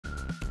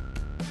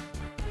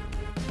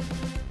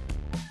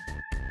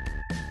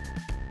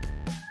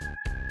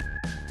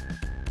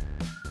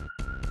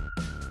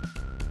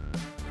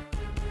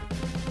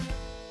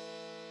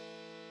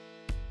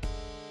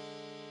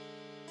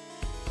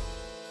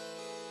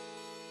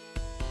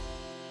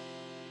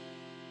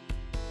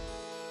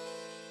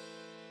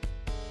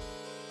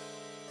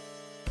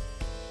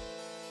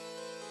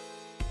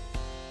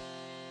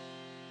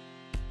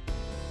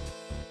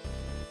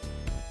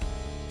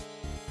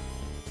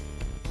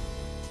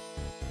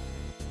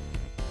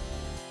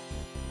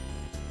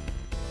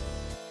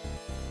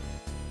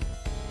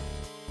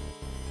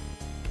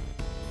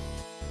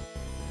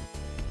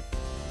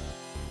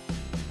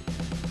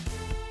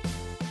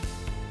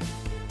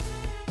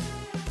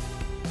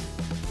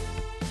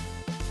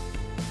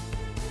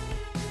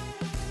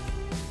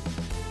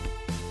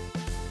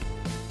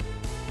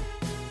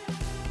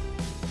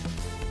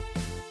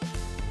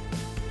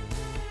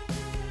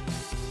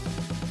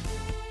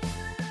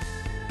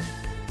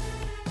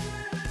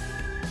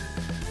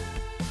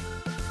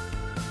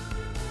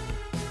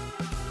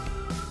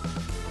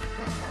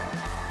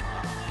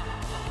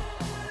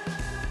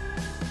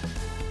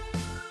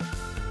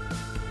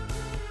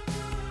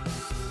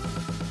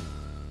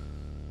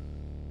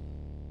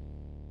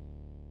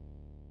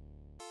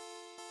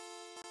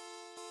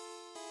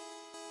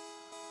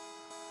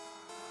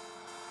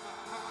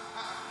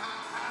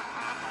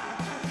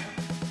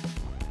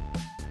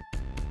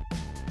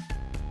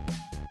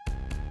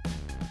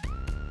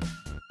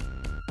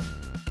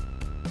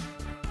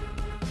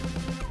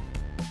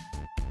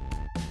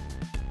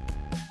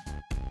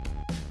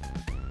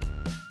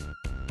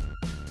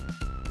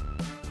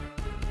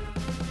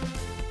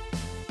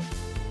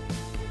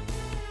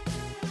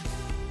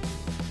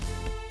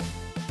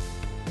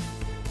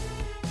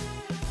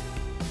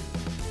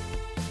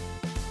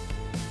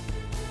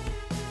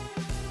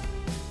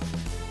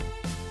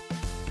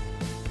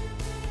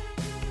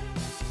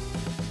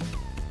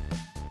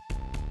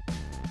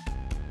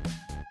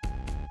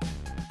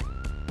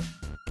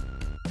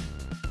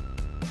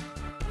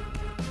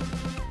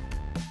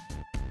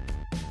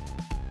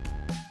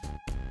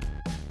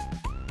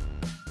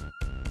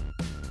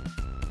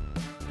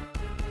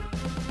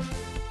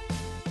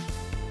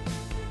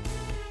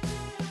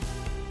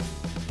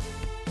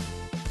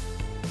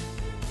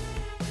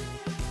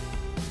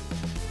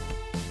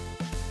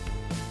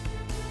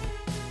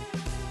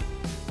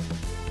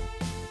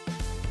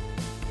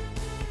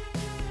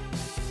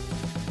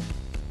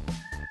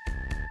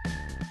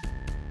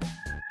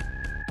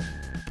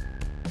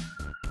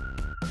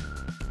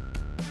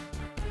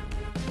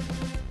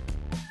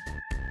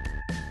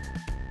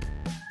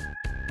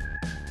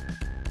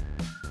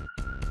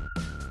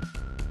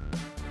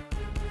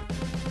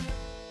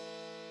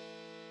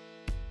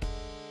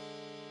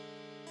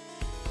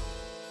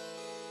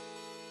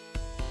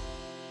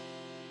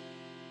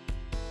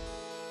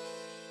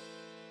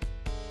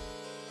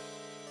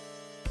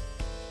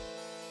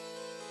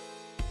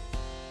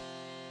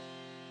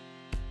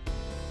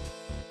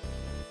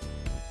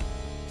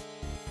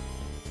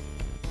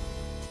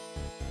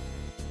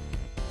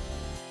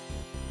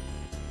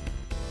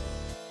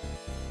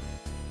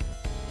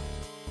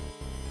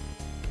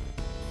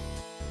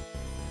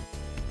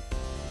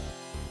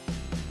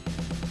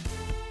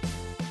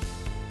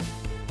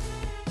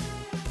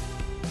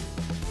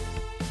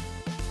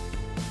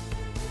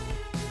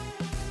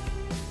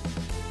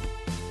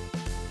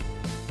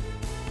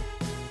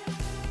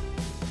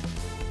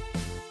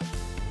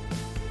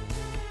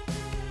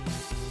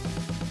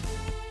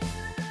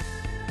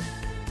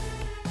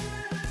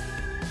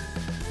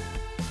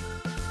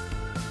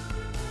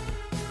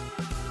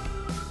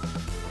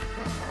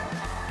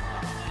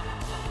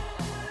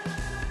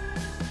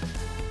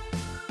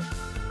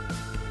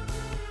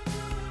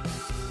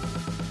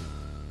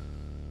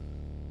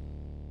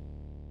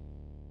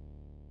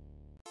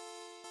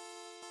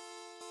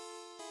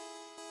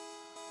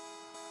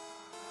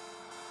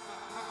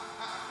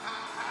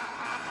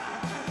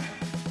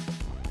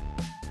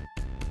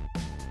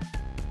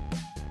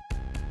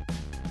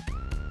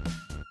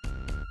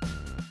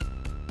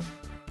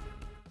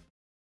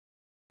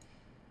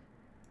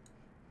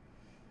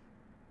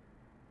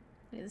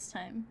This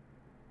time.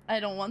 I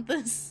don't want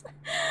this.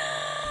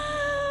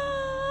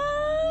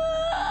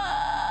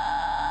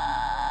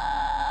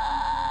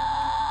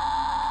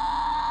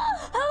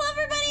 Hello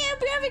everybody, I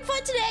hope you're having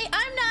fun today.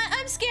 I'm not,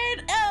 I'm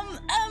scared.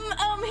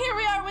 Here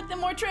we are with the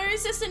mortuary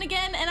assistant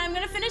again, and I'm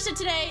gonna finish it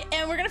today,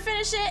 and we're gonna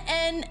finish it,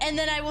 and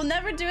then I will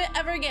never do it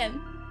ever again.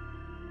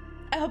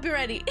 I hope you're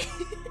ready.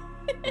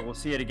 We'll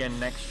see it again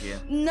next year.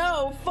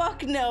 No,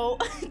 fuck no.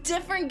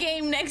 Different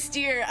game next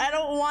year. I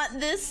don't want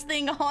this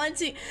thing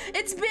haunting.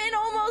 It's been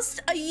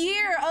almost a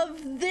year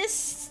of this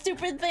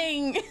stupid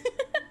thing.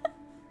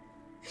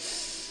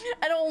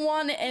 I don't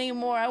want it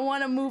anymore. I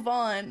want to move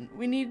on.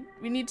 We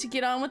need to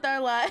get on with our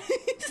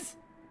lives.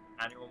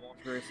 Annual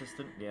mortuary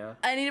assistant, yeah.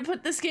 I need to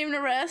put this game to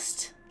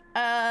rest.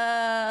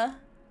 And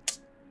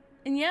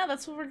yeah,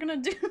 that's what we're gonna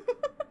do.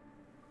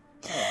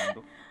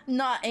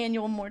 Not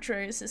annual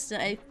mortuary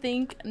assistant. I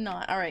think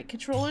not. Alright,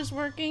 controller's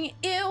working.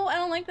 Ew, I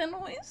don't like that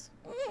noise.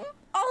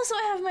 Also,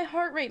 I have my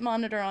heart rate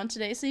monitor on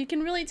today, so you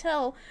can really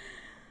tell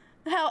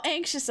how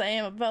anxious I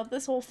am about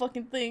this whole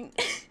fucking thing.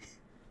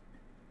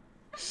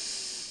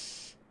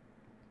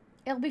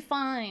 It'll be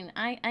fine.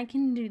 I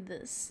can do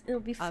this.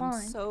 It'll be fine.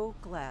 I'm so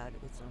glad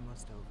it's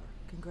almost over.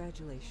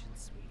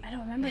 Congratulations, sweetie. I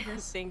don't remember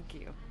this. Thank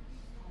you.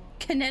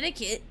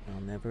 Connecticut.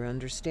 I'll never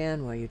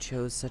understand why you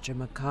chose such a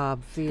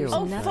macabre field.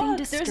 There's nothing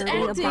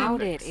disturbing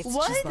about it. It's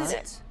what? Just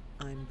that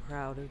I'm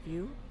proud of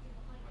you.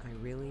 I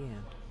really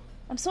am.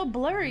 I'm so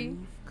blurry.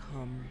 You've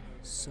come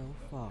so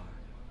far.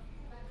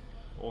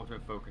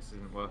 Autofocus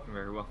isn't working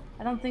very well.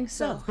 I don't think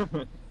so.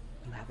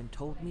 You haven't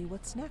told me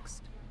what's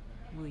next.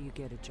 Will you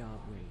get a job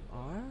where you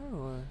are,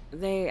 or...?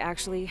 They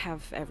actually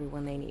have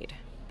everyone they need.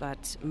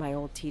 But my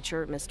old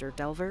teacher, Mr.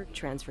 Delver,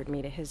 transferred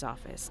me to his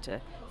office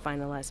to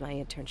finalize my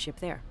internship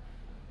there.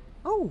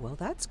 Oh, well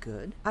that's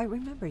good. I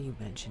remember you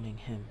mentioning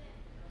him.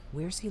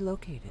 Where's he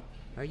located?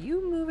 Are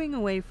you moving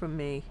away from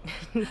me?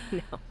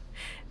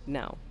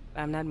 No,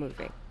 I'm not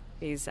moving.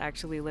 He's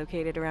actually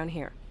located around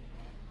here.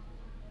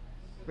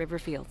 River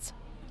Fields.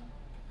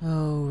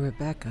 Oh,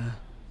 Rebecca.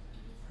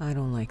 I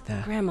don't like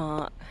that.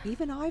 Grandma...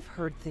 Even I've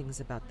heard things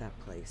about that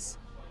place.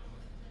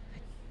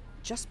 I'd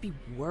just be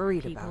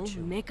worried about you.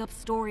 People make up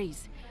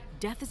stories.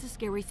 Death is a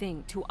scary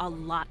thing to a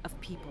lot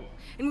of people.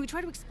 And we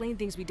try to explain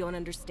things we don't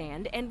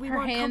understand, and we Her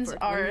want hands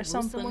comfort when we are lose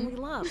something. someone we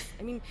love.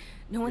 I mean,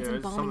 no one's Yeah,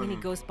 embalming any something-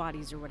 ghost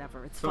bodies or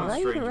whatever. It's something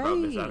fine. strange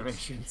about this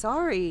animation.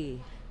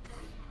 Sorry.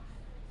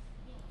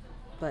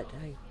 But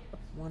I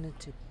wanted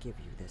to give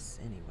you this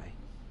anyway.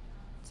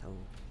 So,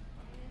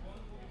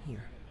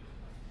 here.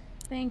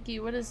 Thank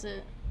you. What is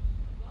it?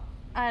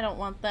 I don't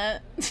want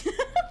that.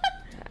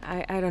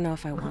 I don't know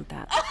if I want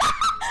that.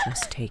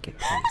 Just take it,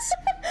 please.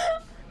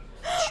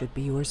 It should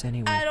be yours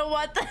anyway. I don't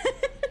want that.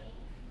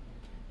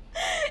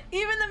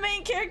 Even the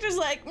main character's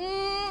like,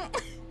 No.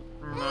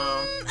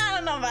 I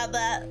don't know about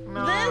that.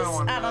 No, this, I don't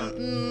want I don't.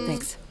 that.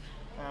 Thanks.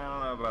 I don't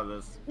know about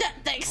this.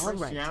 Thanks. All right,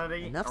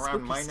 Christianity enough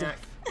around my spooky neck.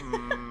 stuff.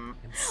 Mm. I'm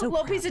so Little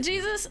proud piece of of you.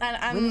 Jesus.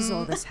 I'm. When is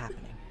all this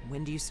happening?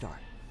 When do you start?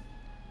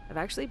 I've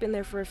actually been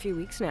there for a few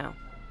weeks now.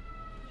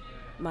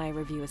 My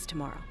review is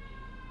tomorrow.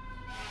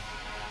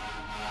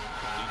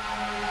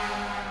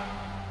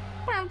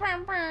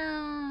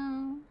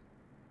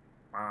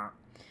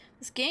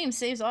 This game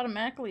saves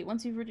automatically.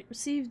 Once you've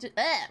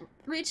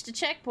reached a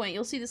checkpoint,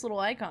 you'll see this little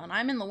icon.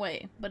 I'm in the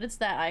way, but it's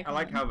that I icon.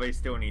 like how they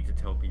still need to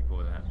tell people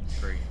that. It's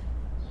great.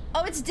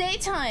 Oh, it's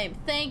daytime.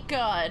 Thank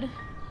God.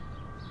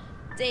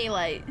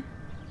 Daylight.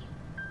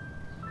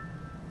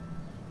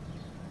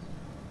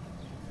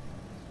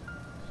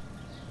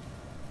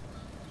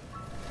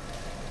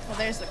 Well,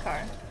 there's the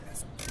car.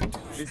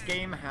 This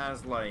game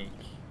has like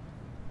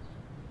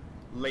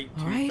late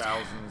All right.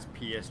 2000s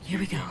PS2 Here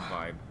we game go.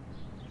 vibe.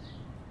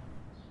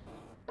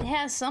 It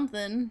has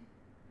something.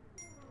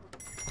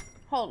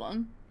 Hold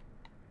on.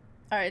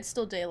 Alright, it's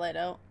still daylight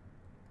out.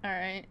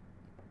 Alright.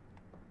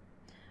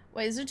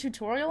 Wait, is there a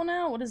tutorial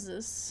now? What is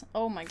this?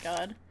 Oh my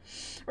god.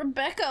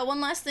 Rebecca, one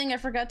last thing I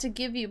forgot to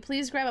give you.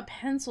 Please grab a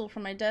pencil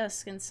from my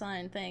desk and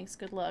sign. Thanks.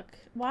 Good luck.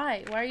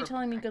 Why? Why are you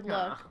telling me good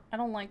luck? I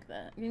don't like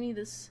that. Give me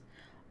this.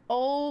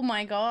 Oh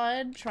my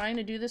god. Trying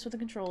to do this with a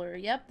controller.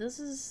 Yep, this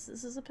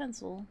is a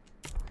pencil.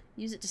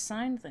 Use it to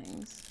sign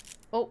things.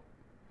 Oh.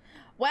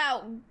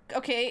 Wow.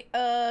 Okay.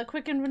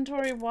 Quick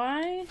inventory.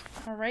 Why?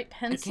 All right.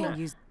 Pencil.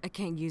 I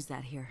can't use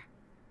that here.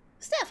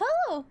 Steph,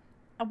 hello.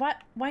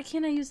 Why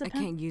can't I use the I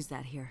pen? can't use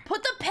that here.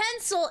 Put the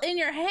pencil in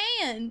your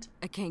hand.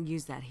 I can't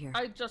use that here.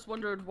 I just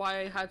wondered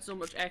why I had so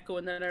much echo,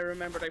 and then I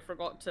remembered I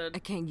forgot to I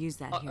can't use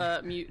that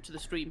here. mute to the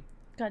stream.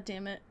 God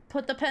damn it.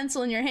 Put the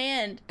pencil in your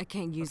hand. I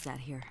can't use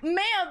that here.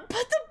 Ma'am,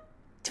 put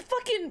the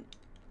fucking...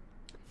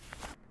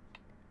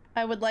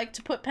 I would like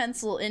to put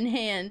pencil in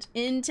hand.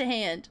 Into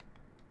hand.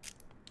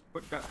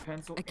 Put that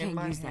pencil I can't in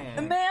my use that.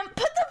 hand. Ma'am,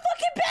 put the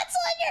fucking pencil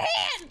in your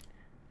hand!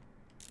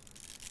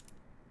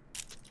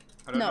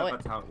 I don't No, know it- if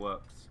that's how it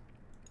works.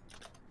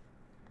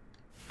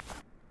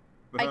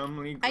 I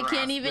Firmly can't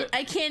grasp even it.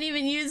 I can't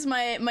even use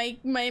my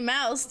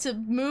mouse to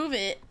move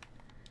it.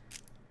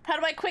 How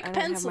do I quick I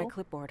don't pencil? have my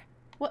clipboard.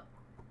 What?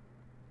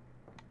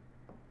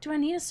 Do I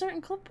need a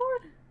certain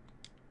clipboard?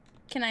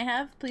 Can I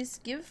have? Please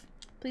give.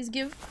 Please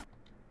give.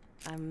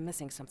 I'm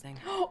missing something.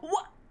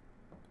 What?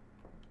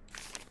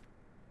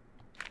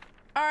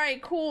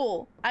 Alright,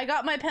 cool. I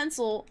got my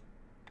pencil.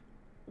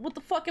 What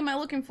the fuck am I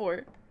looking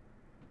for?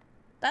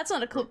 That's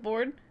not a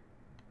clipboard.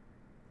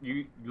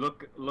 You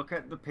look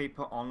at the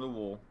paper on the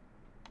wall,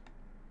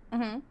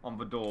 Mm-hmm. on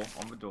the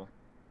door,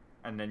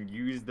 and then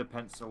use the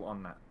pencil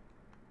on that.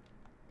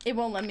 It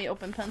won't let me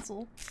open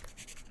pencil.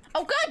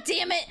 Oh god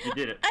damn it! You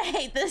did it. I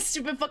hate this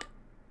stupid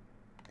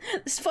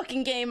this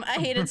fucking game. I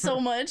hate it so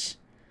much.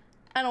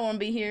 I don't want to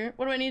be here.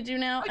 What do I need to do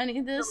now? I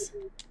need this.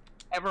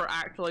 Ever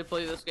actually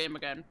play this game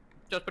again?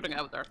 Just putting it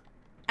out there.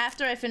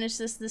 After I finish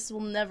this will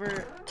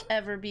never,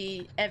 ever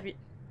be every.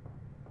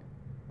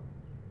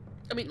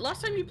 I mean,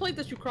 last time you played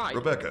this, you cried.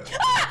 Rebecca,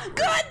 Ah!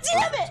 God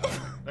damn it!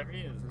 There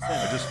he is.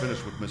 I just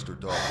finished with Mr.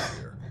 Dalton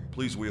here.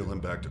 Please wheel him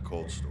back to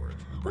cold storage.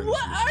 and bring us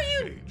What to are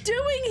his you cage.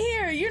 doing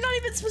here? You're not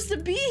even supposed to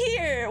be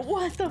here.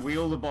 What the?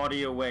 Wheel the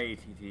body away,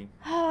 TT.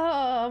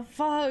 Oh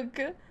fuck!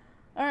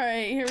 All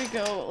right, here we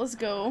go. Let's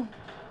go.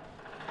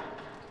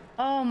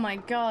 Oh my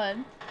god.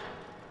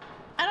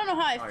 I don't know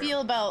how I Oh, yeah.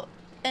 feel about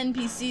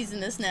NPCs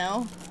in this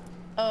now.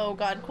 Oh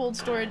god, cold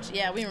storage.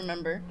 Yeah, we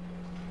remember.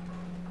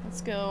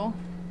 Let's go.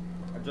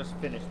 I just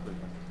finished with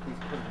him. Please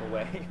put him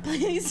away.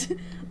 Please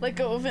let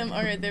go of him.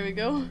 All right, there we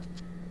go. All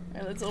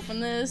right, let's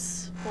open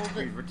this. Hold it.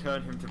 Please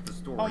return him to the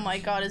storage. Oh my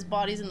god, his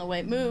body's in the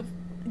way. Move.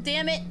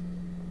 Damn it.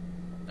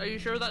 Are you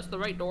sure that's the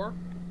right door?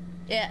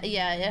 Yeah. Is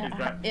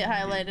that- It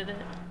highlighted it.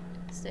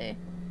 Stay.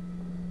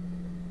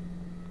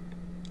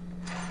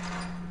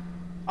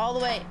 All the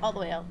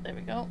way out. There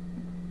we go.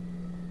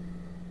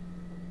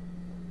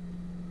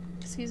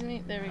 Excuse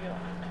me. There we go.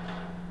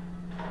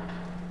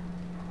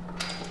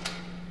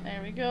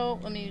 There we go.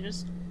 Let me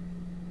just...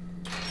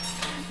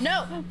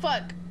 No!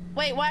 Fuck!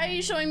 Wait, why are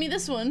you showing me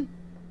this one?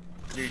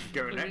 You should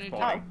go We next need-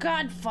 body. Oh,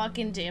 god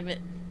fucking damn it.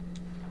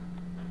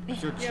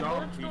 Good Yeah,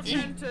 job, most TT.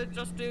 tend to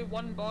just do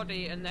one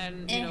body and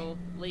then, you know,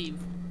 leave.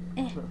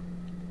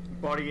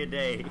 Body a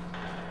day.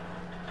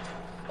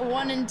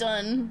 One and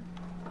done.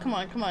 Come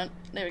on.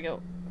 There we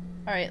go.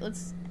 Alright,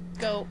 let's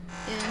go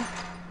in.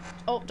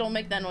 Oh, don't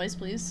make that noise,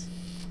 please.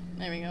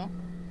 There we go.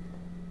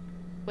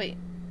 wait.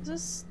 Is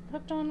this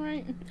hooked on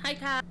right? Hi,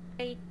 Kai.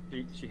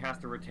 She has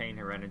to retain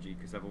her energy,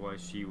 because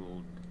otherwise she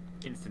will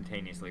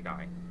instantaneously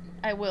die.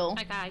 I will.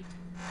 Hi, Kai.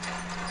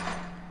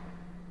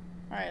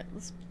 Alright,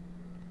 let's...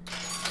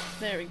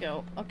 There we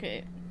go.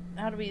 Okay.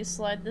 How do we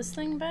slide this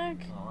thing back?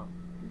 Oh.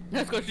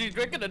 That's because she's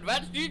drinking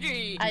advanced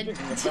GG.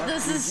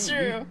 This is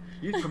true.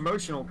 Use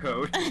promotional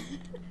code.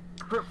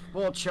 Crip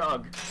full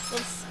chug.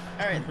 Let's...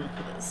 Alright.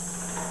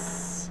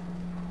 Let's...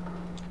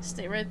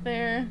 Stay right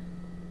there.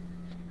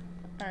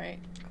 Alright.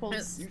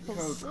 Close, Use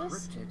close code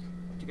this. cryptid.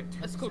 To get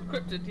It's 10% called off.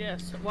 cryptid,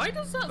 yes. Why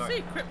does that Sorry.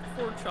 say crypt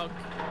for chug?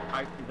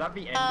 Is that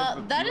the end of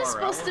the That is URL?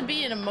 supposed to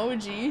be an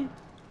emoji.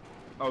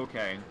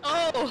 Okay.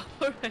 Oh,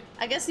 alright.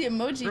 I guess the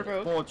emoji Crip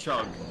broke. full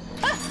chug.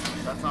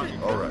 That's not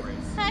the All right.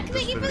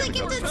 Thank you for the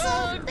gifted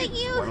sub. Thank Why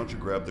you. don't you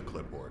grab the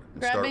clipboard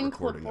and Grabbing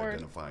start recording clipboard.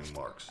 identifying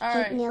marks.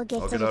 Alright. Neil I'll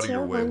gifted get a out of your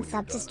tier way 1 when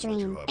sub you're to done and let you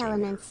stream hop in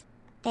Elements.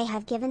 They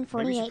have given Maybe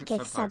 48 put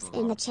gift subs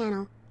subtitles in the on.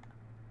 channel.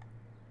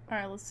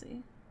 Alright, let's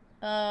see.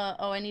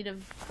 Oh, I need a...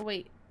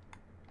 Wait.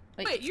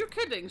 Wait, you're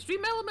kidding.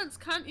 Stream Elements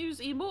can't use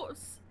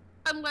emotes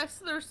unless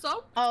they're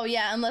subbed? Oh,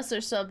 yeah, unless they're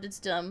subbed, it's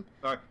dumb.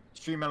 Sorry,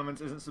 Stream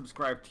Elements isn't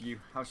subscribed to you.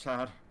 How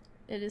sad.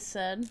 It is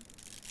sad.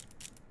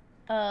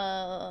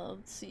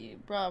 Let's see.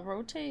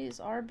 Rotate is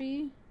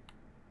RB.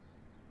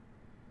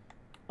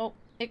 Oh,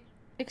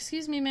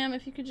 excuse me, ma'am,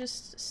 if you could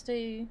just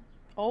stay...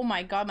 Oh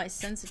my god, my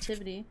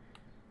sensitivity.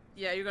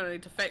 Yeah, you're gonna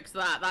need to fix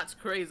that. That's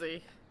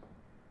crazy.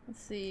 Let's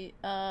see,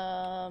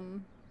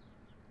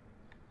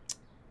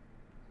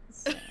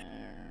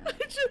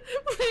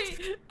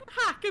 Wait,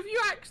 Hack, have you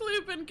actually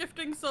been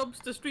gifting subs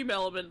to Stream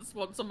Elements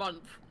once a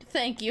month?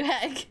 Thank you,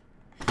 Heck.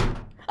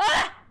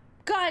 Ah!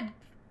 God,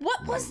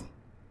 what was...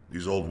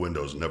 These old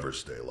windows never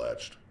stay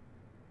latched.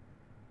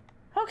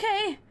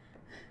 Okay.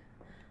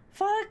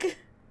 Fuck. This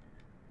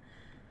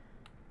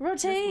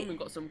Rotate. woman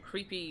got some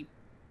creepy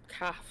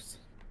calves.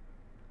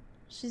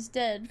 She's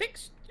dead.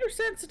 Fix your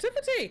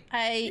sensitivity!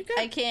 I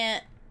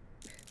can't.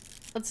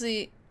 Let's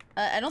see.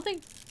 I don't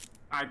think...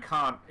 I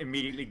can't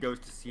immediately go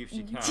to see if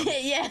she can.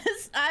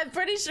 Yes, I'm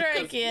pretty sure I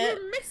Because can't.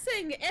 You're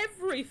missing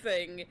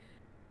everything!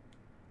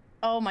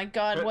 Oh my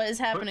god, Put- what is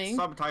happening?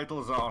 Put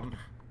subtitles on.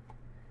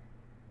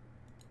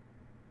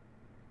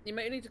 You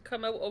might need to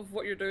come out of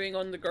what you're doing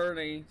on the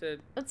gurney to...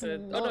 Let's Oh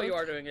no, you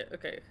look. are doing it.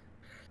 Okay.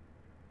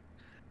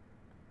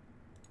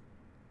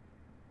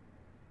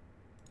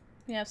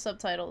 We have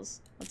subtitles.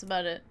 That's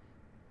about it.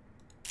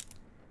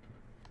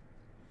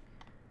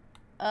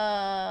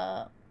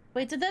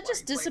 Wait, did that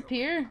just Wait.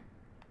 disappear?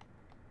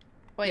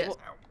 Wait, Yes.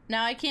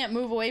 now I can't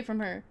move away from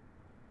her.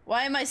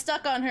 Why am I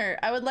stuck on her?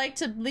 I would like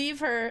to leave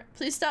her.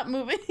 Please stop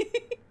moving.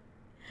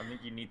 I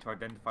think you need to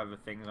identify the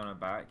things on her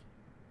back.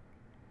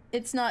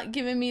 It's not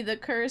giving me the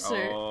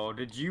cursor. Oh,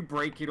 did you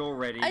break it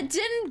already? I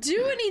didn't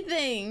do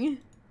anything.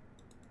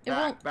 It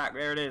won't. Back,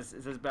 there it is.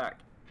 It says back.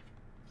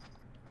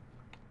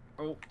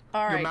 Oh,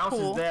 All your right, mouse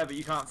cool. is there, but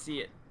you can't see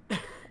it.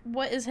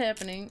 What is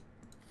happening?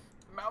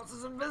 Mouse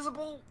is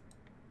invisible.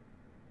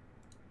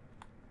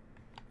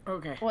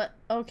 Okay. What?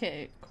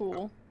 Okay,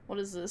 cool. What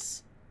is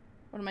this?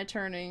 What am I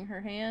turning? Her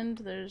hand?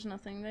 There's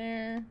nothing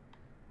there.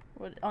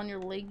 What on your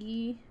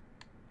leggy?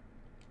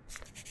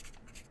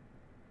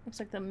 Looks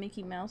like the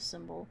Mickey Mouse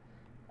symbol.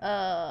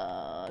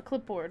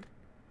 Clipboard.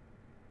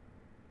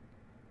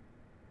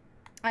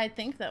 I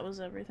think that was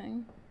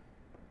everything.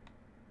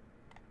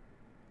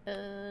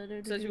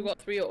 It says you've got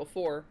 3 out of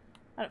 4.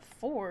 Out of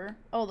 4?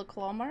 Oh, the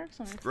claw marks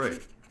on her feet?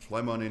 Great.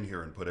 Climb on in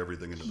here and put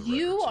everything into the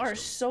You record are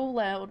system. so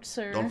loud,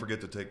 sir. Don't forget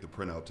to take the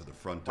printout to the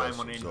front Climb desk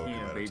on so in Zoe can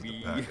here, add it to the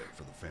baby. packet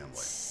for the family.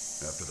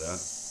 After that,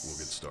 we'll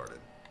get started.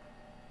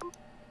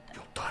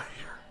 You'll die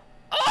here.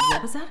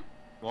 What was that?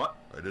 What?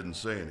 I didn't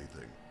say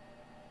anything.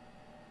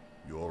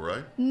 You all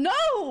right?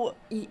 No!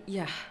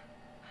 Yeah,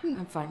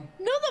 I'm fine.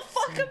 No, the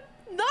fuck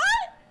I'm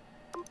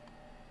not!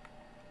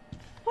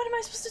 What am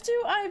I supposed to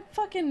do? I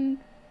fucking...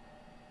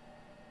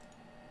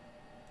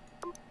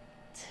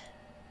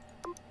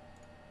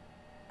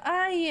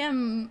 I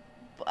am,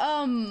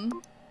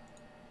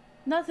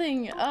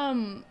 nothing, You'll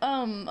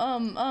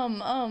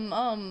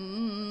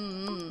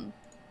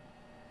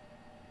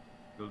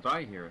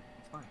die here.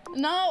 It's fine.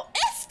 no,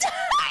 it's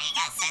dying,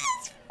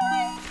 it's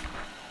fine.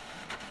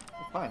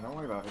 It's fine. Don't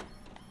worry about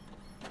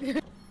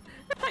it.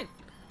 Fine.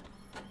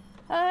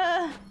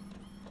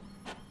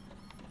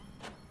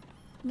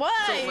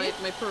 Why?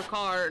 So my poor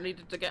car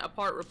needed to get a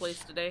part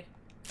replaced today.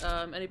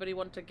 Anybody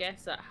want to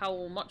guess at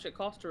how much it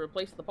cost to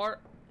replace the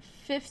part?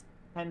 £10.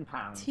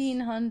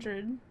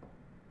 1,500.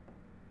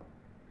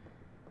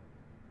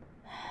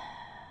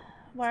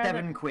 Why are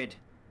 £7.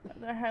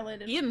 they're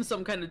highlighted? Ian's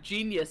some kind of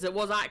genius. It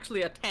was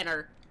actually a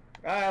tenner.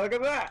 Ah, look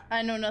at that.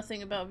 I know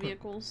nothing about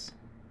vehicles.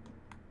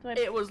 Do I...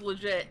 It was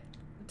legit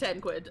 10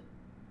 quid.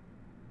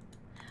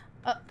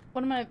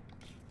 What am I...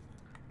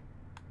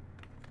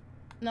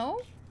 No?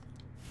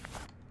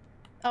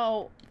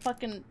 Oh,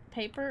 fucking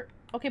paper?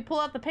 Okay, pull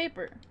out the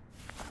paper.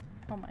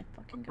 Oh my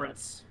fucking god.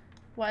 Brits.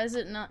 Why is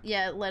it not...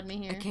 Yeah, it led me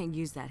here. I can't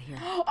use that here.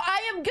 I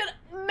am gonna...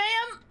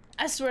 Ma'am!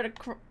 I swear to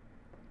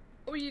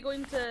were you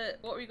going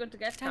to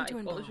guess, Time Kai?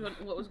 to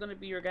What was going to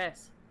be your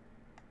guess?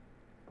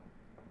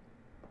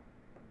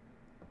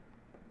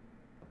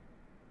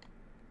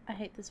 I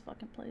hate this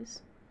fucking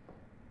place.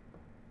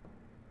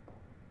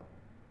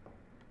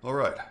 All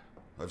right.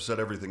 I've set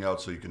everything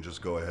out so you can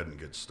just go ahead and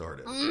get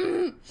started.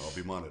 I'll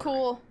be monitoring.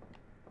 Cool.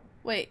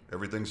 Wait.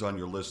 Everything's on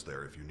your list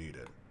there if you need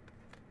it.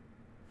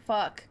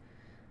 Fuck.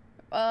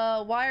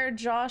 Wire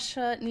jaw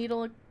shut,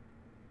 needle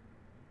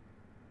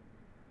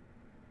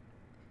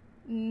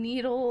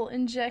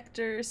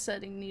injector,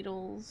 setting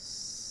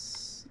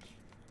needles.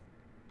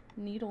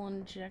 Needle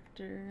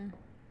injector.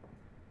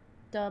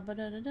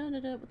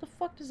 Da-ba-da-da-da-da-da. What the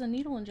fuck does a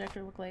needle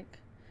injector look like?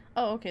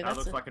 Oh, okay, That that's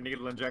looks it. like a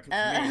needle injector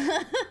to me.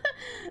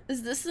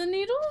 Is this a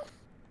needle?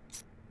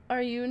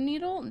 Are you a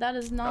needle? That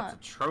is not.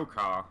 That's a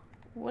trocar.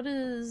 What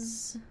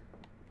is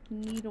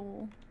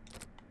needle?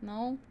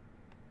 No?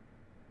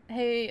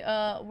 Hey,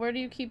 where do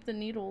you keep the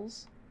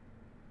needles?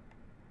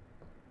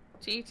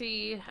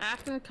 TT,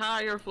 Hack and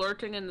Kai are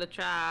flirting in the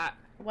chat.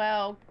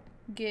 Wow,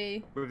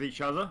 gay. With each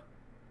other?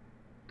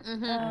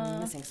 I'm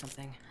missing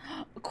something.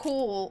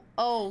 Cool.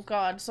 Oh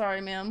god, sorry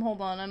ma'am. Hold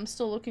on, I'm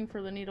still looking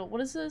for the needle. What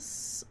is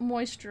this?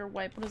 Moisture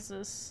wipe. What is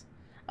this?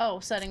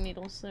 Oh, setting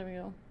needles. There we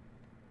go.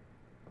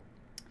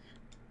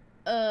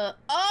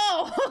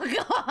 Oh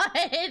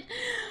god!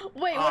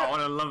 Wait, Oh, what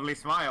a lovely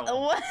smile.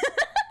 what?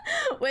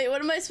 Wait,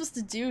 what am I supposed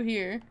to do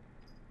here?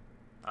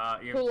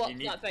 Pull up you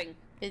need... that thing.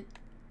 It.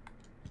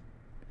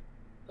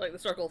 Like the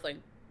circle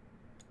thing.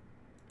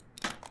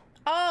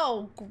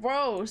 Oh,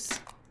 gross.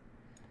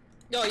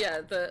 Oh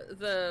yeah,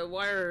 the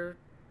wire.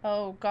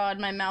 Oh god,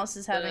 my mouse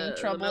is having The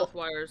trouble. mouth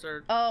wires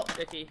are Oh.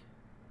 icky.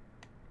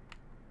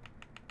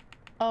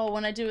 Oh,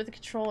 when I do it with the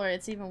controller,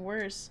 it's even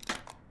worse.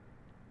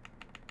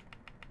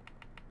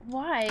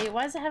 Why?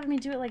 Why is it having me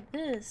do it like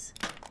this?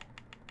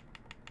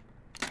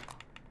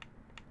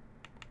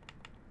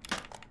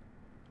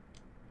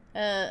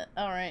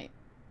 Alright.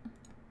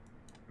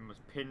 You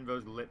must pin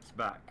those lips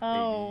back.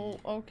 Oh,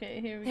 baby.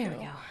 okay, here we There go.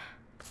 we go.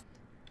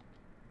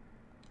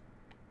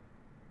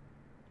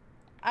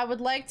 I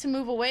would like to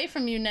move away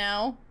from you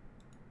now.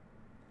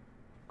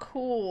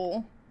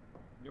 Cool.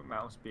 Your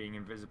mouse being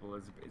invisible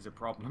is a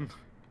problem.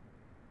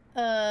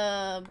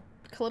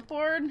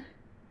 Clipboard?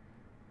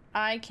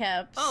 Eye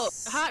caps. Oh,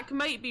 Hack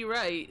might be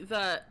right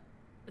that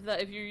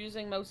if you're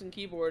using mouse and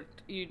keyboard,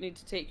 you need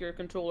to take your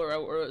controller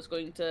out or it's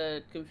going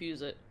to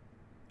confuse it.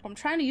 I'm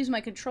trying to use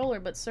my controller,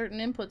 but certain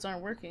inputs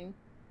aren't working.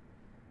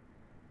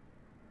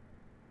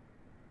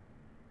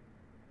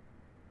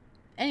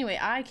 Anyway,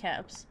 eye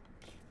caps.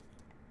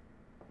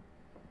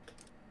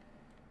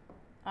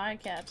 Eye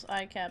caps,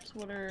 eye caps.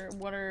 What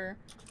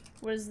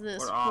is this?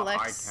 What are eye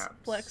Flex, caps?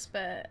 flex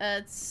bet.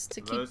 It's to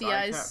keep Those the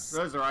eye eyes. caps.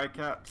 Those are eye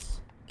caps.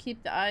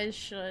 Keep the eyes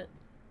shut.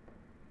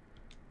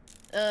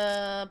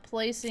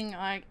 Placing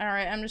eye.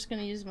 Alright, I'm just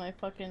gonna use my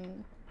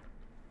fucking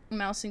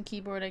mouse and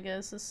keyboard, I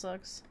guess. This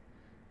sucks.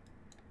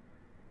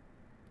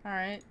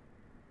 Alright.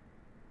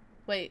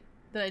 Wait,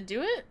 did I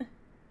do it?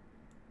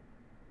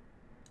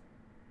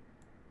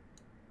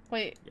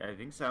 Wait. Yeah, I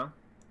think so.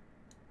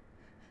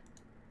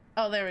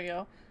 Oh, there we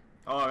go.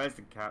 Oh, there's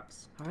the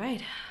caps. All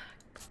right.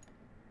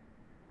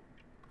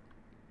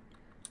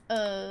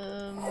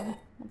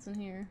 What's in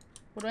here?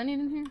 What do I need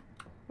in here?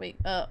 Wait,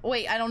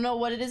 I don't know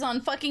what it is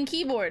on fucking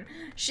keyboard.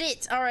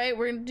 Shit! Alright,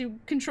 we're gonna do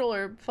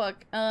controller.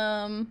 Fuck.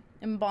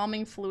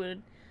 Embalming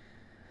fluid.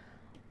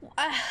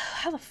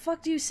 How the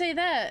fuck do you say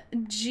that?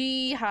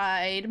 G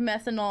hide,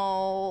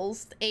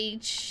 methanol,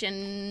 H,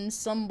 and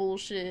some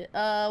bullshit.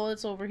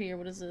 What's over here?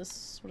 What is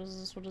this? What is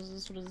this? What is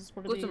this? What is this?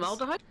 What are these?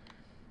 Glutamaldehyd?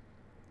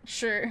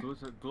 Sure.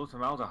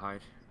 Glutamaldehyd.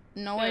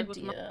 No Yeah,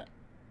 idea.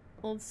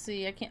 Let's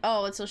see. I can't.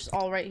 Oh, it's just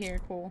all right here.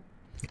 Cool.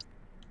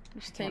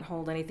 Just Can't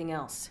hold anything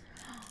else.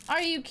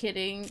 Are you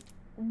kidding?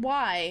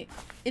 Why?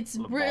 It's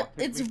Lobotomy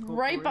it's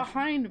right corporation?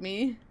 behind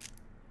me.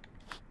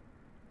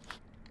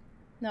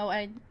 No,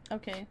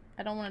 okay.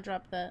 I don't want to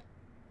drop that.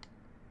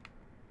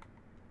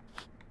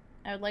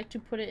 I would like to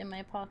put it in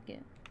my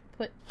pocket.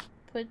 Put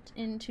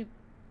into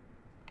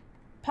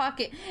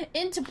pocket.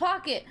 Into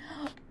pocket.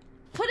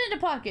 Put into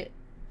pocket.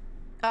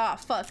 Ah,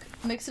 fuck.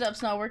 Mix it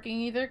up's not working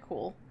either.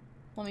 Cool.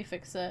 Let me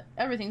fix that.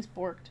 Everything's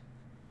borked.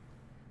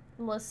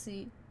 Let's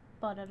see.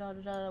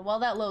 Ba-da-da-da-da. While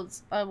that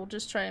loads, I will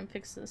just try and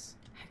fix this.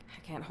 I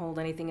can't hold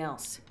anything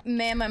else.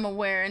 Ma'am, I'm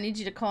aware. I need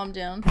you to calm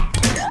down.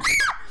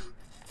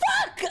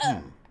 Fuck!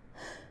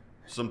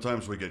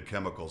 Sometimes we get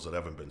chemicals that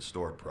haven't been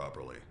stored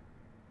properly,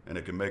 and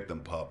it can make them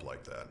pop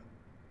like that.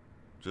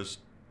 Just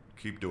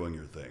keep doing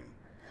your thing.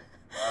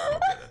 I'll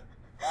get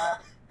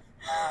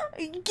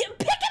it.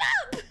 Pick it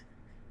up!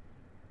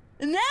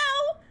 Now!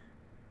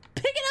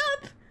 Pick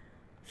it up!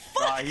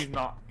 Fuck! He's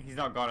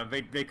not gonna.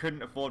 They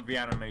couldn't afford the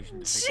animation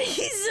to fix it.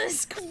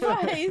 Jesus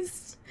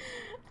Christ!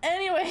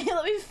 Anyway,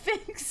 let me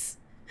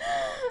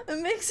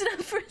mix it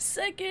up for a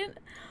second.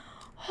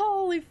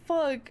 Holy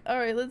fuck.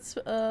 Alright, let's,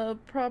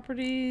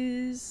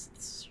 properties,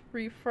 let's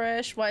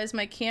refresh. Why is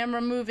my camera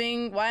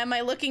moving? Why am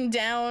I looking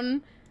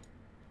down?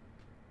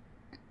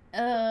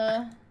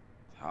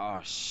 Oh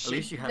shit. At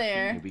least you have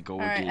There. Here we go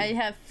Alright, again. I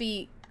have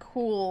feet.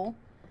 Cool.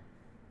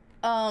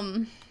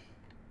 I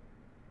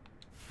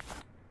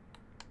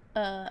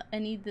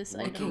need this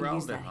I item. can't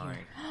use that here.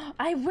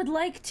 I would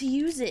like to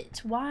use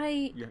it.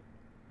 Why? Yeah.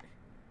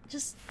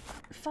 Just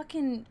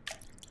fucking.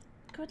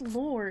 Good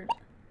lord.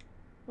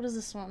 What is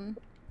this one?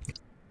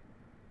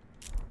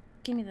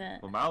 Give me that.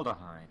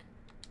 Formaldehyde.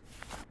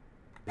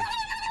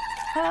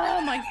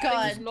 Oh my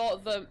That's god.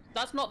 not the.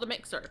 That's not the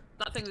mixer.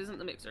 That thing isn't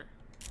the mixer.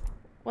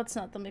 What's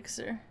not the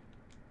mixer?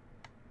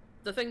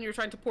 The thing you're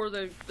trying to pour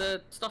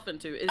the stuff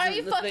into isn't Are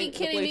you the fucking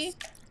thing, kidding me?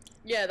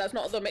 Yeah, that's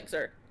not the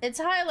mixer. It's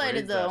What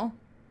highlighted is though.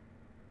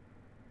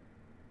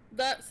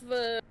 That's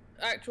the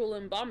actual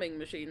embalming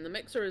machine. The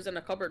mixer is in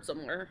a cupboard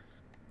somewhere.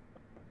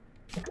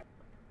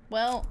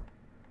 Well,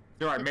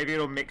 Alright, maybe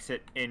it'll mix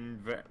it in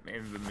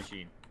the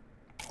machine.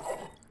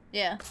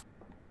 yeah.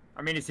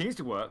 I mean, it seems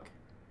to work.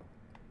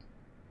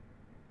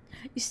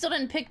 You still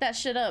didn't pick that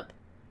shit up.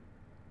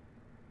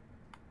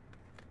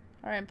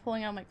 Alright, I'm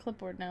pulling out my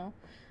clipboard now.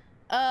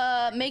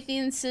 Make the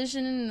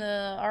incision in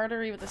the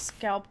artery with a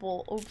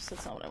scalpel. Oops,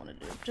 that's not what I want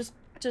to do.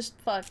 Just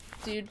fuck,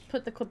 dude.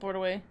 Put the clipboard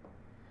away.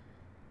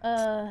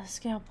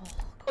 Scalpel.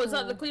 Oh, is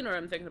that the Cool. cleaner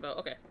I'm thinking about?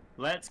 Okay.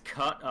 Let's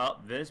cut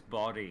up this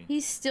body.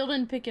 He still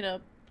didn't pick it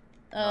up.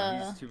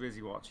 No, he's too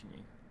busy watching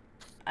you.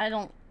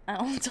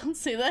 don't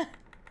say that.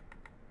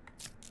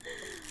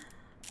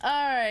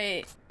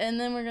 Alright, and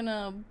then we're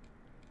gonna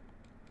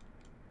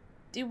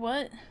do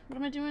what? What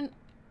am I doing?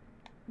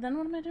 Then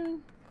what am I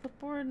doing?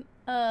 Clipboard?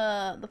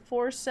 The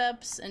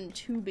forceps and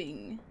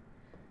tubing.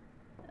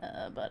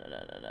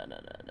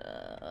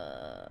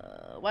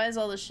 Why is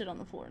all this shit on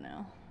the floor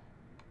now?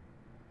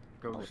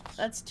 Ghosts.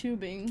 That's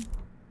tubing.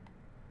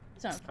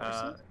 It's not a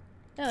Uh, forceps.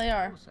 Yeah, they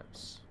are.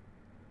 Forceps.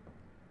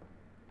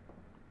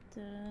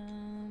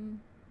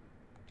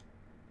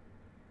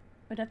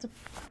 I'd have to.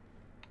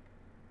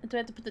 Do I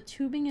have to put the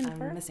tubing in I'm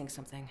first? missing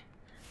something.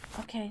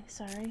 Okay,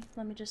 sorry.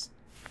 Let me just.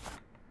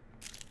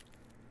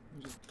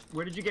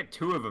 Where did you get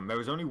two of them? There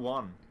was only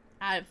one.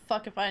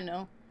 Fuck if I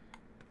know.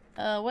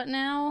 What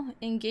now?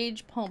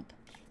 Engage pump.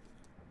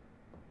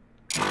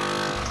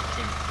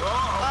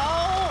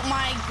 Oh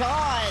my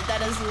god,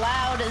 that is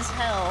loud as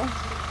hell.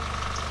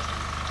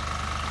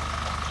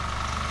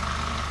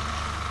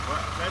 Well,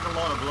 there's a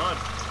lot of blood.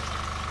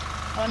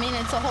 Well, I mean,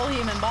 it's a whole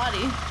human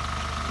body.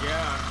 Yeah,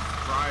 I'm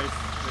surprised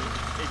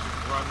it just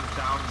runs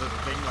down the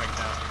thing like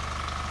that.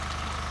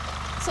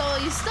 So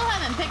you still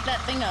haven't picked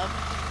that thing up,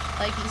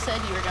 like you said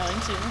you were going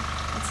to.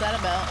 What's that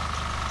about?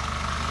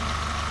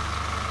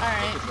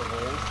 Alright. Look at the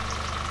hole.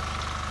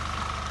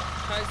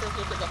 Kai says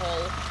look at the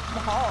hole.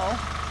 The hall.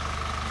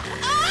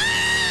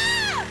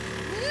 Ah!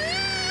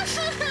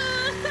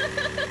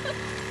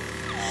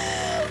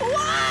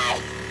 Why?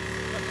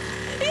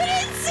 You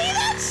didn't see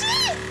that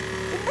shit?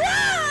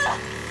 Bruh!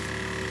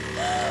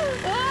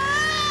 Ah!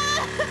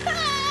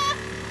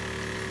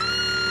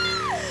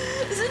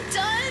 Is it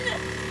done?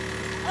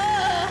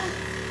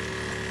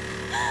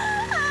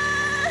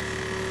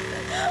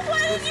 Why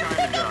did you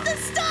pick up the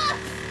stuff?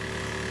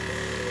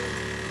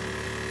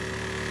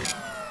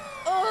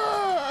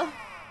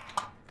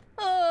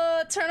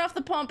 Turn off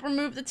the pump,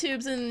 remove the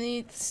tubes, and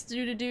the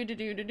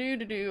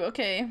do.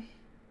 Okay.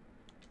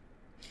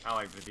 I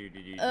like the do.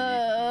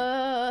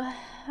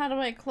 How do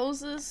I close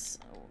this?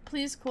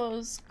 Please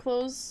close.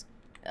 Close.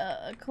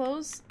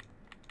 Close.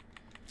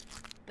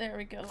 There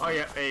we go. Oh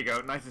yeah, there you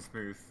go. Nice and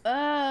smooth.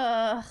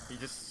 You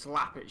just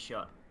slap it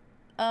shut.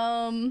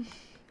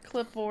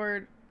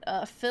 Clipboard.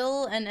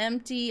 Fill an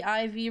empty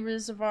IV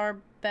reservoir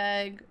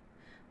bag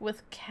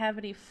with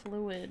cavity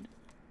fluid.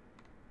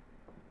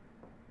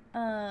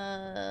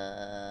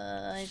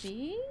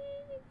 IV?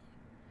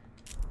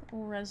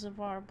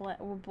 Reservoir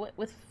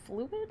with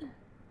fluid?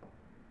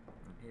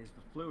 Here's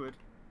the fluid.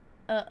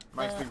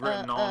 Nicely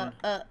written on.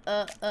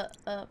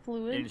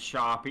 Fluid. In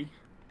Sharpie.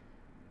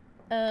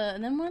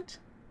 And then what?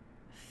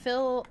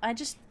 Fill.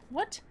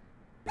 What?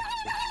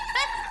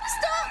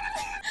 Stop!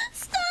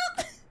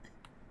 Stop!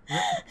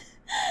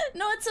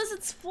 No, it says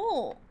it's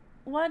full.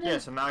 Why did? Yeah,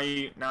 so now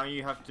you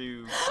have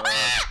to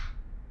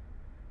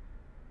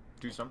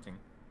do something.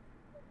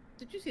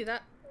 Did you see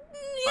that?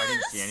 Yes! I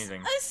didn't see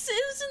anything. It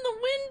was in the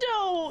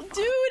window!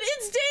 Dude,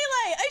 it's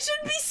daylight! I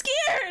shouldn't be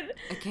scared!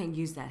 I can't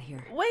use that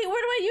here. Wait,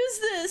 where do I use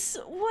this?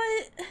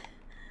 What?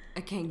 I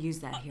can't use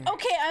that here.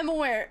 Okay, I'm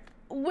aware.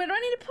 Where do I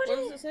need to put What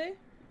it? does it say?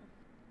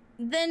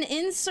 Then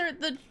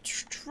insert the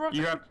trocar.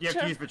 You have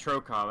to use the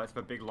trocar. That's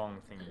the big long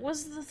thing.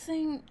 What's the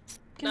thing?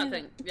 That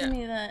thing, yeah. Give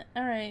me that.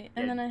 Alright,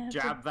 and then I have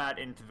jab that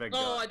into the gut.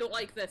 Oh, I don't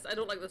like this. I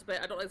don't like this bit.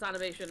 I don't like this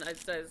animation. It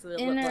says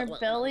inner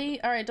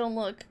belly. Alright, don't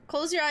look.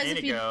 Close your eyes In if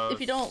it you goes.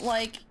 don't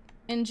like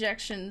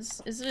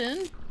injections. Is it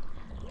in?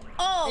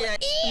 Oh, Yeah,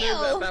 ew!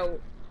 move it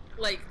about.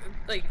 Like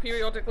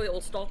periodically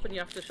it'll stop and you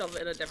have to shove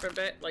it in a different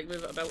bit. Like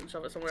move it about and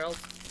shove it somewhere else.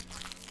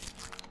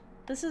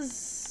 This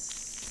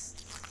is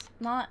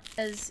not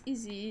as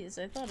easy as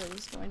I thought it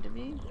was going to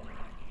be.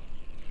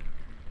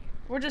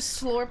 We're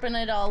just slurping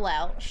it all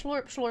out.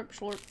 Slurp, slurp,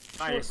 slurp.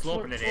 Ah, you're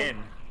slurping it in.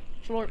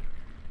 Slurp.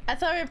 I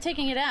thought we were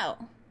taking it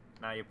out.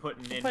 Now you're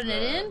putting in,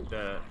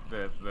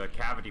 the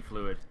cavity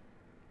fluid.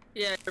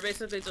 Yeah, you're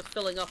basically just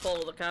filling up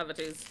all the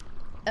cavities.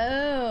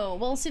 Oh,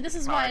 well, see, this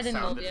is why I didn't.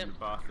 Sounded in the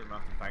bathroom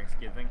after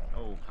Thanksgiving.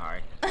 Oh,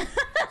 hi. I'm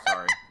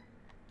sorry.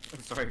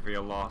 I'm sorry for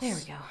your loss. There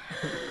we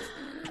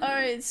go.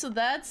 Alright, so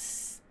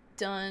that's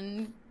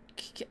done.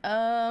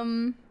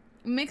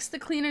 Mix the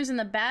cleaners in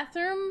the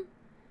bathroom.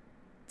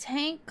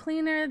 Tank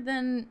cleaner,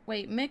 then...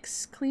 Wait,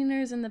 mix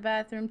cleaners in the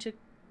bathroom to...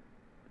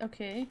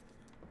 Okay.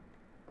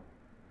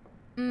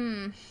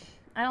 I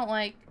don't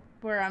like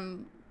where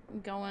I'm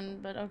going,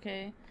 but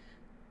okay.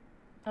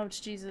 Oh, it's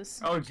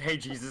Jesus. Oh, hey,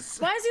 Jesus.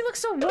 Why does he look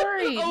so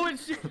worried? Oh,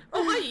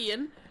 hi,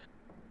 Ian.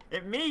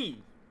 It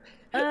me.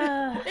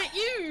 It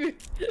you.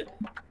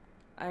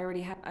 I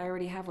already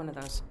have one of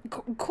those.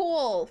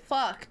 Cool.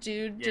 Fuck,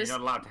 dude. Yeah, Just... you're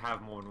not allowed to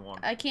have more than one.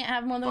 I can't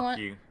have more than Fuck one.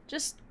 you.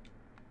 Just...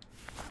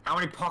 How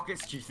many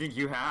pockets do you think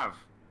you have?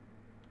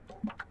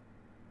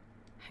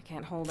 I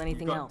can't hold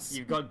anything else.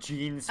 You've got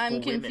jeans for I'm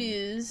women.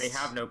 confused. They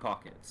have no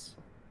pockets.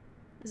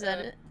 Is that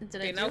it?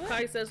 Did I do now it?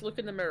 Kai says look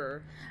in the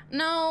mirror.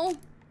 No.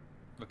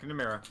 Look in the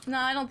mirror. No,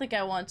 I don't think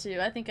I want to.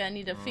 I think I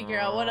need to figure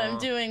out what I'm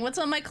doing. What's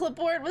on my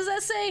clipboard? What does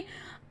that say?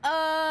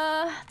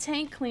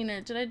 Tank cleaner.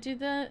 Did I do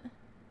that?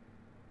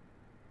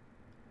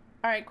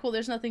 Alright, cool.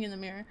 There's nothing in the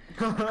mirror.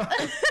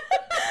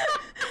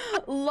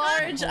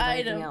 Large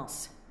item.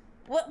 Else.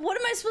 What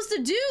am I supposed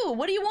to do?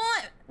 What do you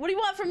want? What do you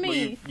want from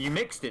me? Well, you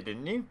mixed it,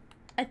 didn't you?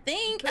 I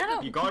think. I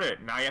don't... You got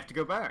it. Now you have to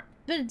go back.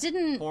 But it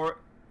didn't... Pour it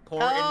in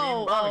the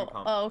embalming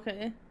pump. Oh,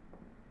 okay.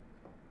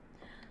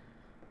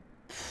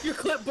 Your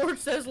clipboard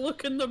says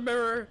look in the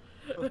mirror.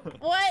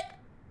 What?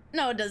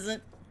 No, it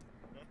doesn't.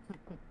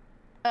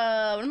 What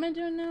am I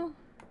doing now?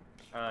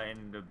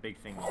 In the big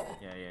thing.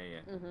 Yeah.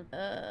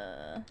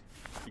 Mm-hmm.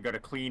 You gotta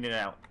clean it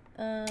out.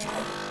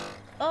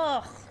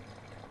 Ugh.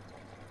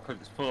 Cause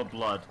it's full of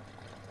blood.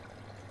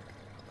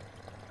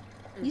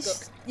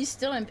 You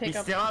still didn't pick He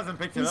up... still hasn't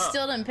picked it You up.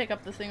 still didn't pick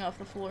up the thing off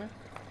the floor.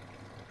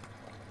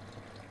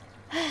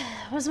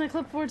 What does my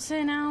clipboard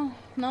say now?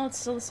 No, it's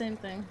still the same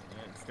thing.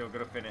 Yeah, it's still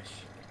gotta finish.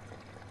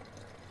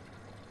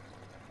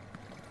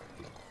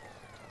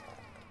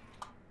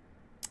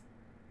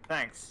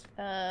 Thanks.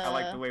 I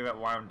like the way that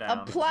wound down.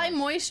 Apply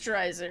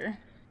moisturizer.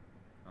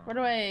 Where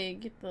do I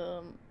get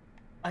the...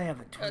 I have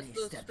a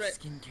 20-step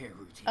skincare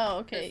routine. Oh,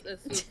 okay.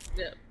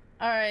 Yeah.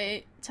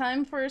 Alright,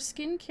 time for a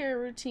skincare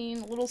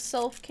routine. A little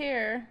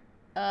self-care.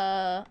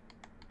 Am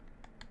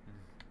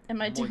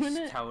I doing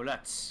it?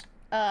 Towelettes.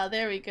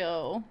 There we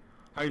go.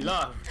 I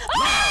love.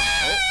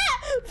 Ah!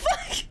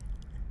 Fuck!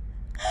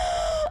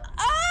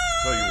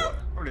 Tell you what,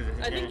 What is it?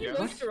 I think you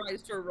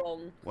moisturized her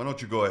wrong. why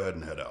don't you go ahead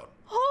and head out?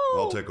 Oh!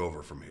 I'll take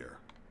over from here.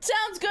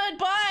 Sounds good,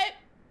 bye!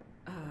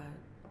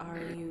 Are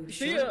you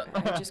See sure? ya.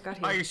 I just got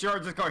here. Are you sure? I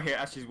just got here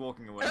as she's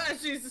walking away.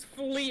 She's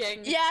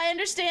fleeing. Yeah, I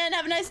understand.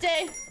 Have a nice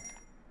day.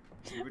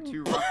 You were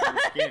too rough on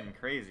your skin.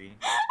 Crazy.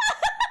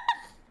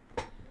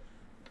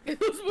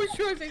 Those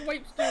moisturizing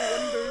wipes do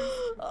wonders.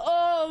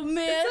 Oh,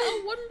 man. Is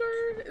that a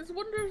wonder? Is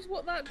wonders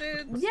what that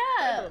did? Yeah.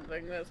 I don't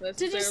think that's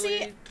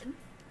necessarily...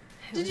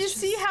 Did you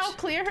see how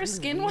clear her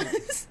skin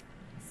was?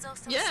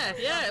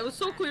 Yeah, it was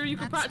so clear you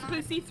could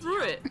practically see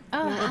through it.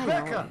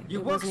 Rebecca, you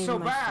It work wasn't so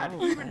even my bad.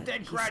 fault. Even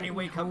dead He Granny sent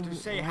wake me up to home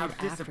say right have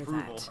after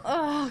disapproval. that.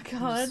 Oh, I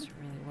God. was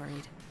really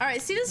worried.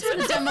 Alright, see, this is where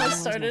the demo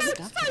started.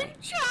 Stuff today.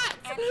 Chat!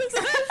 That's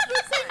the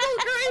single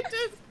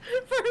greatest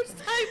first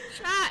time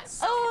chat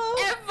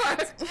Oh,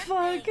 ever!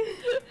 fuck.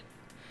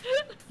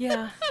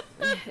 Yeah,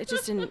 it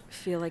just didn't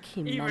feel like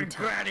he Even meant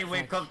Granny it.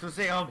 wake Like, up to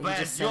say how he bad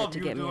just said job it to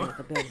you get me do. out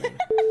of the building.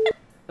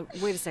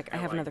 Wait a sec, I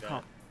have like another that.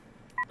 call.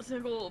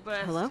 Single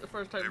best Hello?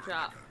 first time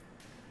chat.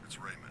 It's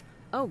Raymond.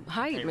 Oh,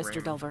 hi, Hey, Mr.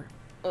 Raymond. Delver.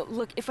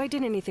 Look, if I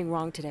did anything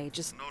wrong today,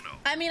 just... No.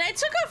 I mean, I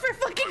took off her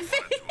fucking I'm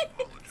face. glad to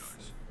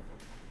apologize.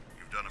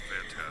 You've done a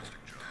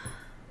fantastic job.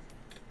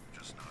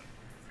 Just not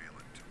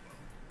feeling too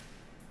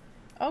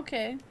well.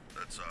 Okay.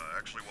 That's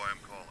actually why I'm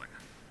calling.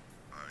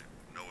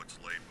 I know it's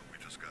late, but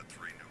we just got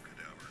 3 new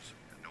cadavers,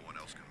 and no one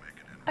else can make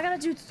it in. I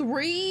gotta do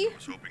 3? I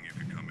was hoping you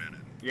could come in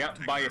and Yep,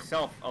 take by care of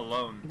yourself,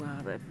 alone.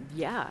 Well,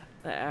 yeah.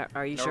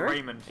 Are you No sure?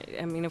 Raymond.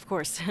 I mean, of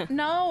course.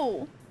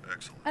 No.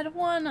 Excellent. I don't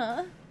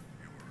wanna.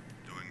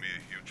 You're doing me a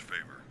huge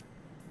favor.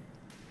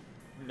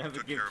 Never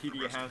Took give care of the Petey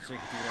a rest of handshake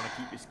the if you want to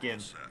keep your skin. All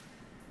set.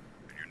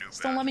 And your new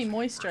Just don't let me badge is in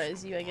your moisturize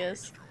personal you, I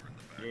guess. belongings drawer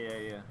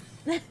in the back.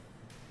 Yeah.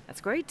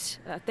 That's great.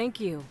 Thank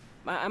you.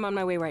 I'm on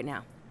my way right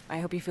now. I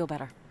hope you feel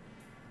better.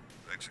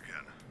 Thanks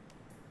again.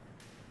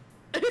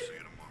 See you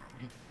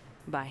tomorrow.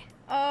 Bye.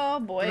 Oh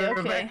boy, okay.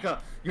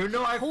 Rebecca, you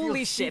know I feel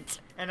Holy sick, shit.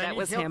 and I That need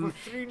was help him. with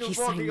 3 new He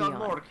signed body me on on.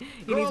 Morgue.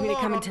 He Go needs me to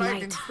along come in on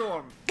Night tonight.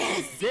 Storm.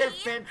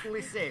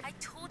 Definitely safe. I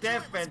told you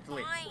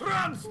Definitely. it was fine.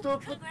 Run,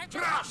 stupid. Run.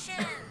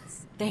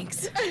 Congratulations.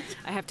 Thanks.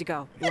 I have to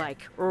go. Like,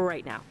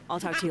 right now. I'll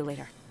talk to you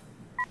later.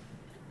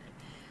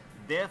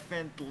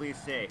 Definitely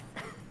safe.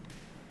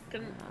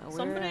 Can Where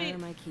somebody are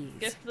my keys?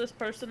 give this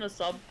person a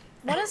sub?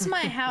 What is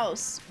my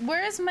house?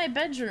 Where is my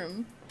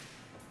bedroom?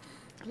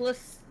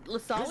 Lasalia?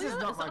 This is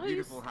not my that how you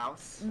beautiful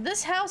house.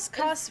 This house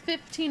costs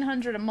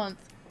 $1,500 a month.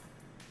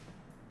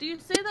 Do you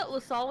say that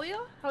Lasalia?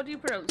 How do you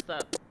pronounce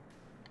that?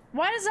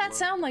 Why does that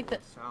sound like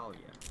that? Salia.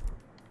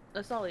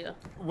 Lasalia.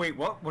 Wait,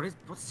 what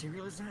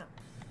cereal is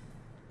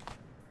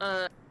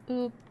that?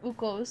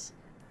 Ukos.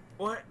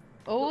 What?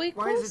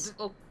 Oikos?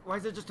 Why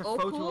is it just a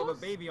photo of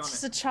a baby on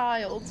Just it? a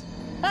child.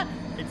 Ah,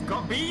 It's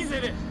got bees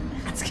in it!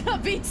 it's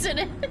got bees in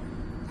it.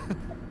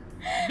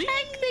 Heck,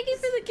 thank you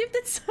for the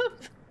gifted sub.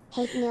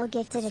 Hate Meal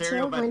gifted a tier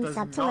Cereal that 1 does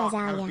sub to not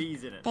have Rosalia.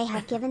 bees in it. They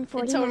have given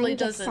 49 totally gift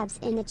doesn't. subs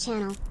in the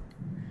channel.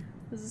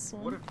 This is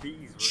What one. if bees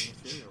were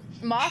in cereal?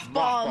 Moth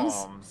bombs.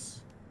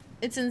 bombs.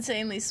 It's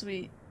insanely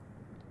sweet.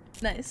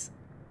 Nice.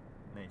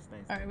 Nice.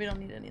 Alright, we don't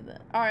need any of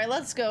that. Alright,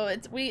 let's go.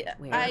 Where Is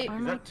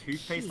that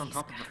toothpaste on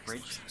top of the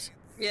fridge?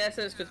 Yeah, it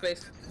says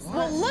toothpaste.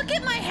 Well, look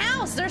at my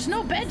house! There's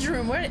no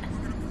bedroom! Where?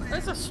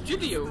 That's a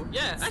studio.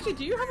 Yeah. Actually,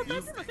 do you have a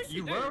bedroom? I think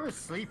You do. were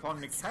asleep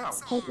on the couch.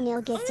 Hate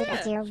Meal gifted yeah,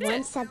 a tier shit.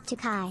 1 sub to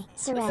Kai.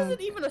 This Seren.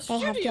 isn't even a They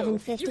studio. have given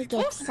 50 You're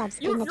gift supposed-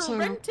 subs you're, in the you're channel.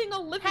 renting a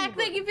living Heck, room.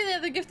 thank you for the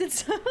other gifted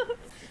sub.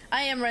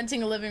 I am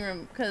renting a living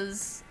room,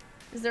 because...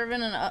 Is there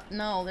even an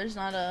no, there's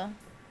not a...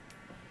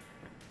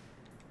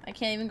 I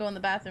can't even go in the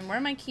bathroom. Where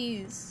are my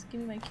keys?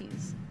 Give me my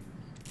keys.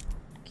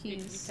 You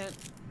Keys. can't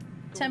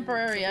go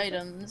Temporary to the-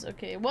 items.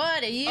 Okay,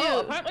 what are you? Oh,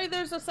 apparently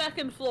there's a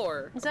second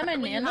floor. Is that my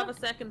Apparently you nana? have a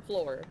second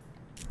floor.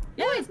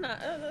 Yeah, it's not.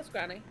 That's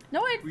Granny.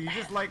 No, Were you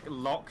just like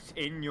locked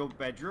in your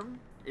bedroom?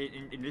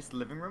 In this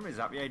living room? Is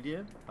that the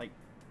idea? Like,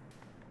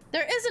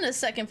 there isn't a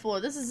second floor.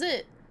 This is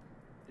it.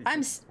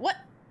 What?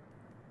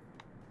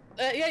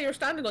 Yeah, you're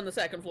standing on the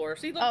second floor.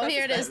 See, look, Oh, that's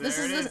here it the is. This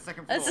There is it the is,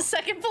 second that's the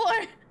floor. second floor.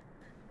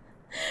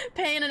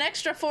 Paying an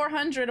extra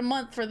 $400 a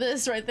month for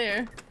this right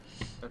there.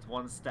 that's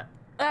one step.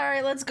 All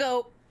right, let's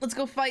go. Let's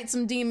go fight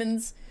some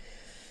demons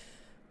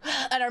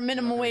at our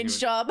minimum gonna wage do it.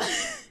 job.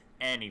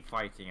 Any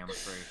fighting, I'm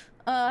afraid.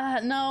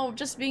 No,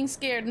 just being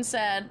scared and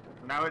sad.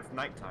 Now it's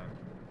nighttime.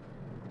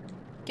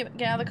 Get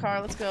out of the car.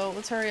 Let's go.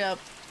 Let's hurry up.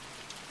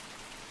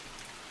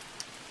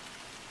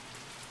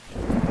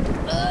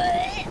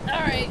 All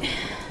right.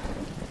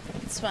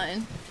 It's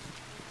fine.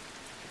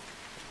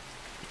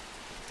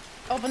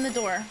 Open the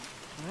door.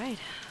 Alright,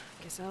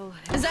 guess I'll...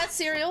 Is that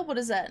cereal? What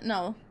is that?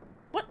 No.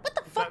 What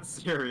the fuck? That's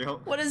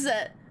cereal. What is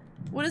that?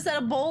 What is that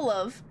a bowl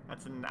of?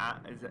 That's an.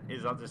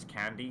 Is that just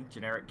candy?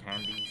 Generic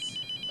candies?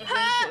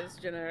 Ha! I think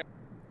it's generic.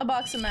 A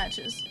box of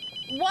matches.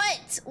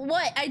 What?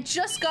 What? I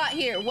just got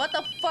here. What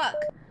the fuck?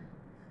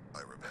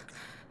 Hi, Rebecca.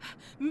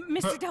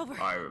 Mr. Delver,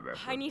 Hi, Rebecca.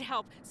 I need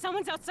help.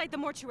 Someone's outside the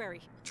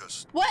mortuary.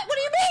 Just, What? What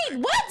do you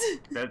mean? What?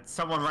 There's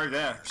someone right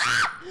there. What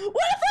the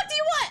fuck do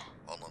you want?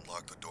 I'll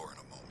unlock the door in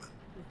a moment.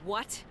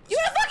 What? You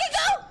wanna fucking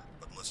go?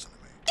 But listen to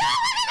me. You wanna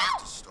I have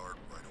fucking to start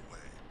right away.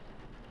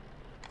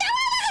 go? You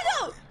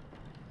wanna fucking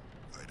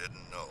go? I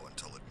didn't know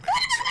until it made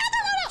its way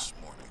this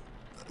morning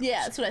that it Yeah,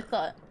 was that's what I here,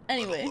 thought.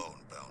 Anyway, let alone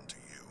bound to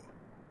you.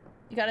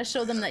 you gotta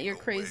show them that you're No way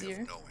of crazier.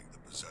 knowing the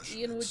possession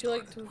Ian, had would you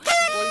like to started.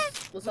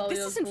 voice This Lasalia's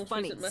isn't most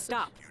funny. recent message?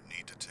 Stop. You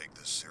need to take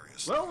this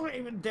seriously. Well,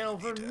 Raven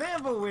Delver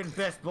never win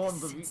Best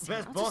Boss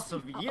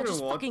of the I'll Year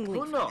just award. fucking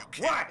Who leave. knows? You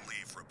can't What?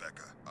 leave,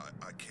 Rebecca.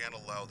 I can't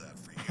allow that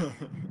for you.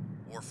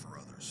 Or for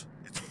others.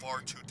 It's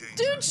far too dangerous.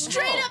 Dude,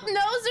 straight up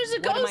knows there's a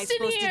What am I ghost in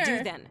supposed here. to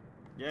do then?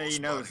 Yeah, he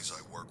Most knows. bodies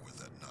I work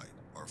with at night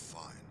are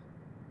fine.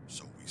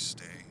 So we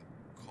stay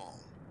calm.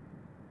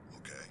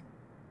 Okay?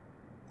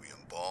 We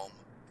embalm,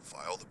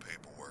 file the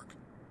paperwork,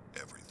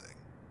 everything.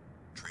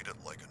 Treat it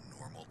like a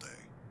normal day.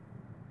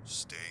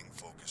 Staying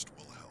focused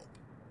will help.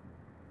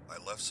 I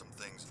left some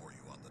things for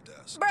you on the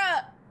desk.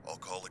 Bruh. I'll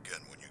call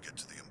again when you get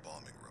to the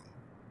embalming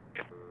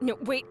room. No,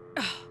 wait.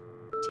 Ugh.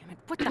 Damn it.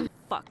 What the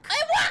fuck?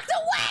 I walked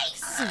away.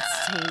 This is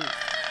insane.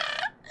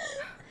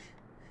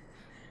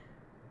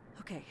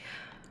 Okay.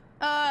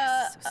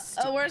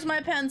 Where's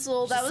my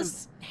pencil? That Just was.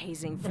 some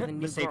hazing for the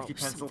new safety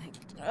girl or pencil. something.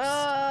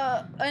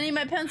 I need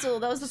my pencil.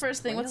 That was the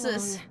first thing. Play What's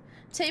this? along.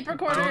 Tape I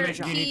don't recorder, think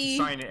you need to key,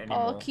 sign it anymore.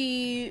 all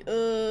key.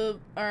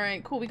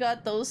 Alright, cool. We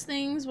got those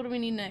things. What do we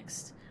need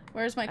next?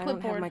 Where's my I don't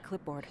clipboard? have my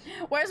clipboard.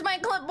 Where's my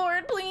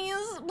clipboard? Please,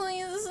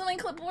 please. This is my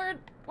clipboard.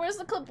 Where's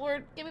the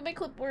clipboard? Give me my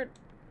clipboard.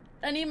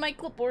 I need my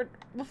clipboard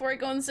before I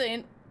go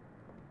insane.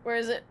 Where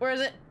is it? Where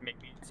is it?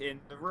 Maybe it's in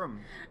the room.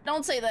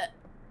 Don't say that.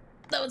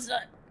 No, it's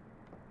not.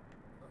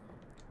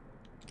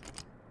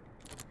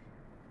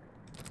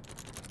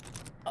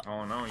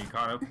 Oh no, you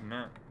can't open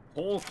that.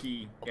 Whole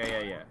key.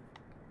 Yeah.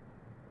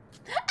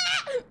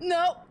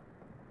 No.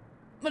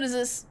 What is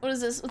this? What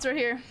is this? What's right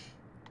here?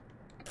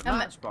 I'm at-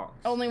 Matchbox.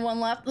 Only one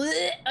left.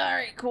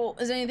 Alright, cool.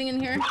 Is there anything in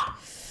here?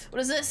 What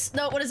is this?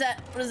 No, what is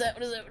that? What is that?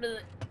 What is that? What is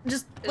it?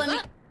 Just let me.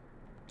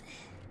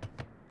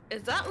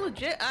 Is that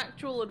legit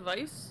actual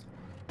advice?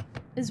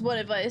 Is what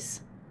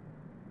advice?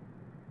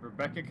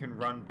 Rebecca can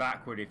run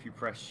backward if you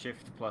press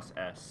Shift plus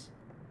S.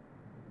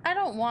 I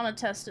don't want to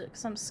test it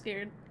because I'm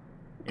scared.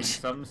 In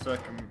some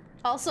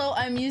Also,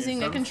 I'm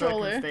using a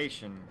controller.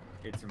 circumstation,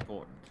 it's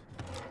important.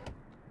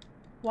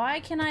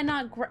 Why can I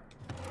not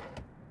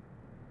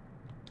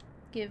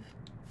give?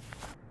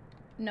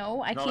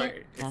 No, I Not can't.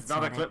 it's That's not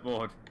a not it.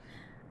 clipboard.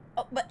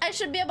 Oh, but I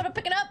should be able to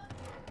pick it up.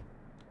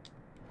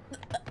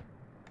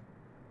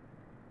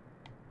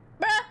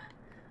 Bruh!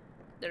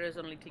 There is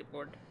only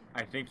clipboard.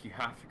 I think you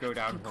have to go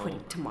down I'm hole.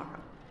 quitting tomorrow.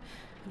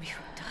 I mean,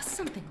 who does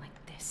something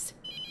like this?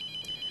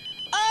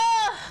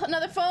 Oh,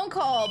 another phone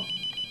call.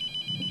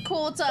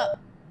 Cool, what's up?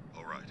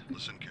 All right,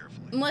 listen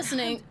carefully. I'm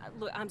listening.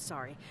 Look, I'm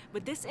sorry,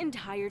 but this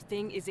entire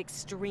thing is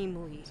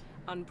extremely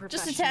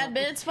unprofessional. Just a tad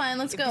bit, it's fine,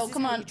 let's If go, this is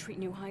come how on. you treat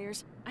new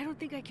hires, I don't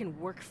think I can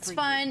work for It's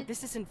fine. you.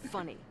 This isn't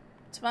funny.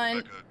 It's fine.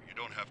 Rebecca, you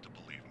don't have to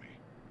believe me,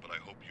 but I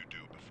hope you do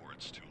before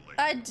it's too late.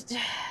 The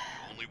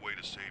only way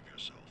to save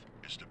yourself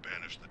is to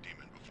banish the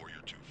demon before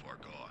you're too far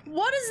gone.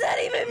 What does that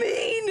even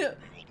mean? You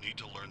will need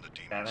to learn the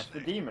demon's Banish the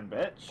name, demon,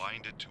 bitch.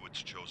 bind it to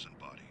its chosen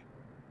body,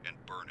 and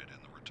burn it in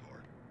the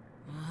retort.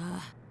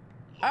 Look,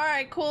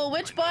 Alright, cool.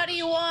 Which I know body this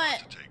you is a lot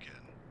want? to take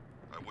in.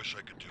 I wish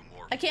I could do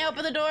more. I can't for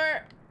open you. the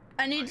door.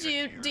 I need I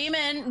you, had years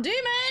demon. of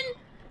Demon!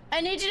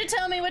 I need you to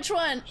tell me which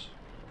one.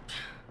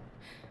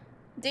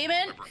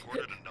 Demon? I've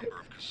recorded a number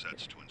of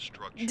cassettes to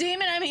instruct you.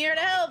 Demon, I'm here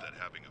to I hope help.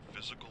 that having a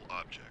physical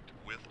object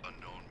with a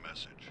known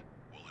message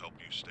will help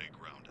you stay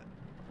grounded.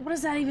 What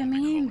does that even I'll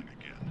be mean? calling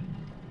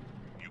again.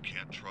 You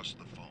can't trust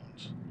the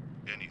phones.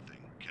 Anything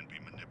can be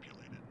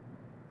manipulated.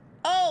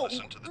 Oh,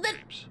 Listen to the the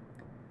tapes.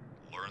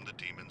 Learn the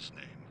demon's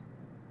name.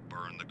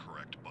 Burn the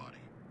correct body.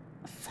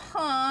 The fuck.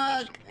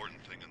 most important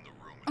thing in the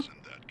room is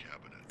in that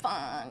cabinet.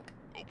 Fuck.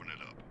 Open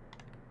it up.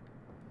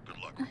 Good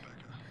luck, Rebecca.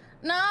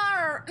 No.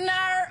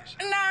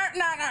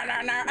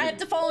 I have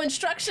to follow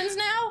instructions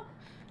now?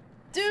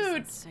 Dude,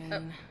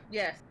 Insane.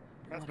 Yes.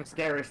 That's the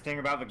scariest thing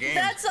about the game.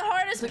 that's the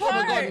hardest Oh my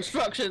god, part.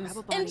 instructions. Grab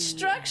a body and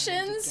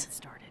Instructions. Get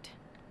started.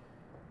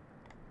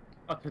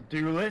 A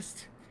to-do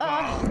list? Oh.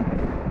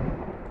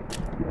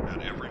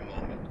 At every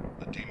moment,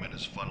 the demon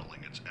is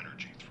funneling its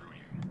energy through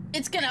you.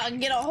 It's gonna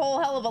get a whole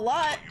hell of a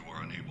lot. You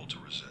are unable to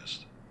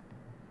resist.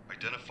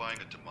 Identifying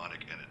a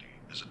demonic entity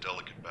is a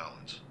delicate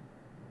balance.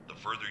 The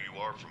further you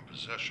are from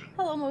possession,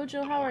 Hello, the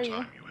Mojo, how more are you?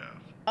 time you have.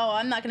 Oh,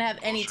 I'm not gonna have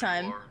The any closer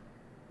you time. are,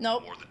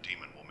 Nope. the more the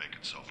demon will make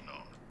itself known.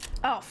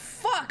 Oh,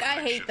 fuck, I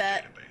hate Makeshift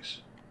that. Database,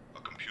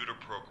 a computer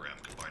program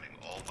combining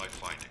all my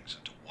findings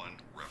into one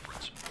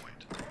reference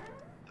point.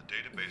 The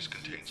database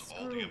contains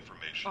all the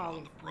information All on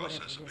of the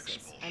process of whatever this is.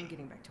 expulsion, I'm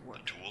getting back to work.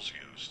 the tools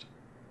used,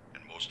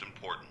 and most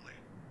importantly,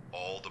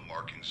 all the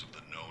markings of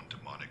the known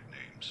demonic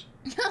names.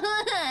 If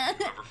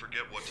you ever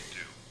forget what to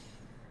do,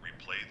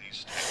 replay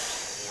these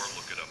tapes or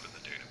look it up in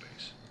the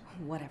database.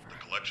 Whatever.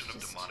 The collection of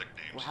Just demonic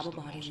names grab is a the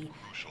most body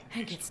crucial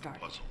and piece get of the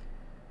started. puzzle.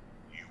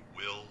 You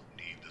will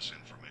need this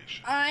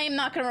information. I'm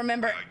not gonna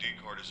remember My ID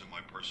card is in my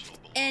personal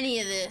belongings. any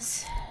of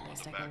this. On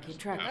Best the I can back keep is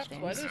track of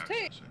password What things. is to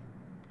tape? access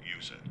it.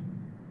 Use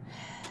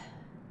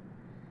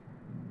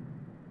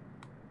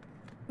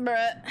it.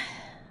 Bruh.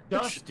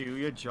 Just do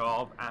your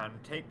job and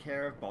take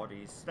care of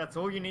bodies. That's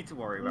all you need to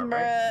worry about,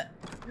 right?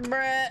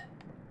 Bruh.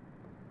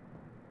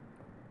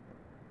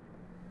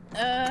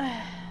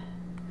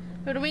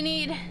 What do we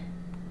need?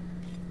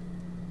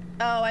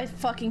 Oh, I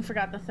fucking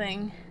forgot the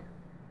thing.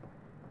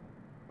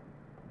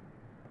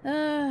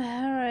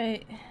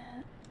 Alright.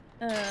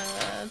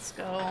 Let's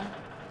go.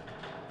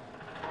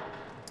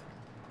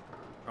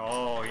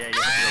 Oh, yeah,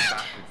 you have to go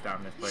backwards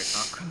down this place,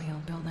 huh? Crummy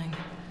old building.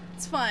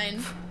 It's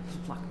fine.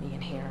 Lock me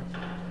in here.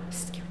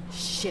 Scare the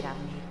shit out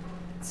of me.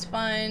 It's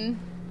fine.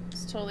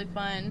 It's totally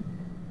fine.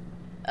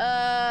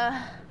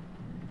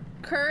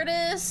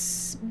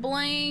 Curtis,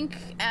 blank,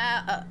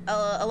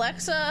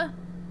 Alexa.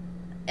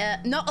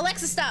 No,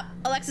 Alexa, stop.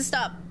 Alexa,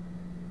 stop.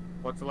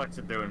 What's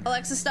Alexa doing?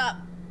 Alexa, stop.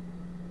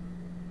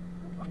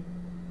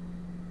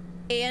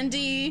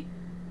 Andy.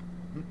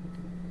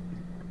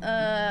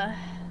 I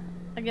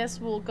guess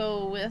we'll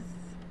go with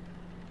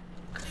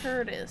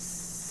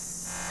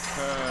Curtis.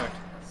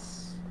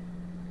 Curtis.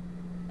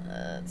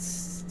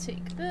 Let's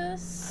take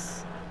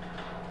this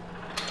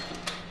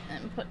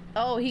and put.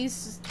 Oh,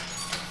 he's.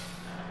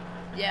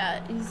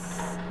 Yeah,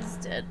 he's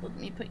dead. Let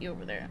me put you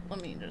over there.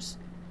 Let me just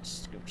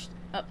scooch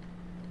up.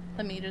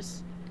 Let me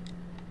just.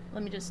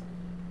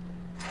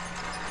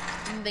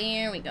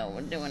 There we go.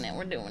 We're doing it.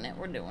 We're doing it.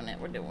 We're doing it.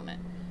 We're doing it.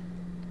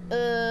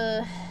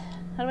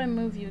 How do I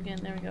move you again?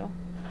 There we go.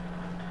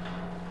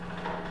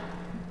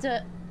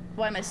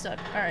 Why am I stuck?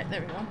 All right,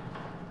 there we go.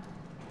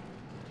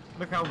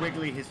 Look how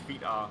wiggly his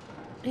feet are.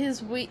 His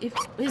feet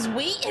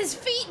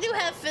do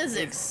have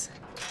physics.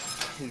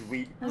 His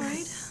wheat.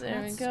 Alright, There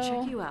we let's go.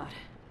 check you out.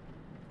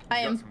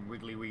 I Got am some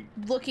wiggly wheat.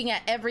 looking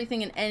at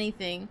everything and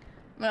anything.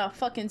 I'm gonna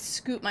fucking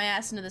scoot my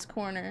ass into this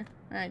corner.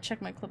 Alright,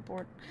 check my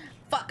clipboard.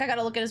 Fuck, I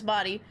gotta look at his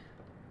body.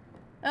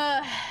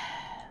 What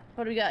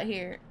do we got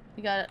here?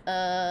 We got,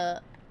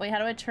 wait, how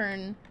do I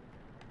turn?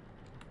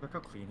 Look how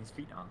clean his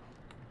feet are.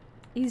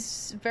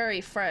 He's very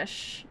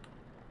fresh.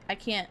 I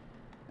can't.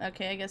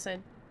 Okay, I guess I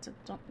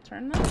don't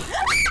turn that.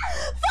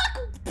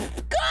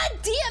 Fuck! God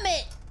damn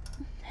it!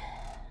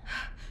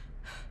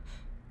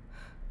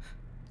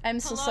 I'm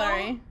so Hello?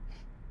 sorry.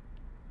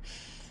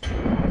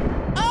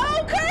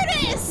 Oh,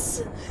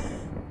 Curtis!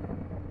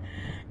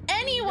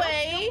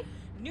 Anyway. Nope.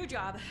 New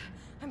job.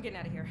 I'm getting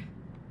out of here.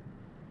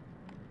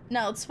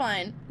 No, it's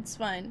fine. It's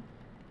fine.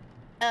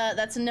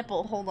 That's a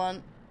nipple. Hold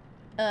on.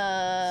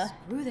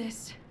 Screw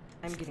this.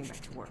 I'm getting back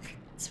to work.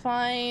 It's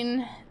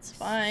fine. It's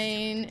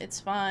fine.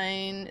 It's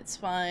fine. It's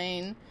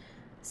fine.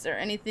 Is there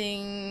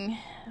anything?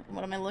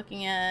 What am I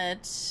looking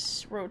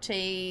at?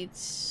 Rotate.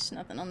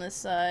 Nothing on this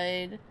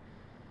side.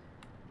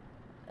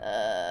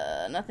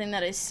 Nothing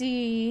that I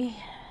see.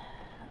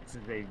 This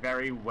is a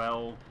very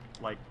well,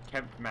 like,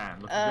 kept man.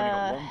 Look, he's only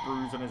got one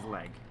bruise on his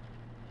leg.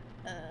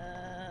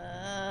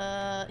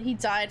 He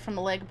died from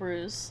a leg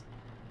bruise.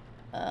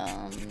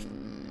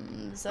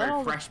 Is that Very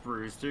all? fresh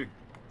bruise too.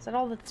 Is that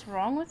all that's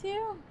wrong with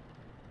you?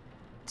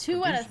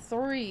 2 out of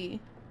 3.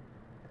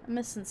 I'm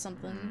missing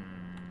something.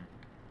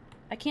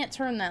 I can't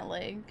turn that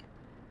leg.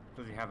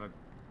 Does he have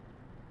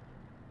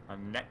a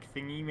neck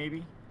thingy,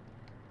 maybe?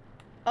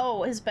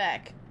 Oh, his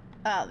back.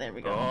 Ah, there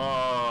we go.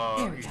 Oh,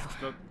 There we he's go.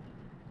 stuck.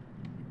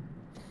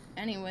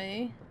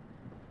 Anyway.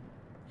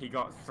 He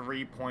got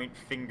 3-point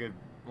finger,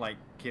 like,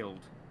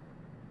 killed.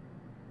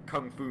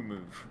 Kung Fu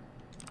move.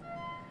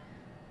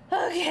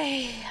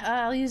 Okay,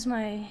 I'll use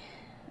my...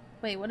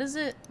 Wait, what is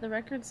it? The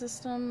record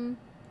system...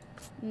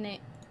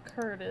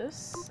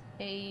 Curtis.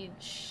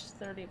 Age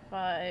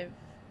 35.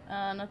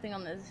 Nothing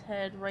on his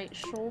head. Right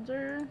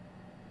shoulder.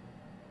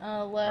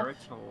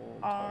 Left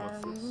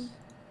arm.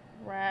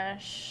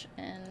 Rash.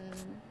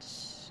 And...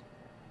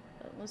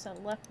 what was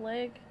that? Left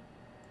leg?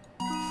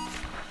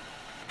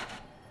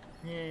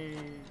 Yay.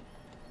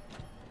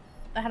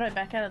 How do I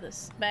back out of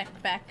this? Back?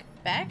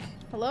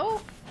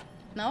 Hello?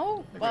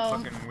 No? Like Well...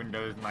 fucking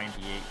Windows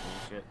 98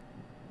 bullshit.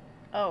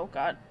 Oh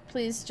god.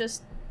 Please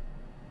just...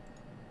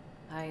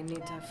 I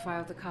need to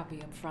file the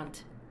copy up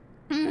front.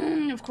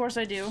 Of course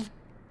I do.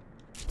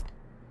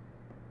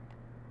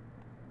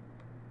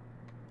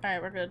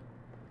 Alright, we're good.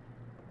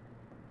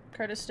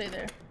 Curtis, stay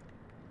there.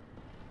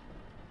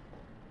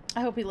 I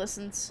hope he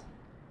listens.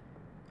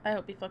 I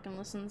hope he fucking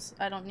listens.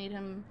 I don't need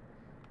him,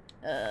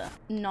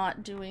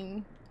 not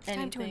doing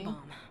anything. Time to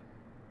embalm.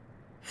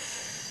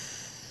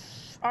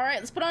 Alright,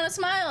 let's put on a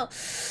smile!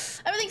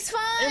 Everything's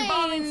fine!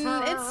 Embalming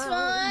time! It's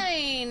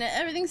fine!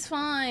 Everything's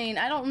fine.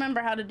 I don't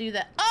remember how to do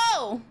that.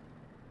 Oh!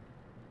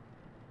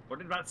 What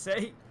did that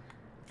say?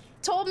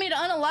 Told me to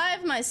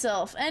unalive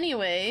myself.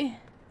 Anyway.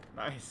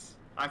 Nice.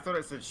 I thought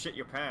it said shit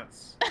your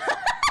pants.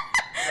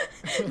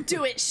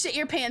 Do it. Shit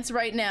your pants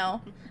right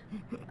now.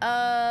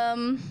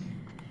 The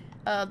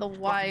Fucking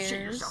wires.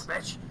 shit yourself,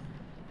 bitch.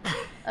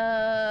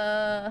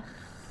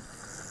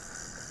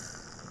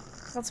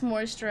 That's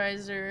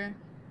moisturizer.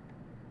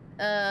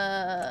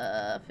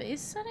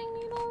 Face setting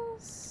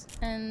needles?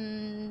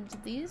 And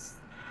these?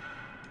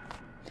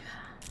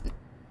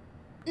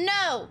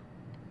 No!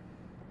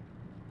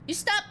 You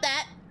stop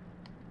that!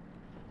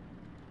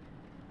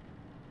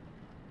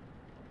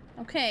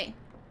 Okay.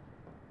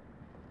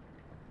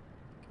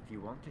 If you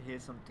want to hear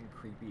something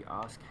creepy,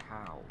 ask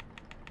how.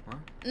 Huh?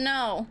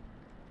 No.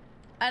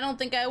 I don't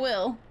think I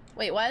will.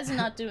 Wait, why is it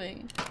not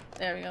doing?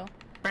 There we go.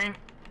 Bang.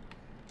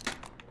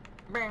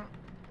 Bang.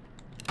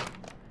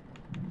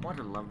 What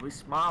a lovely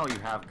smile you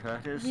have,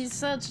 Curtis. He's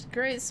such a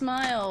great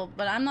smile,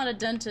 but I'm not a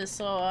dentist,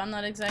 so I'm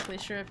not exactly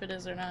sure if it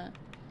is or not.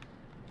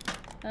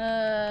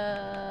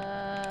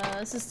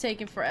 This is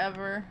taking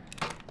forever.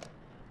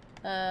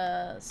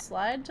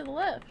 Slide to the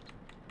left.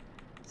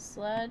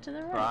 Slide to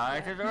the right.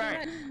 Right to the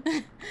right.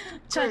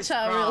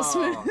 Cha-cha real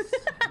smooth.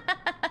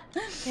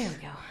 There we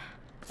go.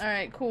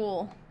 Alright,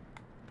 cool.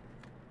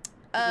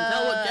 You can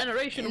tell what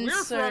generation we're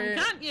from, insert-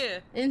 can't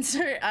you?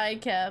 Insert eye The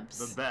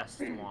caps. best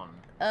one.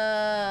 What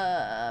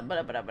am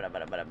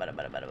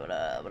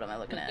I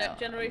looking at? That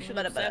generation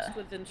obsessed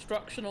with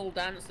instructional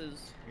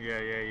dances. Yeah.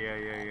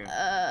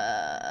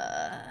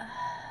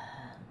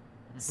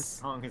 This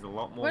song is a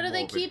lot more Where do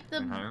they morbid keep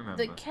than I the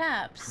remember.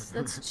 caps?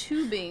 That's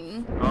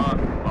tubing.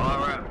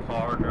 Alright,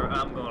 partner,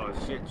 I'm gonna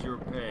shit your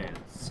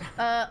pants.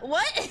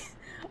 What?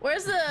 Where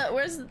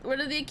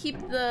do they keep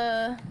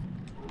the?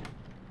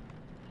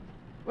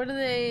 Where do You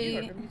they?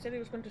 heard him. He said he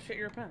was going to shit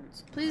your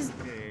pants. Please,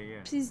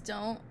 Yeah. please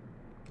don't.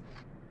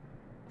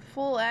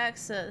 Full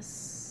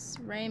access,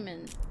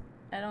 Raymond.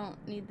 I don't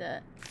need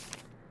that.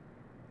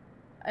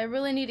 I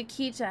really need a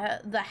key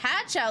to the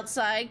hatch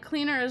outside.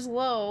 Cleaner is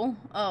low.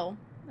 Oh,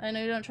 I know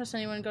you don't trust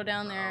anyone to go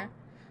down there.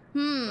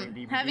 Like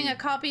DVD. Having a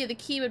copy of the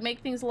key would make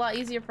things a lot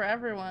easier for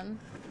everyone.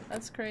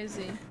 That's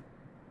crazy.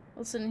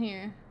 What's in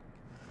here?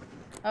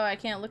 Oh, I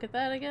can't look at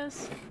that, I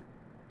guess.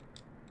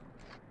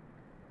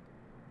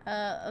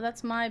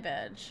 That's my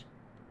badge.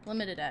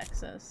 Limited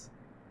access.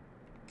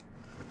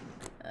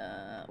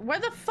 Where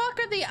the fuck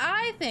are the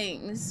eye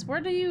things?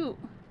 Where do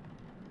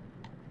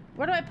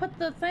I put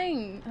the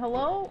thing?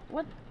 Hello?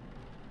 What?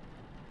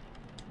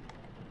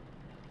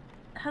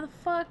 How the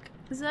fuck?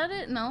 Is that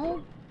it?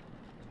 No?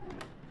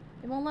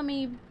 It won't let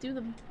me do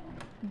the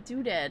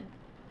doodad.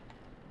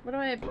 Where do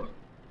I...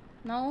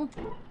 No?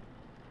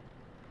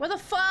 Where the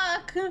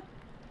fuck?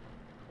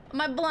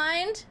 Am I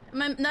blind?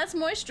 That's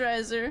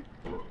moisturizer.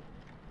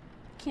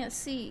 Can't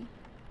see.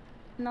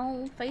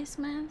 No face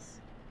mask?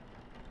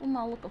 What am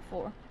I looking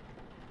for?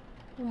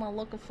 What am I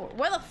looking for?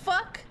 Where the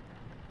fuck?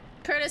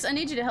 Curtis, I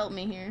need you to help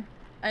me here.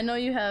 I know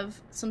you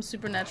have some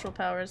supernatural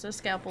powers. There's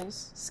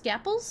scalpels.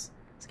 Scalpels?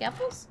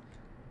 Scalpels?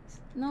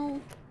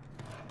 No.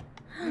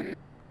 I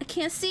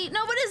can't see.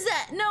 No, what is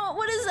that? No,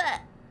 what is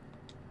that?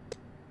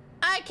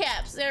 Eye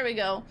caps. There we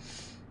go.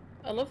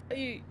 I love that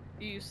you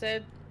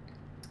said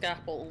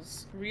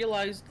scalpels,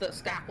 realized that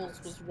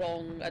scalpels was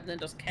wrong, and then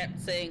just kept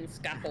saying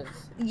scalpels.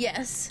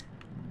 Yes.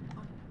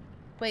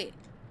 Wait,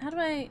 how do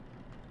I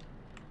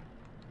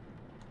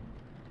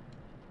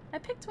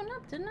picked one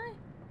up, didn't I?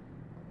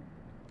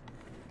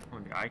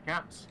 On the eye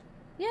caps?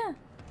 Yeah.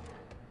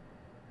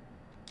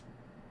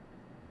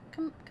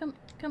 Come.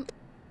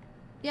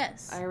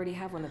 Yes. I already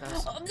have one of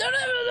those. Oh, no,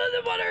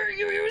 what are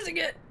you using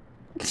it?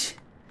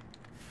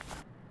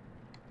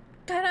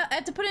 God, I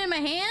have to put it in my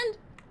hand?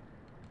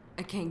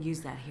 I can't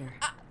use that here.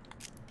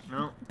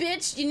 No.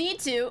 Bitch, you need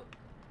to.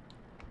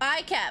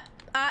 Eye cap.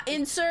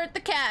 Insert the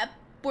cap.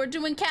 We're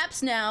doing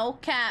caps now.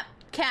 Cap.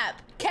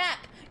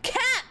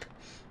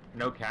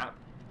 No cap.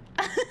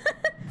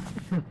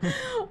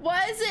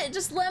 Why is it?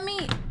 Just let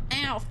me.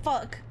 Ow,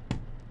 fuck.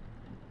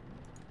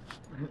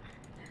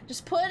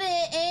 Just put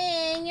it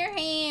in your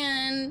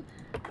hand.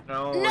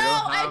 No, No,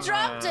 I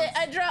dropped it.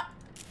 I dropped.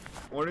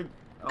 What did...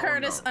 Oh,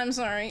 Curtis, no. I'm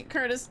sorry.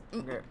 Curtis,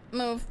 Okay.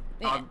 move.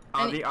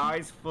 Are the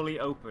eyes fully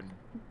open?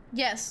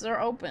 Yes, they're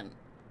open.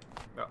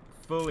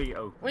 Fully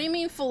open. What do you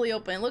mean fully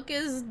open? Look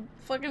at his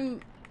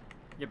fucking...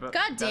 Yeah, but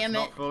God damn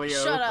that's it. not fully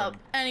Shut open. up.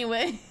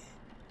 Anyway.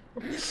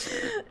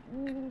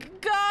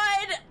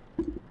 God.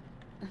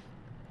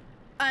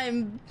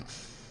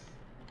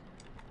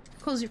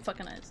 Close your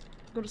fucking eyes.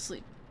 Go to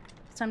sleep.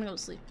 It's time to go to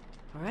sleep.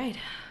 All right.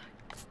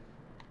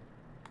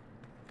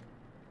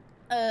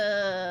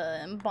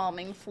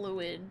 Embalming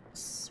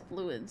fluids.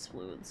 Fluids.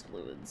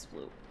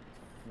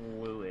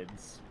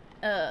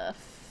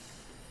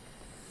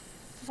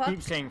 Fuck.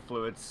 Keep saying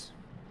fluids.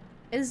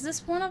 Is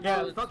this one of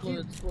Yeah, them?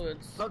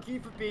 Fluids. Fuck you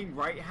for being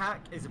right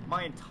hack is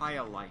my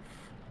entire life.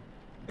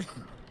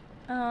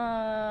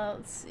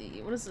 Let's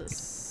see. What is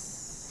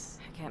this?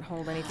 I can't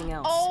hold anything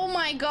else. Oh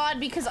my god,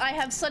 because I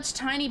have such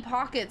tiny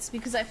pockets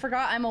because I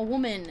forgot I'm a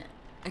woman.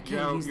 I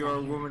can't use You're that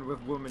a here. woman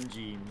with woman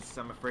genes.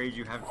 I'm afraid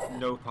you have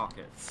no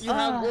pockets. You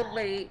have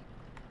only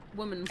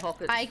woman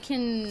pockets. I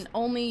can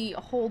only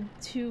hold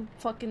 2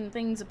 fucking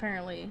things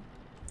apparently.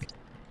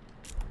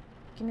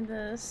 Give me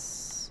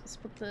this. Let's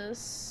put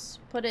this.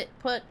 Put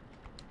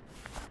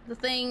the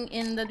thing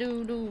in the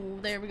doo-doo.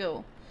 There we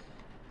go.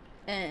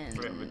 And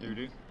Put it in the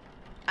doo-doo.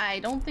 I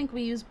don't think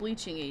we used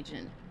bleaching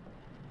agent.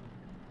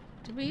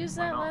 Did we use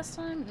Why that not? last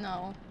time?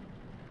 No.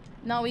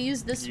 No, we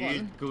used this You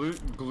one.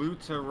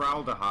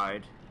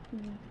 glutaraldehyde.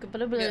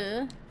 Blah, blah.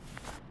 Yeah.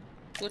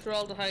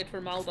 Glutaraldehyde,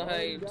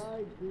 formaldehyde.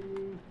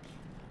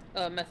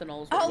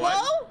 Methanol. as well.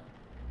 Hello?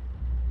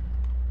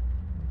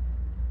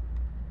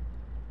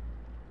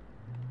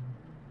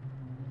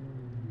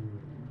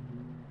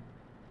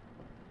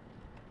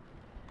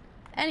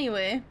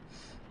 Anyway.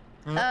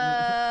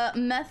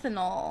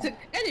 Methanol.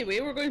 Anyway,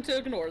 we're going to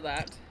ignore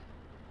that.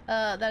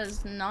 That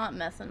is not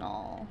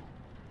methanol.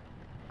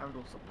 I'm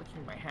also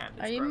licking my hand.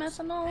 Are It's you gross.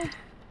 methanol?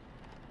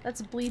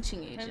 That's a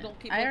bleaching agent. And don't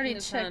keep I already licking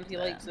his checked hand, he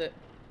that. likes it.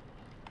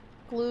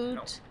 Glute.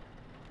 No.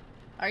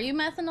 Are you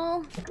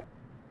methanol?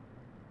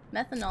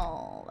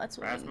 Methanol. That's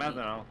what That's we need.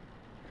 methanol.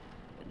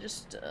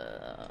 Just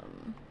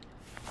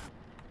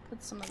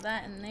put some of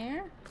that in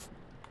there.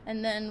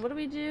 And then what do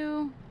we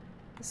do?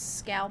 The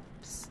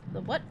scalps.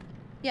 The what?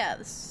 Yeah,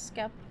 the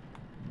scalp.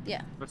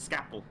 Yeah, But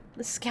scalpel.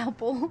 the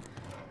scalpel.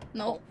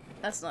 Nope,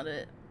 that's not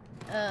it.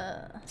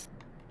 There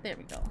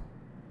we go.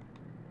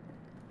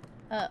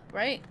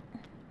 Right?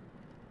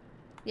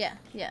 Yeah.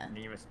 And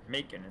you must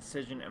make an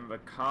incision in the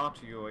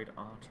carotid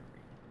artery.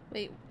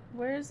 Wait,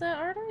 where is that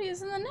artery?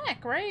 It's in the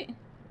neck, right?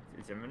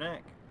 It's in the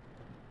neck.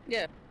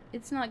 Yeah.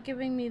 It's not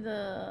giving me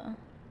the...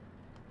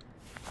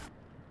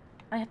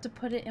 I have to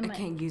put it in I my...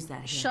 can't use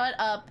that here. Shut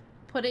up.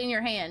 Put it in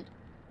your hand.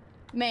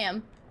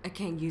 Ma'am. I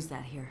can't use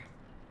that here.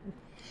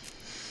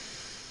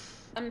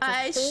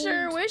 I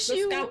sure wish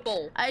you...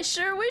 Scalpel. I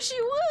sure wish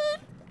you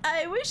would.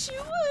 I wish you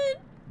would.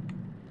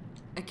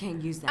 I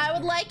can't use that I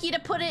would here. like you to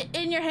put it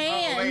in your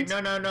hand. Oh wait,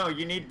 no.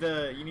 You need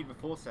the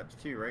forceps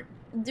too, right?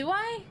 Do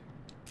I?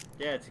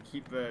 Yeah, to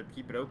keep it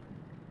open.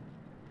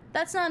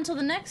 That's not until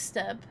the next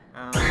step.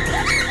 God!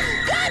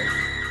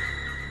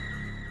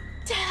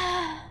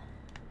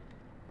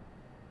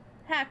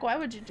 Hack, why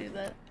would you do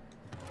that?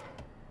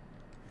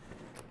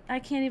 I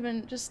can't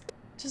even just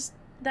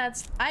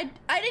that's I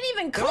didn't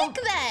even click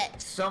that.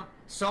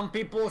 Some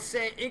people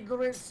say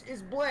ignorance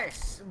is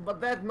bliss, but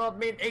that not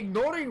mean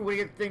ignoring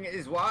weird thing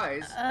is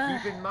wise.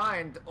 Keep in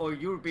mind, or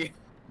you'll be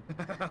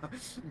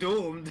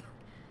doomed.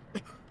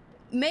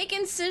 Make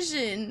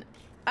incision.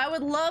 I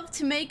would love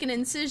to make an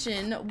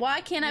incision.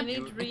 Why can't I? You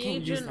need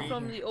can't use reagent that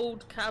from here. the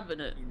old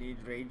cabinet. You need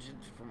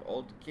reagent from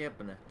old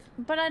cabinet.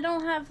 But I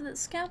don't have the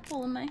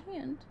scalpel in my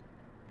hand.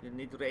 You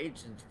need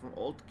reagent from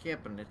old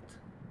cabinet.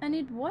 I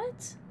need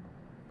what?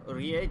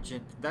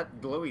 Reagent,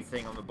 that glowy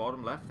thing on the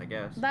bottom left, I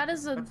guess.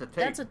 That's a tape.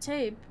 That's a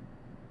tape.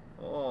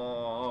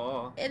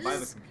 Oh, It by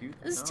the is- computer.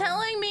 It's No.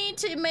 telling me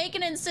to make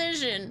an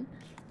incision.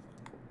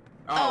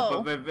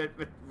 Oh, but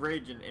with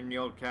reagent in the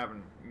old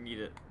cabin, you need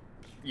it.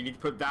 You need to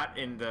put that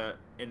in the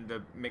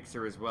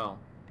mixer as well.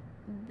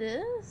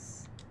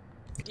 This?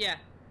 Yeah.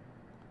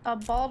 A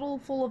bottle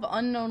full of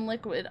unknown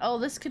liquid. Oh,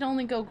 this could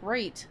only go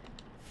great.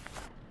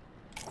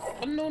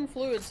 Unknown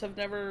fluids have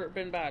never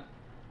been bad.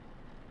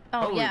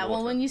 Oh, Holy yeah, well,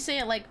 water. when you say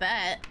it like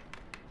that.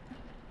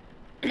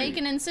 Make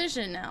an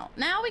incision now.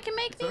 Now we can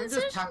make the Someone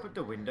incision? just tap at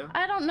the window.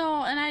 I don't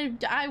know, and I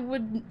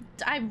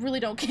really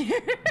don't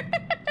care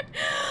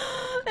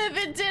if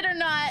it did or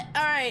not.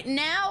 Alright,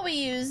 now we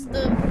use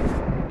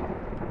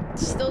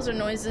those are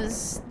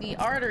noises, the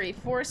artery,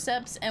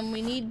 forceps, and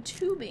we need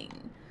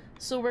tubing.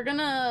 So we're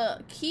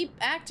gonna keep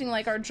acting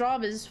like our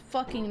job is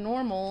fucking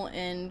normal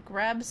and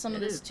grab some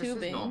of this tubing.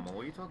 This is normal.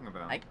 What are you talking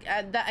about? I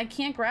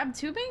can't grab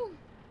tubing?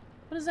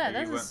 What is that?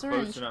 Yeah, That's you a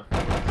weren't syringe. close enough.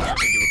 I don't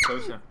think you were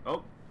close enough.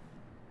 Oh.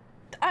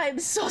 I'm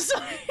so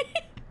sorry.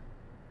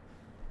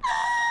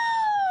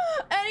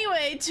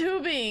 Anyway,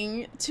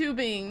 tubing. Yeah,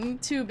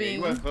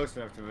 you weren't close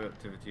enough to the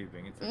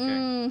tubing. It's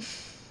okay.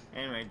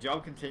 Anyway,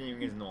 job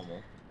continuing is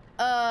normal.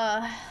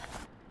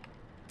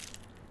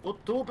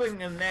 Put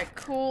tubing in neck.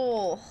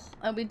 Cool.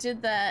 We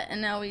did that, and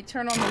now we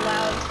turn on the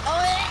loud.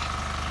 Oh, yeah.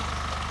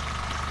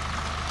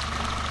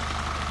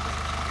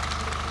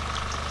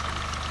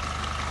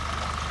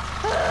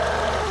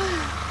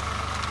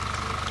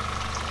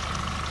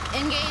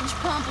 Engage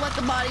pump, let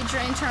the body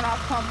drain, turn off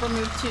pump,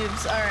 remove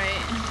tubes.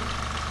 Alright.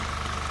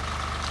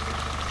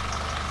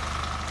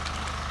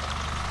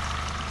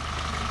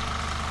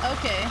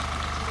 Okay.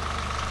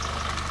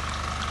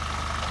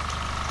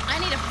 I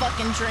need a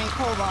fucking drink.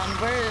 Hold on.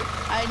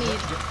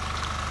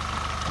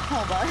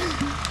 Hold on.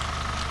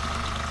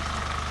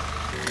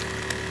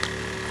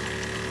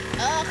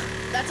 Ugh,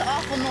 that's an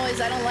awful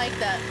noise. I don't like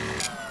that.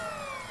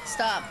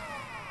 Stop.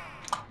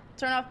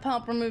 Turn off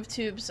pump, remove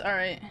tubes.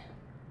 Alright.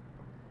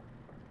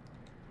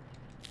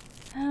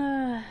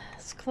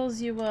 Let's close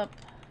you up.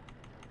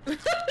 You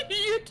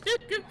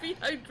did get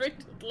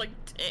dehydrated like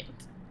tit.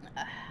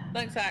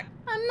 Thanks, Hack.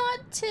 I'm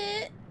not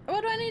tit.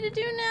 What do I need to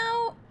do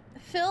now?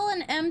 Fill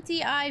an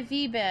empty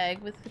IV bag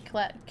with the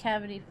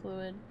cavity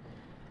fluid.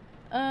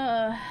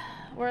 Where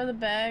are the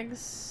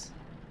bags?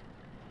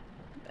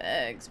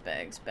 Bags.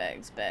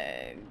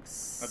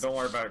 Oh, don't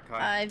worry about it,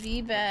 Kai.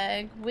 IV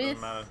bag with...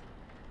 Doesn't matter.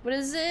 What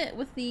is it?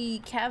 With the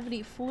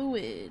cavity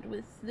fluid.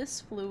 With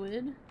this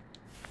fluid.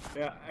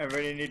 Yeah, I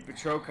really need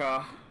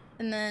Patroka.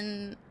 And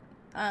then,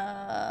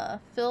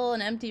 fill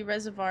an empty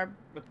reservoir.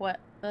 What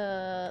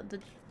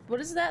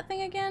is that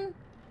thing again?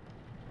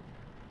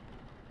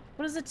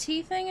 What is the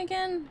T thing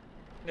again?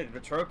 The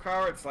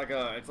Patroka, it's like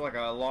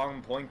a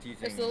long pointy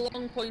thing. It's a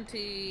long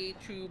pointy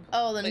tube.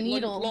 Oh, the like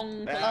needle.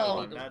 Long That oh,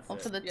 one, that's for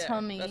it. the yeah,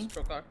 tummy. That's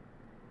Patroka.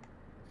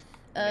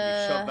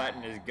 And you shove that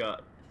in his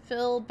gut.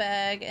 Fill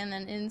bag and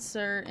then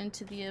insert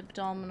into the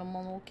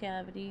abdominal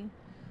cavity.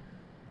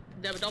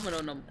 The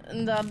abdominal.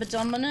 The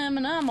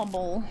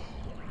abdominal.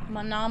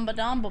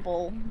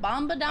 Manambadambable.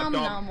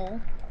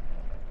 Bombadamnable.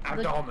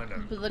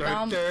 Abdominum. The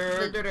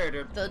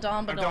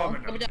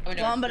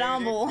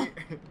Bombadamble.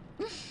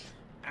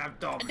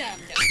 Abdominum.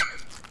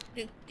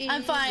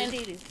 I'm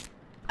fine.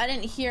 I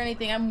didn't hear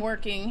anything. I'm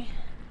working.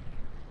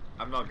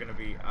 I'm not gonna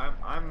be. I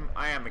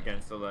am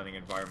against the learning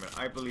environment.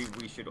 I believe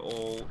we should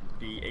all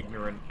be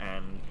ignorant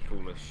and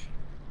foolish.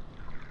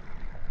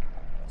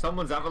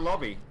 Someone's at the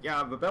lobby.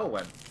 Yeah, the bell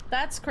went.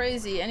 That's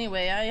crazy.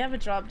 Anyway, I have a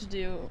job to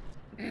do.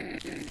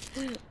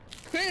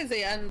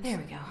 Crazy and There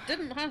we go.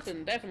 didn't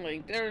happen.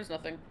 Definitely, there is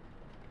nothing.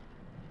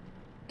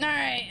 All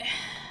right.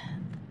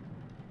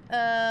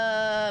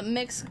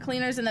 Mix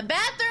cleaners in the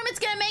bathroom. It's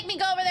gonna make me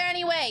go over there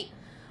anyway.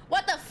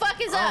 What the fuck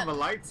is up? Oh, the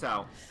lights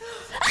out.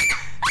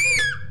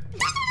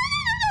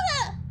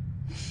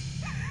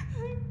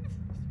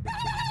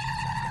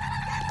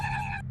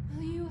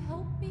 Will you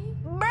help me?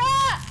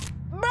 Bruh!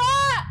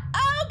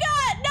 Oh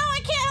god! No,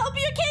 I can't help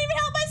you! I can't even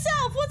help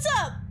myself! What's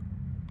up?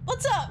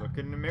 What's up? Look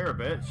in the mirror,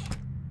 bitch.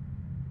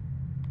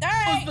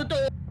 Alright. Close the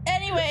door.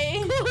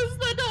 Anyway. Close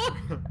the door.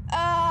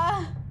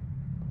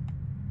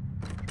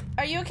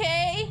 Are you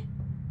okay?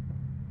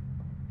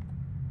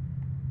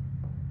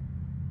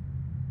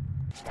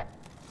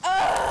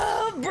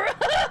 Oh, bruh!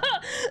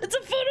 It's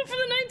a photo from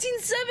the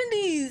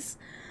 1970s!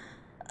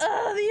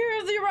 The year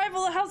of the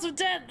arrival of the House of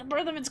Death, the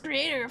birth of its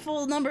creator.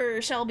 Full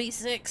number shall be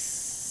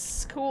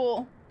 6.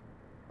 Cool.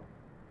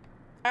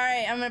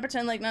 Alright, I'm gonna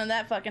pretend like none of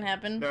that fucking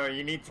happened. No,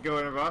 you need to go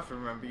in the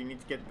bathroom, remember? You need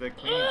to get the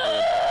clean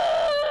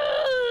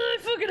I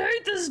fucking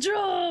hate this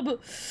job!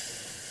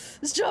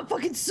 This job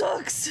fucking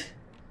sucks!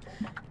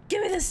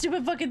 Give me this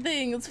stupid fucking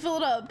thing, let's fill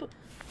it up.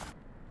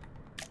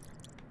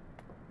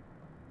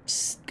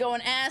 Just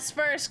going ass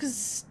first,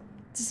 cause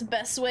it's the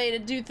best way to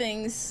do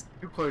things.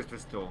 Who closed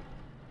this door?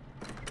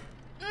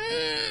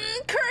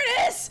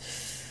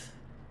 Curtis!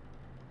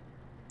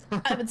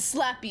 I would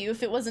slap you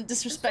if it wasn't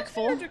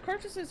disrespectful.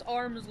 Curtis's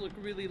arms look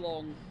really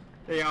long.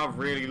 They are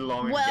really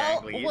long and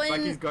Well, gangly. It's when-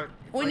 like he's got,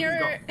 when he's you're-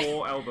 got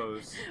 4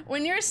 elbows.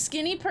 When you're a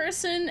skinny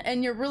person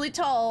and you're really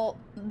tall,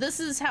 this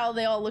is how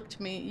they all look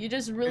to me. You're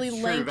just really It's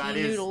true, lanky that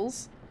is-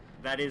 noodles.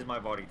 That is my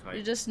body type.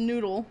 You're just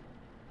noodle.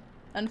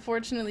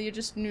 Unfortunately, you're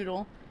just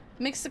noodle.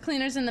 Mix the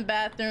cleaners in the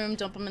bathroom,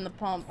 dump them in the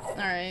pump.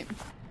 Alright.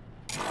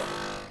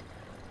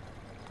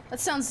 That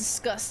sounds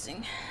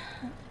disgusting.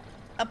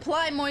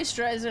 Apply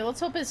moisturizer. Let's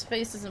hope his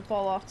face doesn't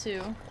fall off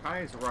too.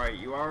 Kai's right.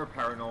 You are a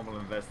paranormal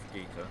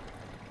investigator.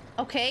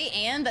 Okay,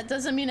 and that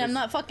doesn't mean I'm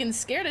not fucking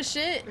scared of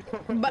shit.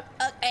 But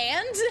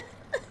and?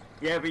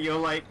 Yeah, but you're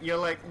like,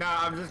 nah.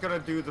 I'm just gonna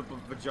do the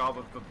job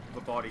of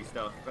the body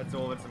stuff. That's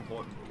all that's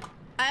important.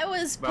 I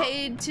was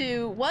paid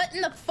to. What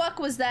in the fuck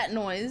was that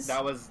noise?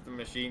 That was the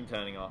machine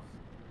turning off.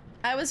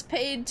 I was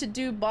paid to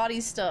do body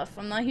stuff.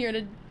 I'm not here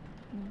to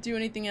do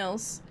anything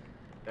else.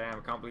 Damn, I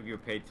can't believe you were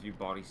paid to do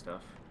body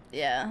stuff.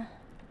 Yeah.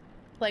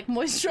 Like,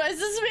 moisturize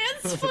this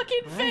man's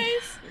fucking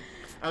face.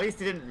 At least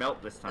he didn't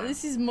melt this time. At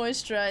least he's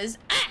moisturized.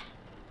 Ah!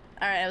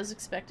 Alright, I was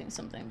expecting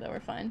something, but we're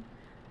fine.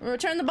 We'll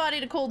return the body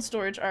to cold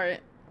storage.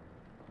 Alright.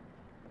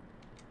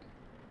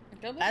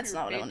 That's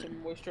not what I wanted. To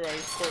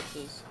moisturize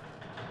corpses.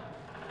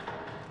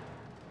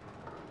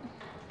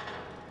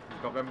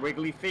 He's got them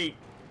wiggly feet.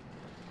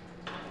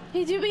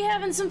 He do be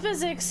having some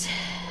physics.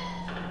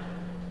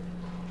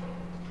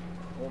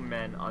 All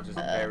men are just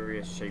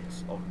various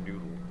shapes of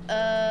noodle.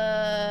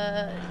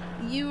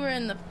 You were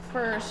in the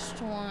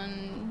first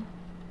one.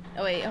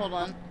 Oh wait, hold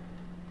on.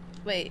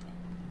 Wait.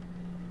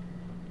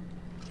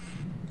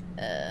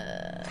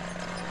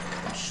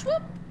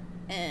 Swoop.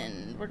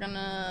 And we're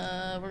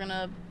gonna.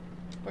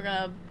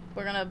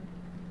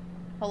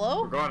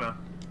 Hello?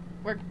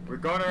 We're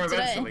gonna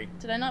eventually.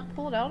 Did I not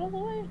pull it out all the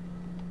way?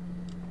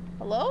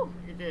 Hello?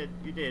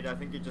 You did. I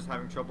think you're just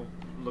having trouble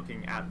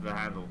looking at the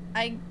handle.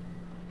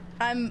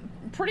 I'm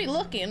pretty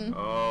looking.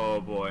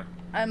 Oh boy.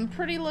 I'm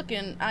pretty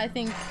looking. I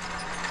think.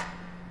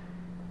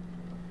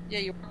 Yeah,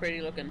 you're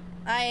pretty looking.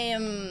 I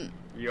am.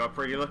 You are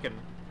pretty looking.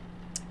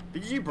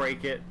 Did you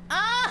break it?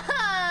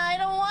 I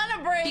don't want to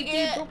break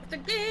it. Broke the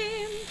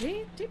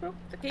game. He broke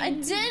the game. I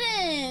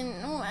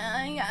didn't.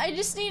 I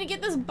just need to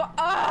get this.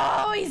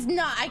 Oh, he's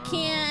not. I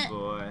can't.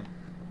 Oh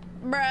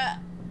boy.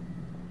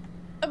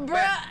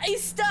 Bruh,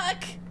 he's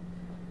stuck.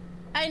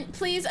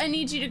 Please, I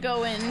need you to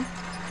go in.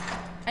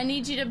 I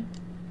need you to.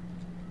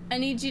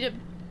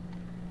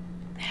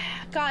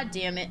 God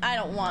damn it! I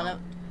don't want to.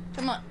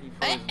 Come on.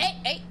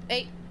 Hey!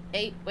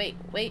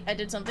 Wait! I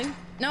did something.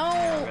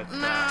 No!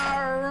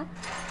 No!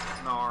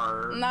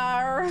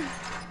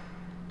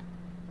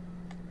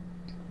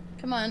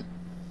 Come on,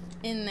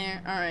 in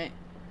there. All right.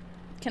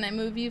 Can I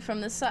move you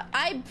from the side?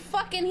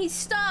 He's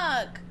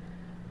stuck.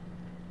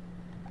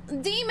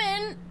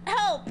 Demon,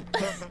 help!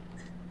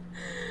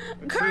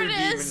 Curtis!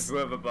 Demons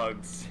were the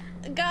bugs.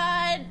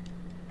 God!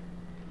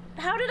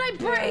 How did I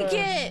break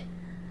it?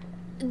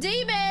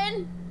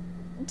 Demon!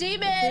 The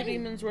two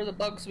demons were the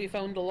bugs we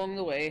found along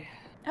the way.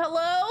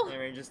 Hello?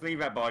 Anyway, just leave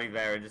that body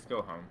there and just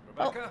go home.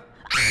 Rebecca?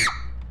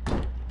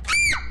 I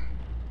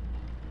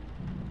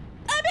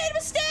made a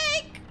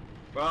mistake!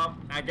 Well,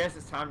 I guess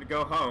it's time to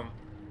go home.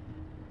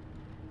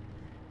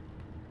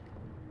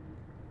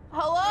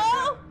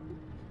 Hello?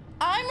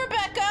 I'm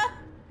Rebecca.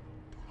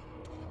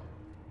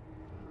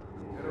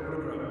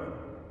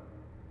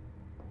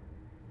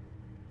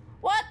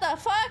 What the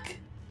fuck?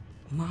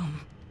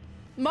 Mom.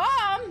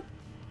 Mom?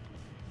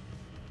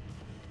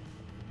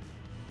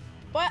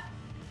 What?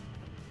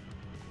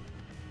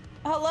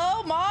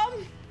 Hello, Mom?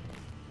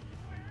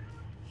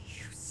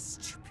 You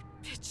stupid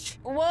bitch.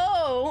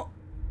 Whoa.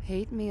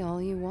 Hate me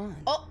all you want.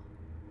 Oh.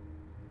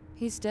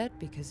 He's dead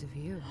because of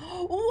you.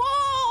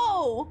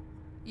 Whoa!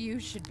 You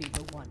should be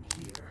the one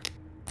here.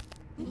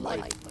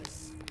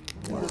 Lifeless.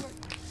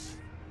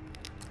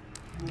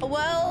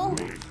 Well.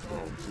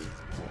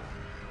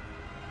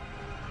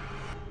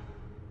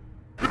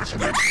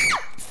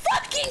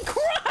 Fucking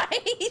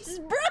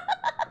Christ, bro!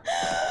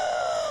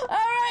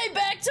 Alright,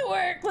 back to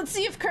work. Let's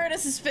see if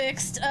Curtis is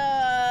fixed.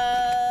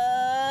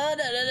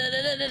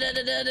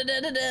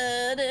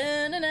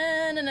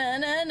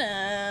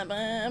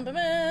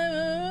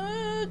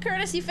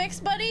 Curtis, you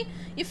fixed, buddy?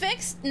 You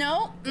fixed?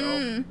 No?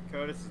 Nope,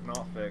 Curtis is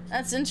not fixed.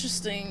 That's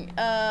interesting.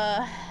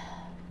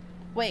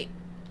 Wait.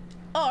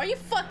 Oh, are you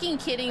fucking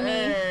kidding me?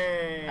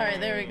 Hey. Alright,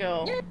 there we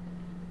go.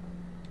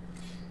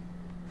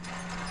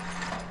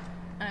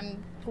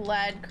 I'm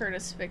glad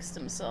Curtis fixed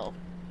himself.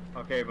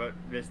 Okay, but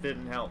this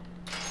didn't help.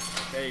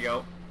 There you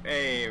go.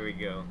 There we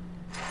go.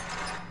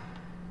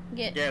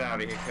 Get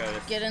out of here,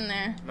 Curtis. Get in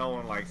there. No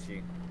one likes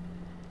you.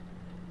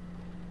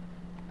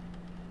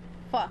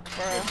 Fuck,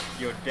 bro.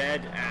 You're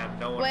dead and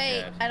no one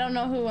Wait, cares. I don't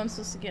know who I'm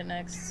supposed to get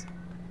next.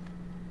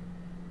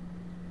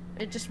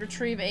 It just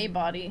retrieve a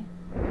body.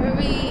 Where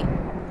we?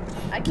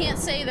 I can't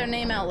say their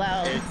name out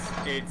loud.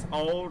 It's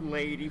old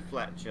lady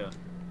Fletcher.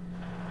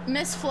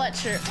 Miss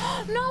Fletcher.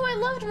 No, I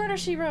loved Murder,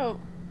 She Wrote.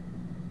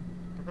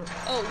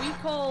 Oh, we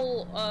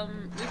call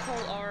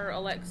our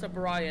Alexa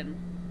Brian.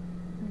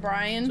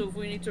 Brian? So if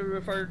we need to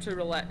refer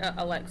to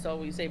Alexa,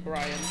 we say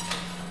Brian.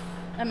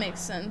 That makes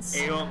sense.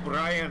 Hey, oh,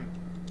 Brian.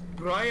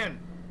 Brian.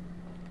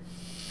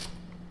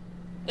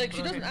 Like,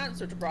 she doesn't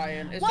answer to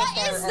Brian. It's What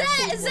just is our that?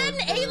 code Is that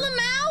word an for- Ayla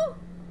Mao?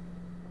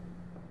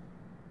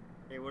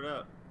 Hey, what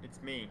up?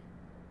 It's me.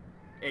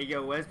 Hey,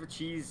 yo, where's the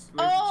cheese?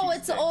 Oh,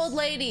 it's an old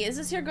lady. Is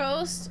this your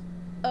ghost?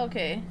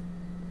 Okay.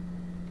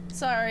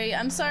 Sorry.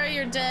 I'm sorry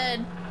you're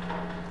dead.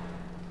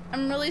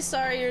 I'm really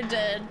sorry you're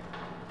dead.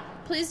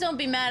 Please don't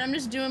be mad, I'm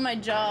just doing my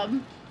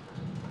job.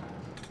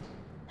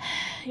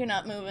 You're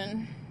not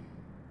moving.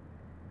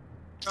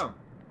 Oh.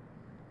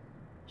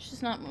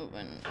 She's not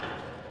moving.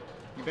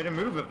 You better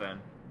move it then.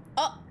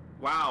 Oh!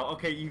 Wow,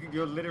 okay,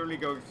 you're literally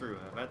going through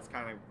her. That's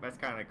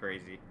kinda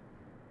crazy.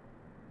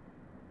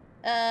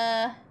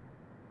 I'm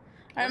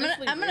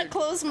gonna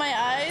close my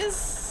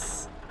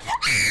eyes.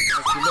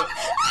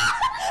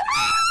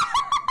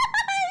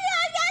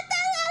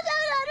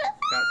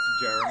 That's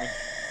Jeremy.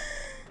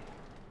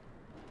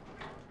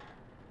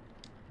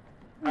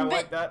 I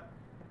like that.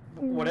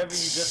 Whatever you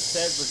just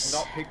said was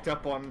not picked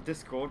up on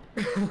Discord.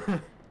 You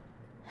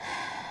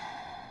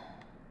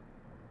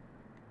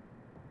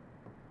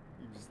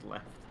just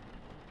left.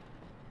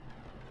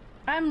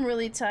 I'm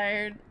really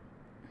tired.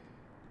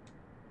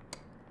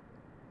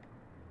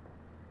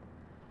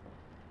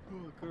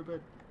 Oh, go to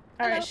bed.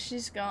 Alright,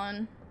 she's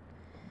gone.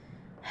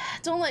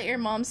 Don't let your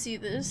mom see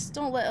this.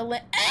 Don't let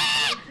Elaine.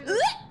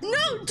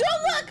 No, don't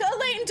look!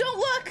 Elaine, don't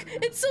look!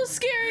 It's so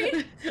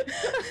scary!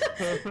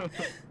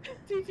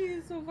 Gigi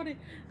is so funny.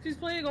 She's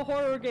playing a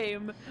horror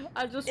game.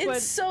 I just It's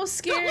went, so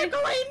scary. Don't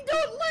look, Elaine,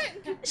 don't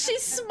look!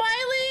 She's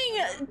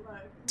smiling!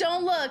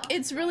 Don't look.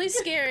 It's really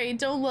scary.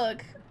 Don't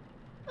look.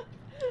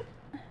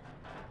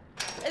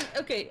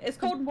 Okay, it's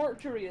called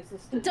Mortuary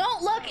Assistant.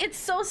 Don't look! It's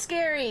so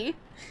scary.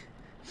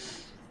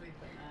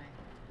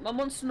 Mom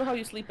wants to know how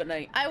you sleep at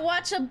night. I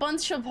watch a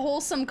bunch of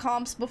wholesome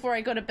comps before I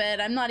go to bed.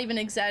 I'm not even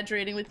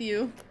exaggerating with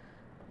you.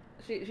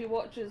 She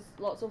watches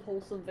lots of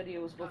wholesome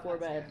videos before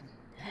bed.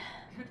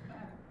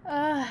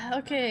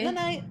 Okay. Good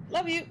night.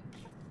 Love you.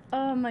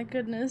 Oh my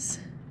goodness.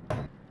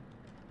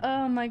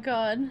 Oh my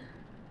god.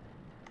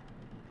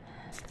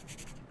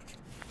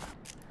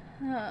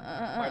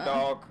 My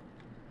dog.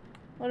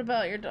 What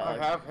about your dog?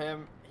 I have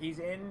him. He's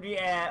in the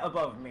air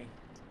above me.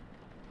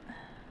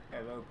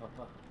 Hello,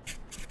 Papa.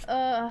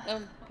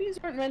 These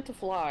aren't meant to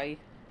fly.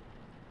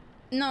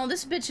 No,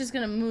 this bitch is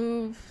gonna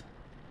move.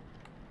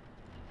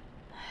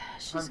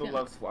 Handle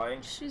loves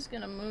flying. She's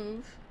gonna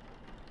move.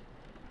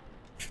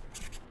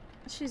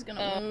 She's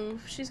gonna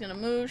move. She's gonna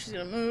move. She's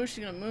gonna move.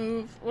 She's gonna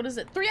move. What is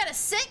it? 3 out of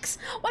 6?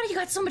 Why do you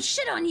got so much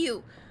shit on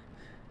you?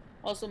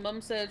 Also,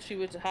 Mum said she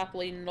would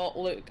happily not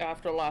look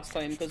after last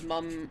time because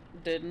Mum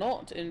did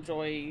not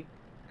enjoy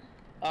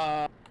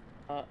Dead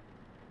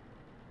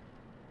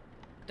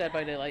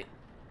by Daylight.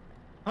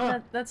 Huh.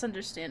 That's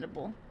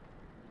understandable.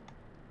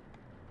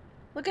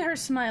 Look at her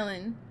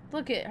smiling.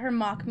 Look at her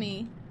mock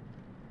me.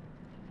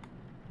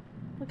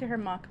 Look at her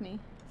mock me.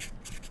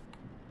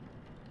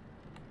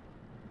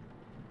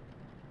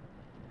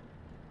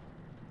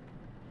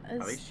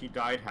 At least she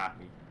died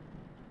happy.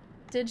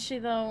 Did she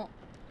though?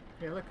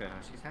 Yeah, look at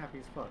her. She's happy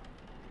as fuck.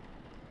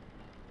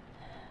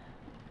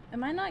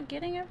 Am I not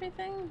getting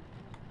everything?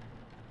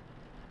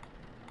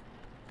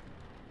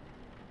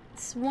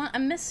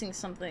 I'm missing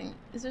something.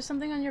 Is there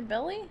something on your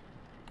belly?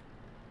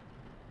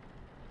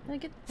 Did I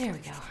get? There we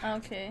go.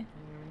 Okay.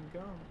 There we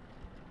go.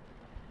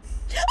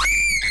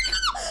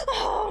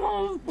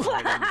 Oh,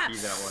 I didn't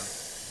see that one.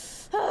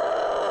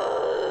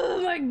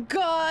 oh my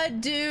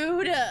god,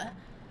 dude!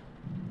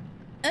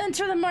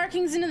 Enter the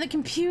markings into the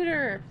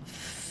computer.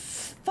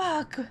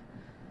 Fuck.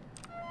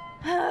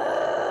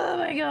 Oh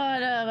my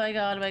god! Oh my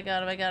god! Oh my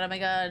god! Oh my god! Oh my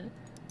god!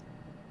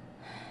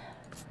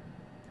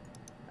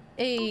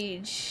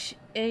 Age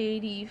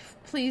 80.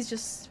 Please,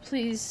 just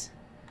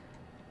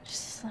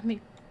let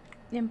me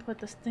input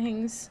the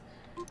things.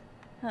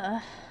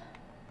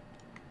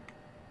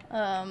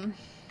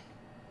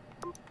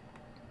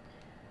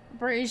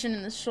 Abrasion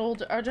in the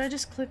shoulder. Or do I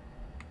just click?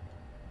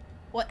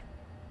 What?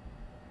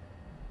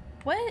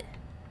 What?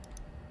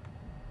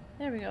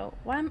 There we go.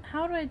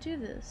 How do I do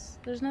this?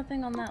 There's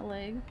nothing on that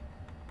leg.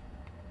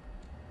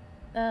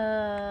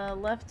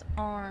 Left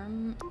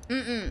arm.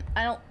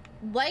 I don't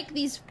like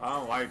these. I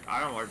don't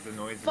like the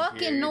noises.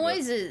 Fucking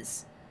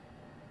noises.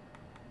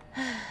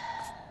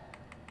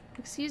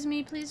 Excuse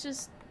me, please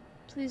just.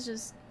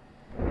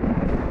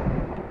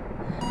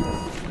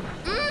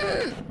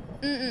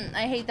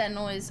 I hate that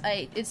noise.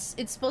 It's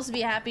supposed to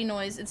be a happy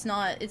noise. It's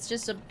not. It's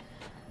just a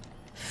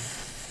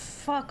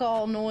fuck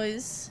all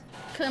noise.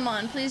 Come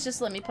on, please just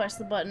let me push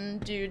the button,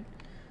 dude.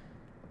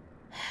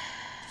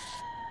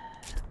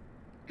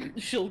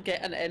 She'll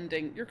get an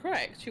ending. You're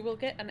correct. She will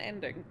get an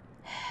ending.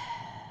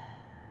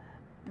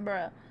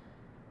 Bruh.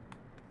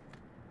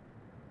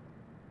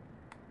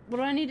 What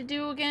do I need to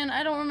do again?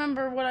 I don't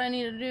remember what I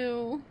need to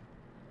do.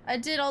 I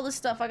did all this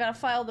stuff. I gotta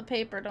file the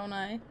paper, don't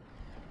I?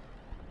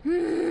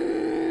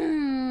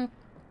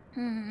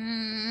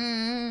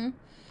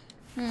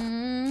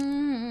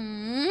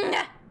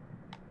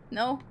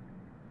 No?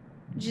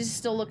 She's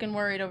still looking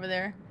worried over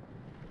there.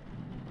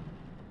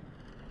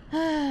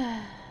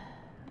 I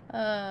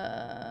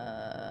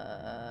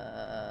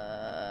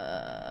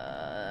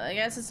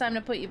guess it's time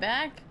to put you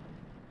back.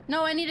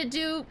 No, I need to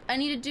do,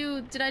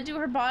 did I do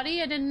her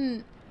body? I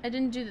didn't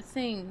do the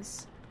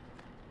things.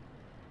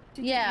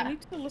 Yeah. You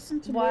need to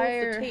listen to more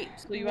of the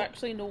tapes so you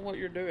actually know what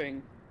you're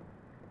doing.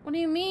 What do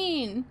you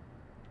mean?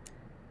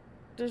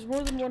 There's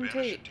more than one To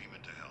banish tape. a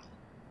demon to hell,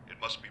 it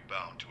must be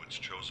bound to its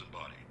chosen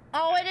body.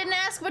 Oh, I didn't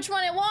ask which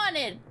one it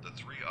wanted. The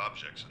 3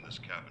 objects in this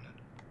cabinet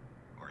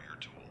are your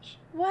tools.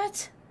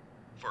 What?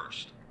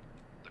 First,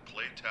 the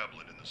clay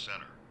tablet in the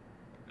center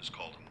is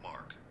called a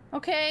mark.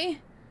 Okay.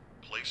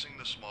 Placing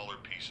the smaller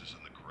pieces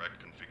in the correct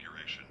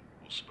configuration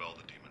will spell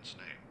the demon's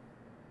name.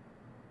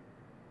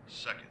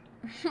 Second,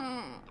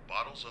 the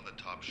bottles on the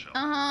top shelf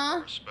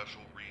are a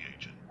special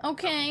reagent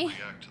Okay. that will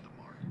react to the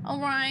mark.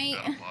 Alright.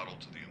 Add a bottle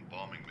to the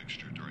embalming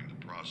mixture during the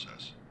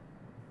process.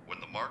 When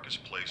the mark is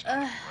placed on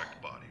the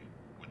correct body,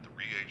 with the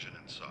reagent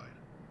inside,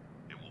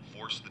 it will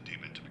force the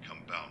demon to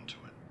become bound to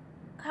it.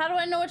 How do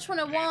I know which one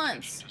it Pay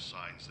wants? attention to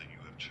signs that you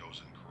have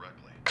chosen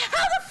correctly.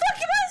 How the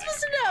fuck am I They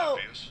supposed can to be know?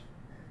 obvious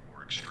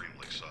or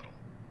extremely subtle.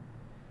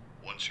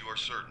 Once you are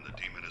certain the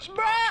demon is bound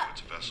Bruh. to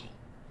its vessel,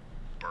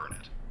 burn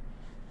it.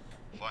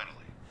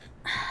 Finally,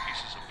 the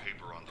pieces of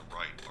paper on the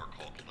right are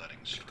called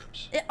letting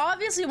strips. It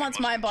obviously wants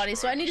They must my body,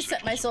 so I need to set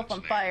inscribe the myself sigils on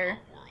of its fire. name in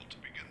our world to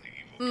begin the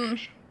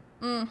evocation.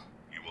 You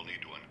will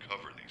need to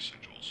uncover these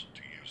sigils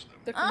to use them.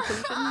 The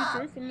conclusion you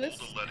drew from this?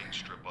 Hold the letting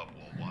strip up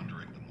while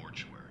wandering the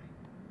mortuary.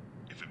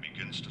 If it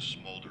begins to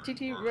smolder and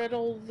TT burn, read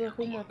all the you're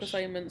homework close.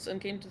 assignments and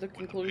came to the When the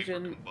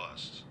conclusion paper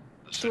combusts,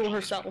 the throw sigil is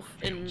herself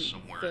in revealed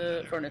somewhere the that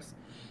area. furnace.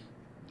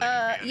 They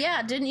can be Yeah,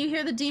 anywhere. didn't you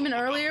hear the demon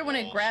earlier when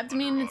it grabbed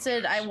me and it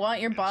said, I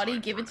want your body,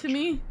 give it to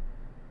me?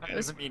 That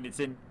doesn't mean it's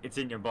in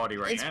your body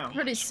right It's now.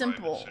 pretty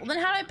simple. Well, then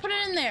how do I put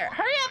it in there?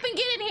 Hurry up and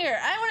get in here!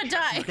 I want to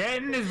die!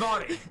 Get in his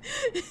body.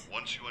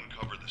 Once you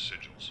uncover the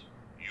sigils,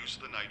 use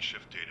the night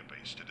shift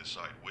database to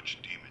decide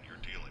which demon you're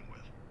dealing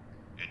with,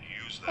 and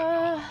use that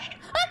knowledge to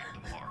create the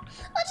mark.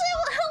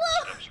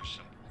 Hello! Steps are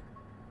simple.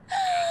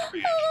 Add the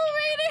reagent Hello, to the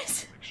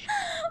Raiders! mixture.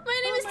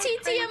 My name is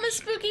TT, I'm a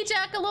spooky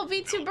jackalope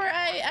VTuber.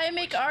 I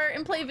make art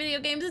and play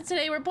video games, and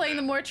today we're playing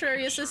the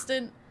Mortuary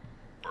Assistant.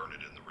 Burn it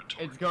in the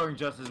retort. It's going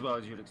just as well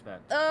as you'd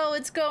expect. Oh,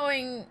 it's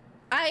going...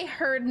 I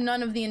heard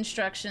none of the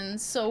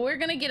instructions, so we're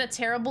gonna get a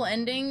terrible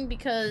ending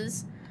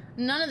because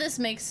none of this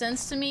makes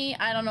sense to me.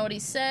 I don't know what he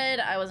said.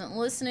 I wasn't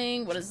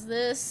listening. What is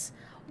this?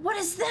 What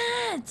is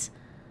that?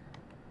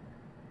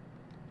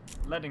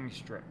 Letting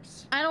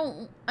strips. I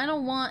don't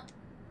want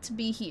to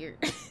be here.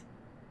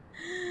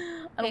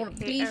 I don't want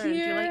to be Aaron,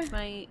 here. do you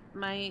like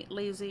my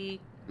lazy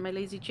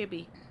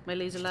chibi? My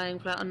lazy lying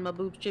flat on my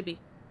boobs chibi?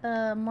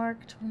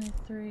 Mark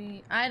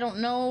 23. I don't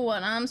know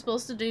what I'm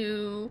supposed to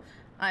do.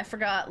 I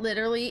forgot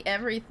literally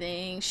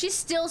everything. She's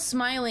still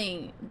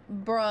smiling,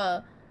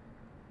 bruh.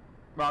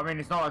 Well, I mean,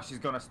 it's not like she's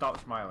gonna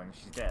stop smiling.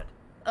 She's dead.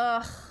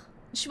 Ugh.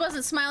 She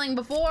wasn't smiling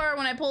before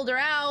when I pulled her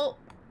out.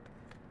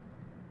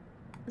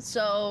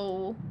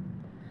 So...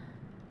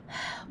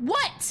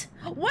 What?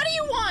 What do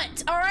you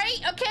want?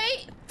 Alright?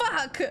 Okay?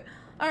 Fuck.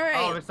 Alright.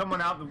 Oh, there's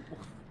someone out the...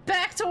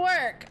 Back to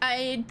work.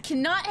 I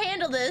cannot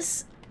handle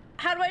this.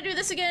 How do I do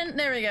this again?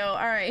 There we go.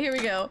 Alright, here we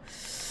go.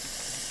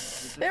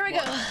 Here we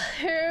go.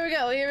 Here we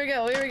go. Here we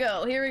go. Here we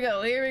go. Here we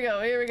go. Here we go.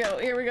 Here we go.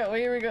 Here we go.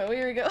 Here we go.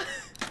 Here we go.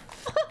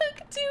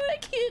 Fuck, dude, I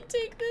can't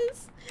take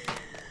this.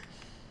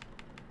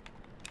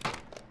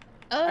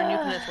 And you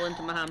can nipple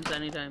into my hams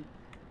anytime.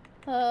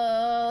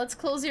 Let's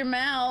close your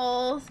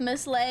mouth,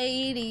 Miss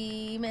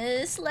Lady.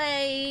 Miss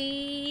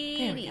Lady.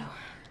 There we go.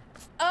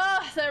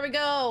 Oh, there we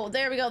go.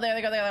 There we go. There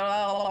we go. There we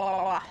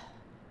go.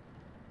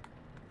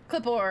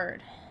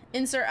 Clipboard.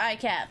 Insert eye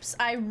caps.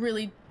 I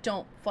really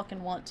don't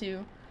fucking want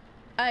to.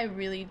 I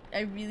really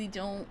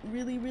don't.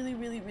 Really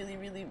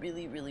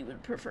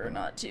would prefer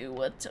not to.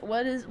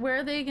 What is, where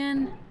are they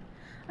again?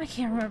 I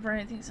can't remember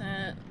anything's in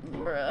it.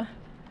 Bruh.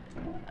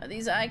 Are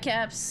these eye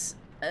caps?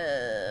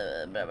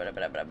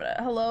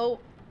 Hello?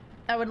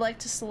 I would like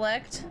to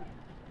select.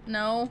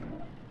 No.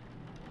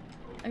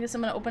 I guess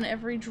I'm gonna open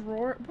every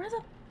drawer. Where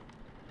the...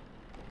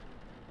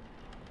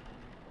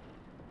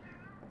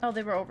 Oh,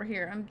 they were over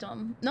here. I'm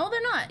dumb. No,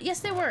 they're not.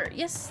 Yes, they were.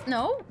 Yes.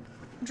 No?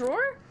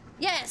 Drawer?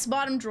 Yes,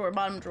 bottom drawer,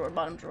 bottom drawer,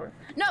 bottom drawer.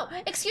 No,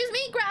 excuse me,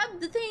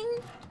 grab the thing.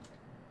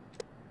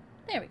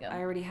 There we go. I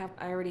already have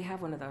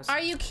one of those.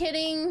 Are you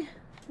kidding?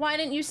 Why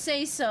didn't you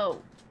say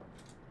so?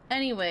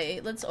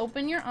 Anyway, let's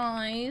open your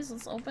eyes.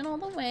 Let's open all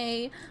the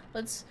way.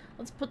 Let's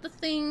put the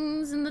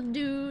things in the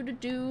do.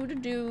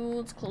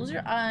 Let's close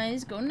your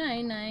eyes. Go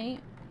night night.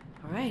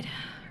 All right.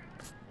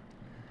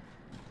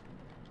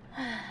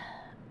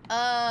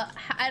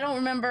 I don't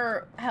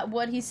remember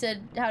what he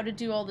said. How to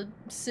do all the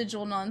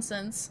sigil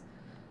nonsense.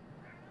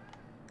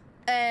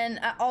 And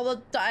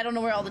I don't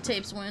know where all the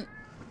tapes went.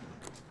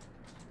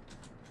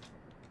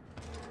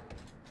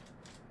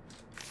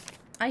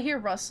 I hear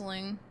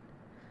rustling.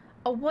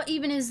 Oh, what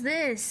even is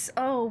this?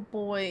 Oh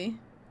boy.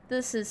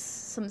 This is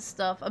some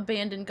stuff.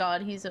 Abandoned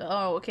God. He's a...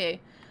 Oh, okay.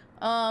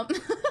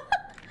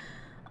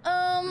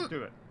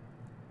 Do it.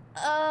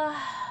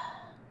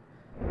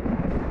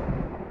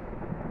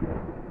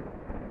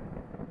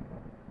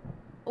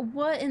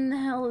 What in the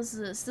hell is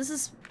this? This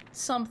is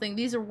something.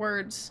 These are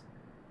words.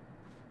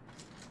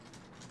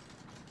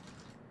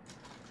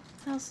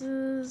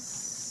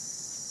 Houses...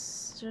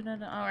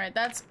 Alright,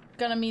 that's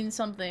gonna mean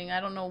something.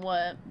 I don't know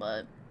what,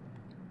 but...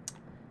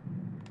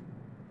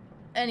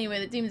 Anyway,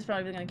 the demon's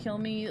probably gonna kill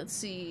me. Let's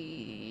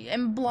see.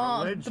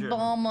 Religion.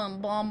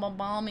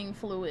 Bombing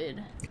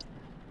fluid.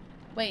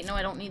 Wait, no,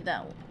 I don't need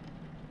that one.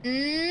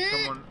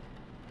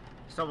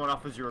 Someone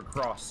offers you a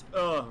cross.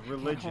 Ugh,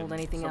 religion. Can't hold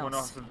anything Someone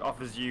else.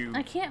 offers you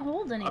I can't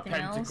hold a anything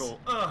pentacle.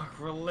 else. Ugh,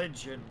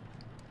 religion.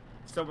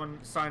 Someone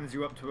signs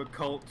you up to a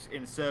cult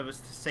in service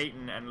to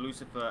Satan and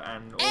Lucifer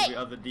and all the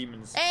other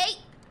demons. Hey!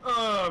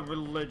 Ugh,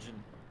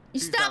 religion. You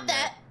Who's stop down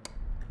that!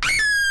 there?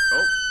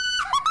 Oh.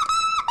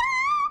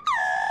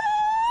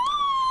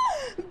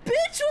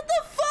 Bitch, what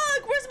the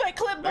fuck? Where's my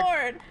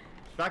clipboard?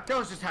 That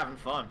girl's just having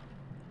fun.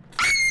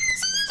 Oh,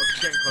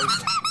 she's getting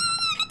closer.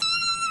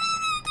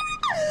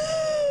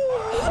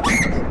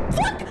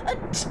 Fuck!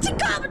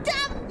 Calm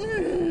down!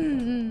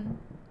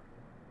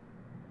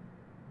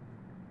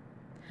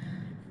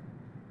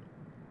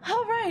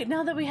 Alright,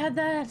 now that we had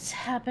that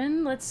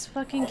happen, let's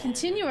fucking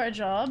continue our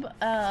job.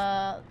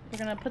 We're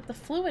gonna put the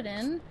fluid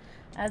in.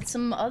 Add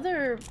some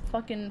other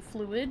fucking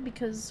fluid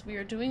because we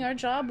are doing our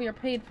job. We are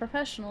paid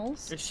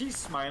professionals. Is she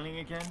smiling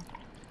again?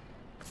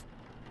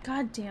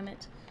 God damn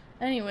it.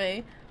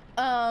 Anyway,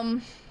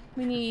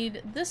 we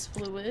need this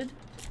fluid.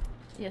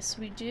 Yes,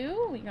 we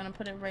do. We're gonna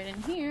put it right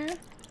in here.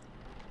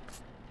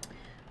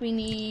 We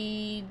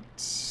need...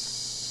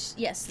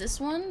 Yes, this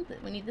one.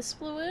 We need this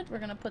fluid. We're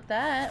gonna put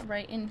that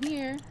right in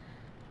here.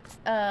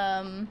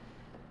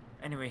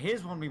 Anyway,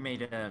 here's one we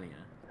made earlier.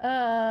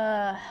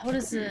 What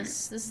is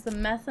this? This is the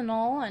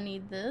methanol. I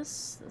need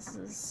this. This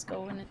is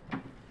going in.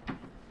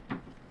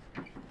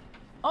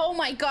 Oh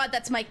my god,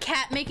 that's my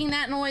cat making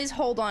that noise.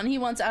 Hold on, he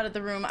wants out of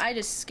the room. I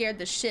just scared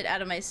the shit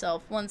out of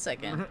myself. 1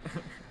 second.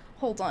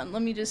 Hold on,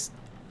 let me just...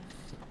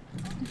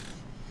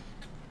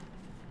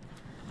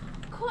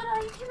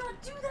 Koda, you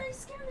cannot do that. He's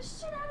scaring the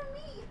shit out of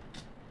me.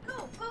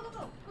 Go, go, go,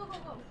 go, go, go,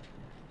 go.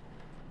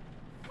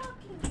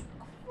 Fucking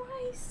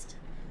Christ.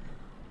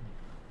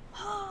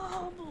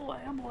 Oh boy,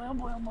 oh boy, oh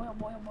boy, oh boy, oh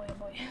boy, oh boy, oh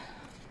boy.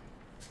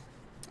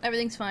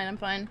 Everything's fine, I'm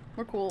fine.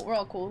 We're cool, we're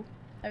all cool.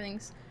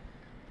 Everything's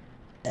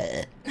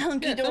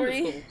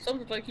hunky-dory. Cool.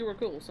 Sounded like you were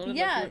cool. Sounded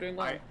Yeah, like you were doing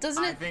well.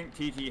 doesn't I it? think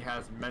TT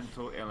has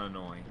mental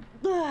Illinois.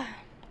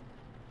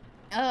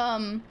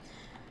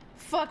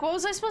 Fuck, what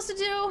was I supposed to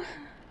do?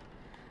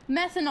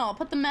 Methanol,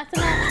 put the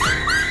methanol.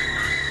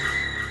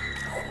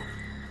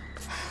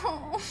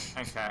 Oh.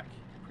 Thanks, Hack.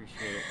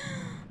 Appreciate it.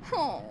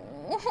 Oh.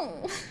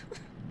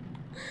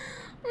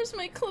 Where's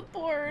my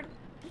clipboard?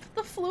 Put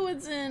the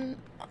fluids in.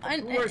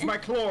 Where's my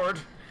chlord?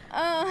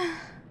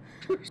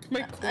 Where's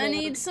my chlord? I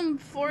need some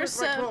Where's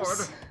my chlord?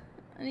 forceps.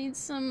 I need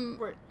some.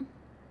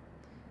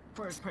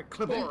 Where's my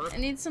clipboard? I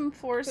need some TT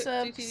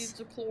forceps needs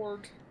a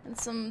chlord. and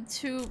some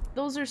tube.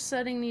 Those are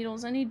setting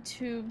needles. I need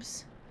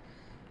tubes.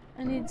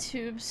 I need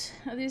tubes.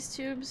 Are these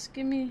tubes?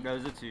 Give me.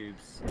 Those are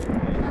tubes.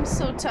 I'm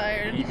so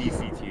tired.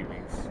 EDC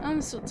tubings.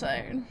 I'm so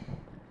tired.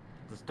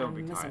 Just don't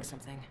be I'm missing tired.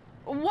 something.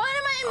 What am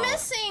I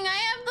missing? I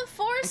have the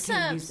forceps. I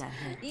can't use that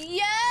here.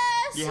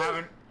 Yes. You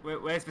haven't.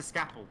 Where's the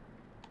scalpel?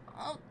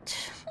 Oh.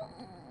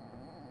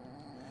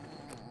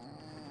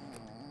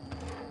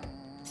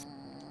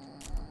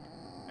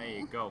 There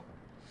you go.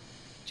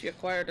 She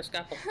acquired a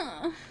scalpel.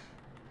 Huh.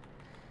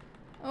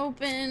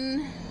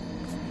 Open.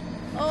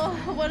 Oh,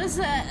 what is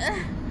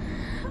that?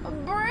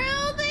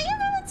 Bro, thank you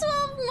for the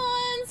 12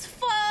 months.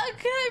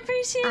 Fuck, I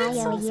appreciate it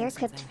so IO year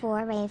crypt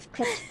 4 rave,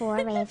 crypt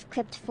 4 rave,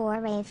 crypt 4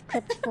 rave,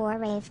 crypt 4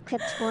 rave,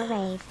 crypt 4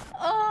 rave.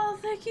 Oh,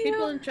 thank you.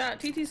 People in chat,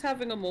 TT's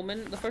having a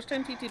moment. The first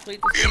time TT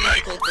played this game,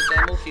 she played the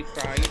demo, she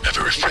cried.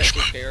 She got so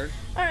scared.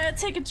 Alright,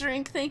 take a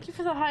drink. Thank you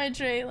for the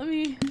hydrate. Let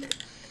me...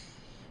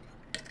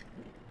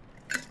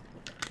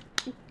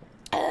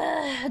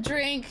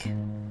 drink.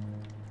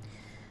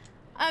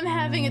 I'm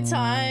having a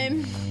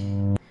time.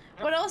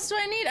 What else do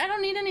I need? I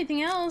don't need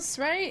anything else,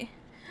 right?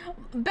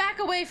 Back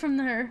away from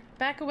her.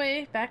 Back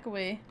away, back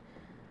away.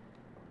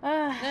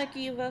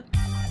 Nakiva.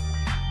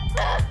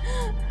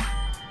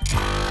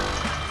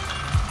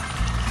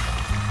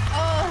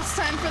 Oh, it's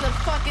time for the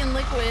fucking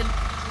liquid.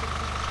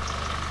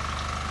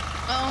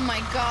 Oh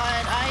my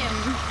god, I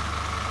am...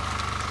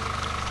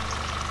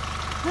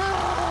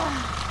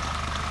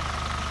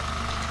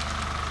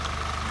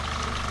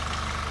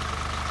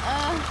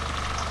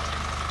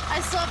 I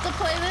still have to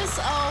play this?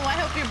 Oh, I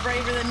hope you're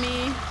braver than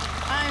me.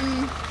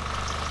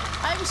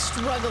 I'm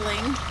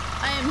struggling.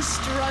 I am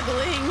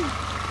struggling.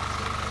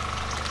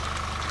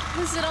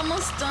 Is it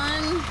almost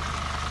done?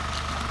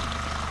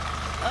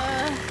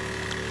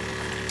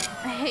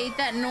 I hate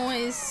that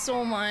noise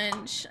so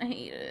much. I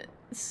hate it.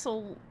 It's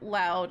so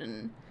loud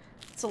and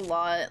it's a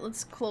lot.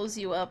 Let's close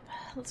you up.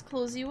 Let's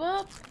close you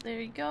up.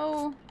 There you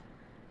go.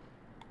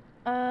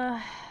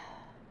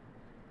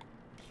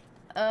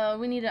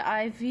 We need an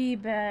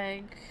IV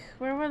bag.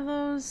 Where were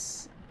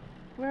those?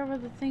 Where were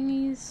the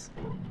thingies?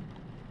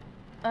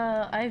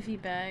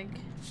 IV bag.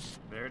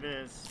 There it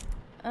is.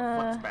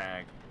 Flux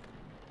bag.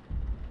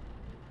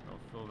 I'll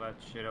fill that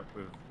shit up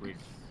with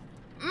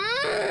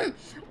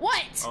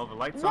What? Oh, the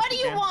lights What off do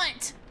you again?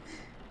 want?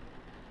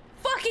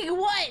 Fucking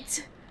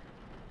what?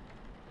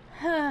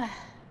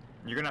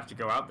 You're gonna have to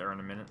go out there in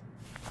a minute.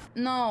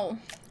 No.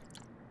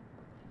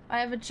 I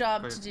have a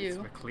job But to It's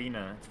do. for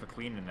cleaner. It's for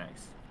cleaner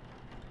next.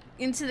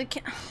 Into the I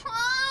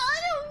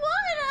don't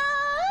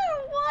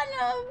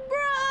wanna,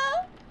 bro.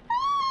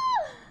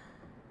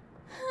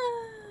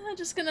 I'm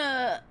just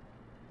gonna.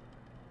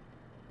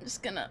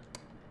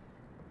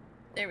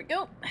 There we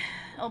go.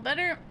 All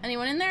better.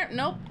 Anyone in there?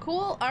 Nope.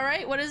 Cool. All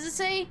right. What does it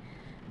say?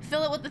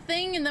 Fill it with the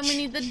thing, and then we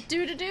need the do.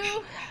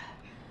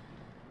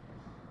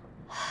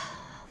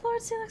 Lord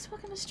Celix,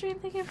 welcome to stream.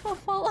 Thank you for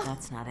follow.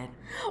 That's not it.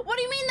 What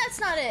do you mean that's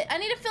not it? I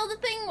need to fill the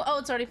thing. Oh,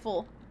 it's already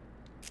full.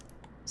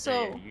 So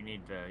Yeah, you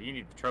need the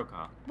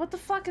trocar. what the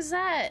fuck is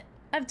that?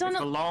 I've done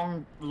It's it. the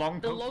long The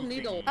long pokey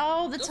needle. thingy.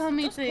 Oh, the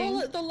tummy Just thing. call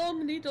it the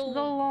long needle.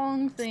 The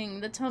long thing.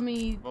 The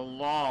tummy The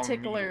long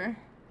tickler.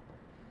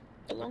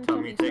 The long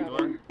tummy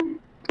tickler.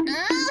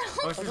 Ah,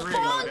 Oh, this is really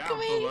fuck low down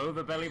me. below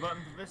the belly button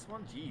for this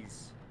one.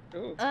 Jeez.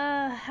 Oh.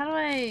 How do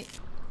I?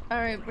 All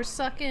right, we're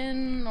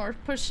sucking or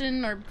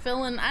pushing or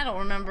filling. I don't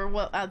remember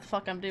what the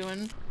fuck I'm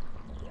doing.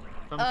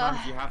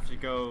 Sometimes you have to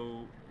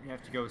go. You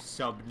have to go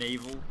sub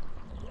navel,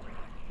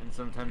 and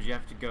sometimes you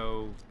have to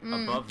go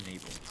above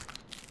navel.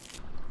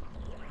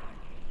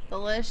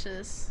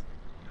 Delicious.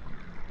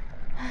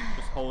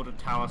 Just hold a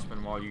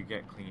talisman while you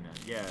get cleaner.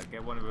 Yeah,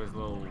 get one of those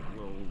little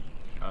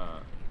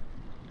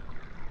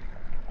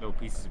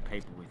pieces of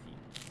paper with you.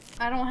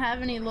 I don't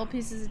have any little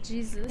pieces of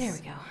Jesus. There we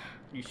go.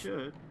 You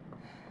should.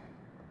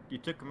 You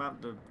took them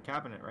out the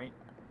cabinet, right?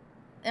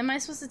 Am I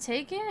supposed to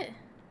take it?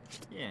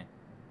 Yeah.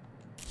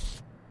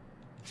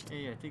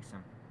 Yeah, take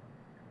some.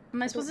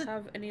 Am I I supposed don't to?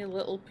 have any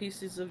little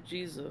pieces of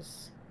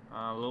Jesus.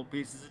 Little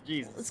pieces of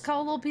Jesus. It's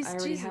called a little piece I of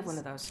already Jesus. have one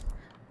of those.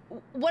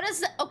 What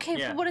is that? Okay,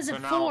 Yeah, what is so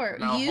it now, for?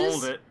 Now Use.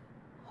 hold it.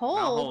 Hold.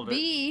 Now hold it.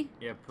 B.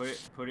 Yeah, put it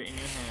in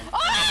your hand. Oh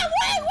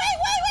wait!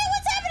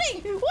 What's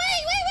happening? Wait!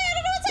 I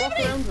don't know what's Walk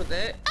happening. around with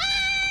it.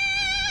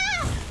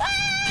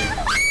 Ah!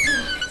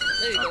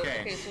 There you go.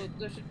 Okay. Okay, so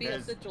there should be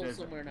a sigil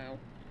somewhere now.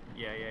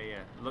 Yeah.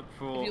 Look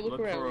for. If you look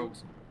for a. around.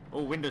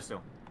 Oh,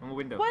 windowsill. On the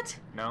window. What?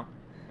 No.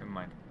 Never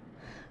mind.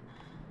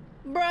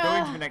 Bruh. Go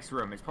into the next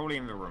room. It's probably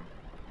in the room.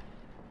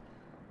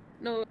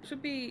 No, it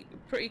should be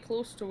pretty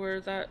close to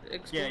where that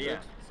exploded. Yeah.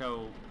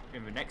 So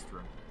in the next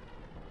room.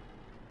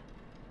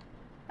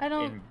 I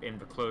don't. In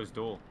the closed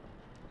door.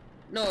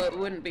 No, it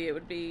wouldn't be. It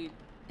would be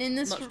In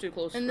this. much too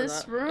close in for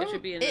this that. room. It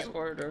should be in this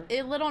corridor.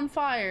 It lit on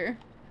fire.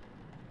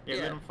 Yeah,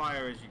 Yeah. lit on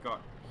fire as you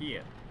got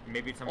here.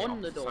 Maybe it's on,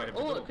 On the the opposite door. side of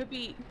the Oh, door. it could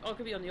be. Oh, it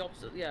could be on the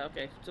opposite. Yeah.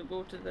 Okay. So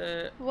go to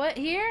the. What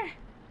here?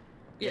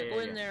 Yeah, Yeah, go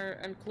in yeah. there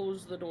and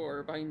close the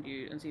door behind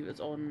you and see if it's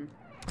on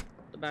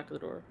the back of the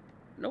door.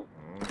 Nope.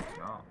 Oh, it's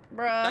not.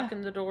 Bruh. Back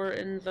in the door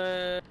in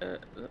the.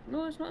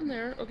 No, it's not in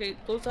there. Okay,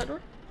 close that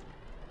door.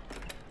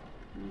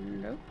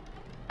 No.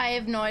 I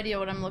have no idea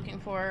what I'm looking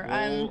for.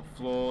 Wall,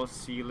 floor,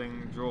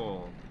 ceiling,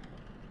 drawer.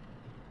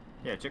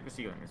 Yeah, check the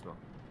ceiling as well.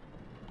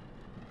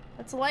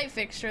 That's a light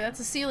fixture. That's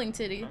a ceiling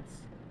titty.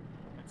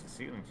 That's a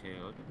ceiling chair.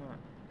 Look at that.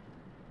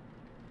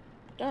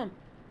 Damn.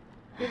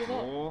 Look at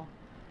that. Floor.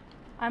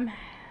 I'm.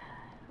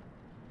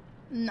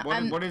 No,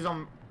 What is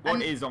on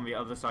the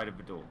other side of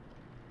the door?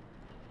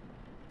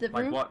 The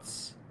Like room?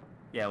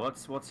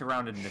 what's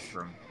around in this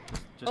room?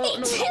 Just Oh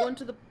no, we're going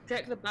to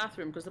check the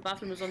bathroom because the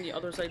bathroom is on the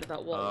other side of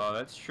that wall. Oh,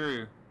 that's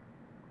true.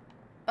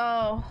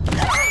 Oh.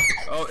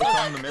 Oh, it's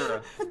on the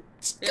mirror. Yeah,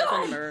 it's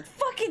on the mirror.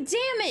 Fucking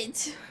damn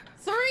it!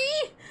 3?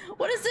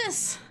 What is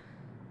this?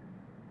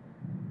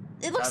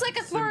 It looks That's like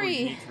a the symbol 3.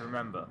 You need to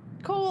remember.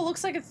 Cool,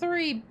 looks like a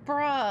 3,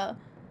 bruh.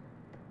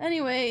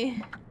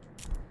 Anyway.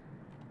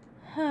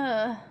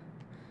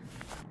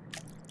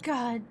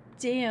 God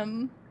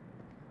damn.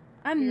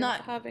 I'm You're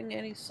not. having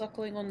any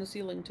suckling on the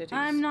ceiling titties.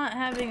 I'm not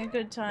having a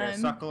good Yeah, time.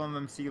 suckle on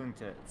them ceiling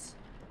tits.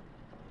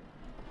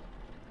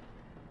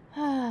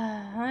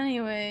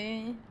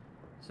 Anyway.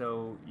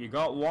 So you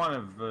got one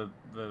of the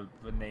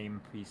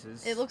name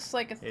pieces. It looks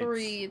like a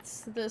 3.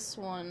 It's this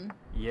one.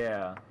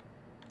 Yeah.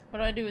 What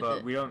do I do with But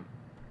it? we don't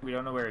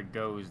know where it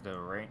goes though,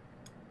 right?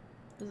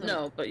 Is it-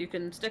 No, but you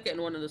can stick it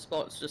in one of the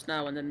spots just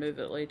now and then move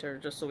it later,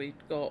 just so we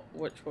got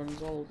which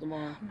ones all of them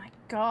are. Oh my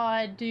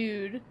god,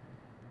 dude.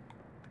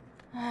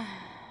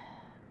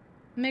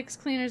 Mix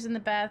cleaners in the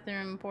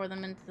bathroom, pour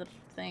them into the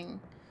thing.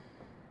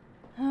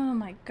 Oh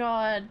my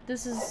god,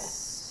 this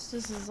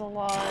is a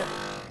lot.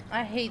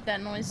 I hate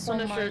that noise so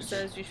Punisher much.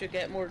 says you should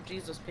get more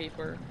Jesus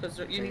paper, because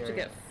you need to Yeah.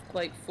 get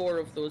like 4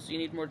 of those, so you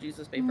need more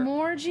Jesus paper.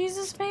 More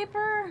Jesus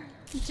paper?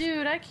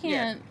 Dude, I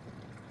can't.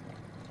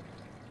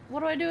 What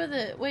do I do with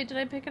it? Wait, did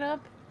I pick it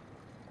up?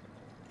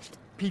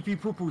 Pee pee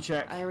poo poo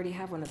check. I already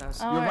have one of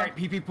those. Oh, You're alright. right,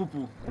 pee pee poo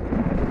poo.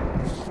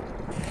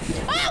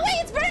 Ah,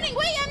 wait, it's burning!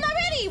 Wait, I'm not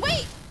ready!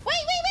 Wait!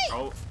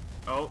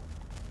 Oh.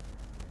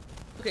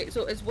 Okay,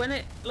 so it's when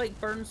it like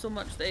burns so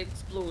much that it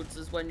explodes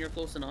is when you're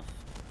close enough.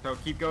 So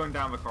keep going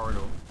down the corridor.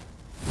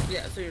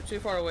 Yeah, so you're too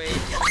far away.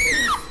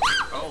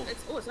 Oh.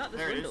 It's not this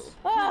There it window. is.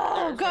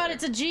 Oh There's god, it.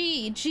 it's a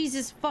G!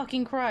 Jesus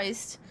fucking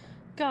Christ.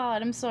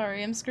 God, I'm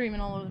sorry, I'm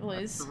screaming all over the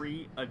place.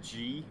 3, a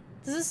G.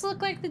 Does this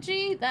look like the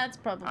G? That's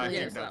probably I it.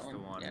 think it's that's that the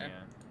one, one. yeah.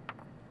 Yeah.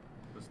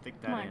 Let's stick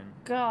Oh that my in.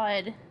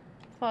 god.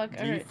 Fuck, G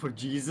alright. for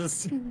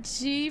Jesus.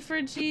 G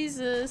for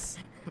Jesus.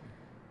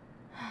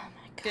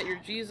 Get your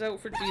G's out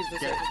for Jesus.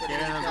 Get everybody.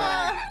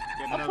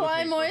 another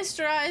Apply paper.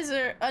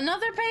 moisturizer.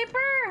 Another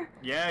paper?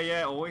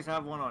 Yeah, always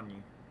have one on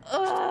you.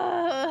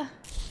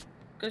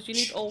 Because you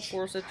need all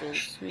 4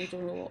 sigils. You need to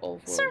know all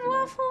 4 Sir of them.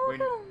 Waffle, When-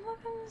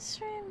 welcome to the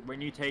stream.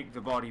 When you take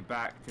the body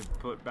back to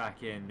put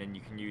back in, then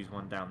you can use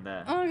one down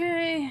there.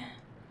 Okay.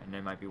 And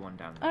there might be one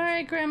down there.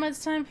 Alright, Grandma,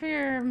 it's time for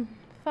your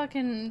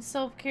fucking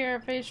self-care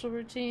facial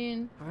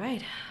routine.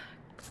 Alright.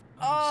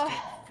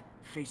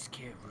 Face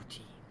care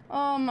routine.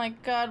 Oh my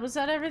god, was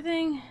that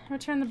everything?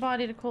 Return the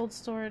body to cold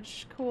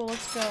storage. Cool,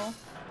 let's go.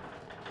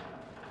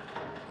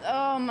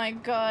 Oh my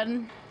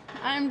god.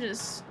 I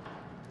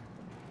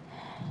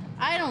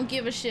don't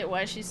give a shit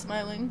why she's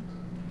smiling.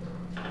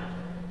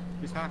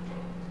 She's happy.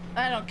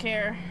 I don't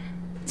care.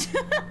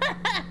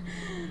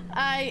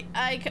 Why am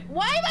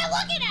I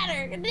looking at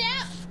her?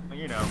 Yeah. Well,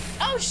 you know.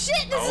 Oh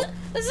shit, this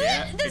is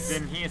it? This It's is...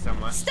 in here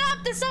somewhere.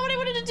 Stop, that's not what I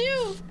wanted to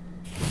do!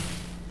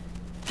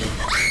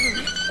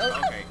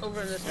 Okay.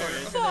 Over this There it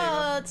way. is.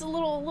 Oh, it's a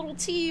little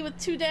T with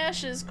 2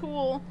 dashes,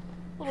 cool.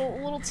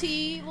 Little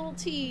T.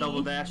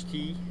 Double dash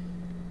T.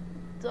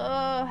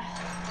 Oh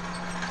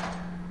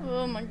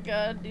my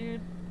god,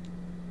 dude.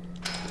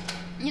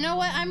 You know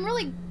what? I'm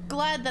really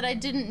glad that I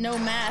didn't know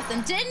math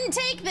and didn't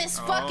take this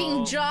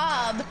fucking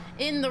job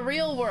in the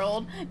real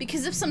world,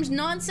 because if some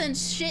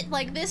nonsense shit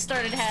like this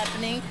started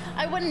happening,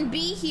 I wouldn't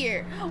be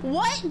here.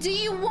 What do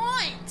you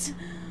want?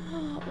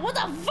 What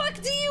the fuck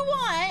do you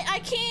want? I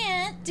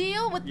can't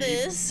deal with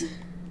this.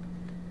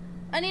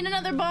 I need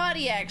another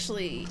body,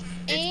 actually.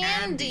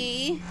 It's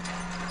Andy.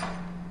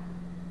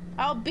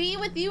 I'll be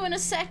with you in a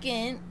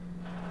second.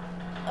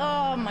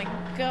 Oh my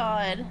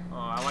god. Oh,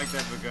 I like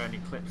that we're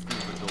going clips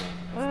through the door.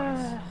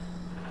 Ugh.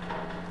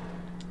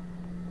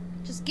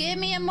 Just give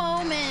me a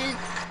moment.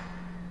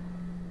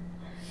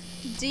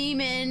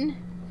 Demon.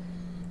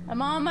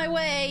 I'm on my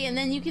way, and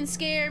then you can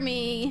scare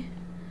me.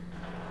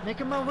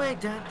 Making my way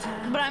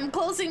downtown. But I'm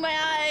closing my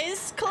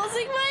eyes.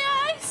 Closing my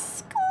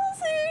eyes.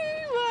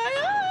 Closing my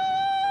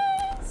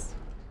eyes.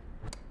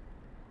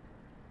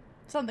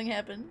 Something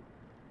happened.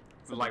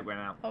 The light went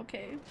out.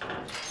 Okay.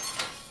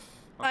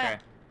 Okay.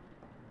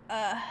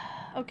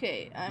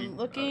 Okay. I'm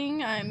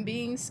looking. I'm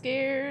being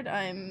scared.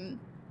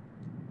 I'm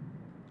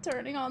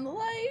turning on the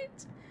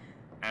light.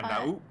 And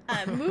now.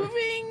 I'm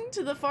moving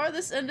to the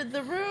farthest end of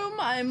the room.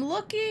 I'm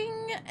looking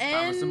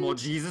and Some more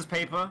Jesus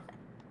paper.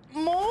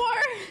 more.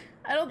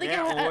 I don't think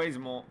Yeah, always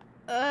more.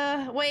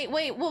 wait.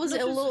 What was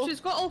it? A little.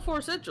 She's got all 4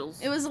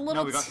 sigils. It was a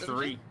little. No, we got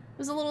 3. It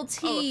was a little Oh,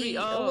 T. 3.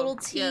 A Oh, little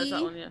T. Yeah,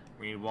 that one, yeah.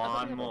 We need I thought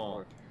one we had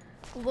more.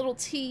 A little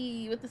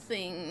T with the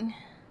thing.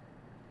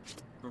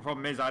 The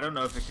problem is, I don't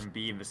know if it can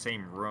be in the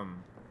same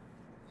room.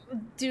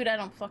 Dude, I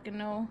don't fucking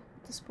know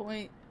at this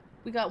point.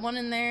 We got one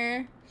in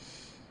there.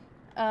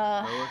 Show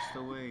us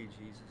the way,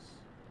 Jesus.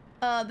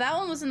 That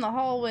one was in the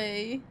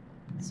hallway.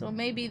 So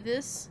maybe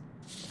this.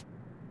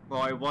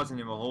 Well, it wasn't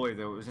in the hallway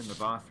though, it was in the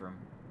bathroom.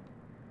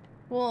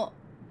 Well,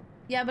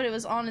 yeah, but it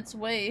was on its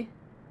way.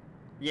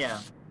 Yeah.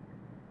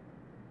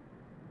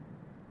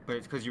 But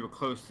it's because you were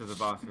close to the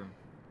bathroom.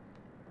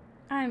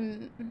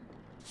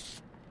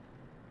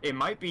 It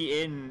might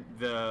be in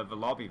the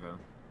lobby though.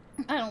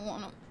 I don't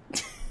wanna.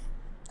 I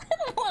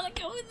don't wanna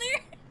go in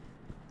there.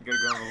 You gotta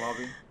go in the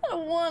lobby. I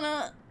don't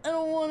wanna.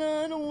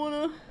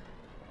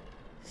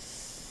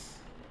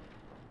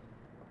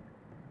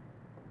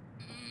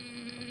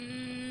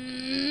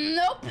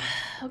 Nope.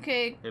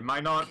 Okay. It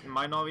might not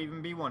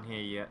even be one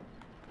here yet.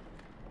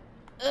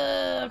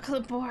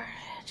 Clipboard.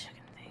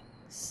 Checking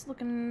things.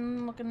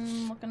 Looking.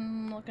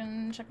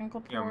 Checking Yeah,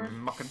 clipboard.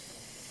 mucking.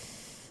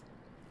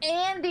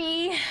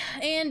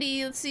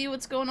 Andy, let's see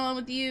what's going on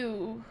with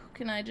you.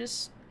 Can I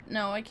just...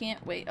 No, I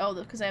can't. Wait. Oh,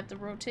 because I have to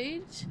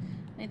rotate?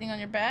 Anything on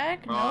your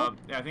back? No.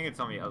 Yeah, I think it's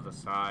on the other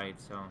side,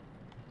 so...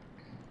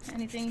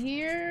 Anything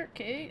here?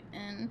 Okay,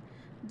 and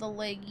the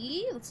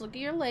leggy. Let's look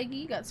at your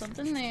leggy. Got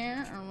something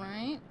there.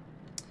 Alright.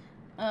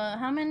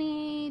 How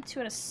many? 2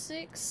 out of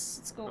 6.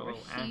 Let's go over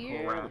ankle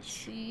here. rash. Let's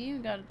see. We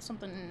got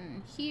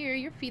something here.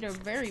 Your feet are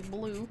very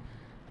blue.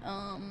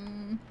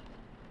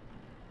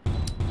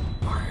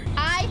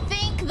 I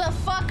think the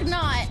fuck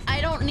not. I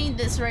don't need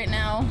this right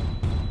now.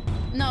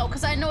 No,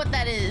 because I know what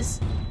that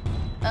is.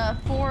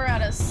 4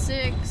 out of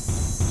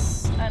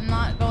 6. I'm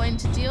not going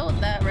to deal with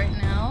that right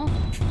now.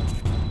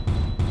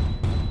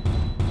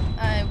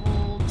 I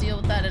will deal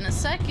with that in a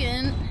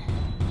second.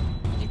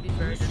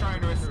 Who's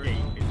trying to escape?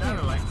 Is that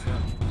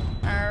Alexa?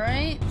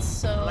 Alright,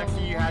 so...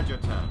 Alexa, you had your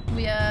turn.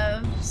 We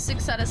have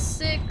 6 out of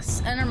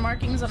 6. Enter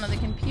markings onto the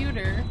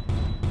computer.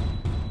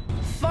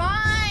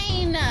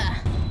 Fine!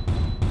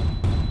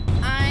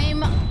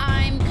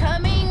 I'm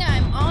coming.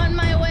 I'm on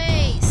my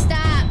way.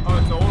 Stop. Oh,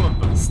 it's all of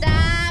them.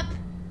 Stop.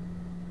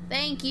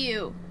 Thank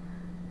you.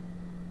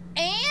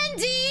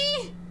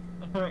 Andy!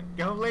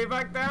 Go lay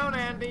back down,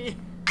 Andy.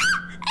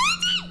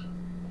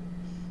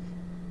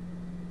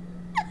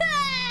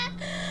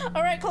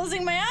 Alright,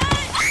 closing my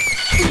eyes.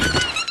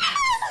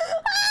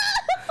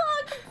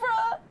 Fuck,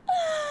 bro.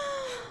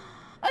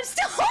 I'm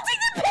still holding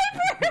the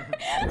paper.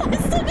 I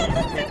still got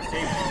the paper.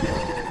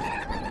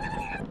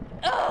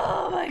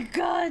 Oh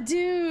god,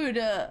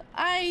 dude.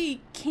 I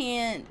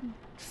can't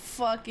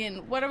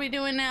fucking... What are we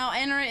doing now?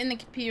 Enter it in the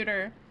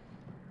computer.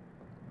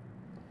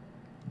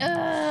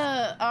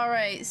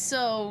 Alright,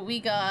 so we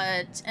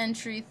got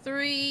entry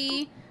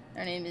 3.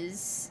 Their name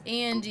is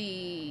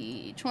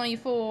Andy.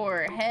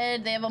 24.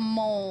 Head, they have a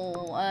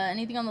mole.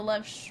 Anything on the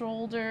left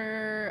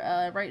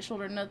shoulder? Right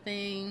shoulder,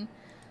 nothing.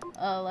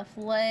 Left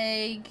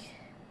leg.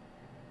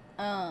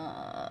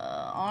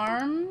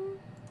 Arm.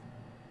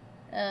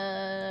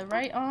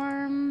 Right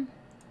arm.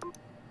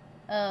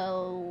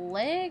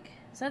 Leg?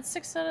 Is that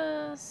 6 out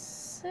of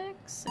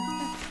 6?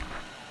 I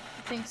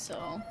think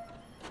so.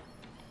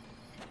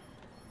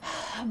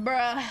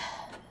 Bruh.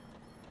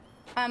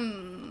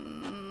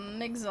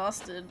 I'm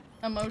exhausted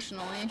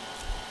emotionally.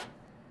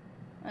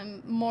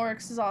 I'm more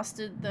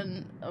exhausted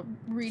than a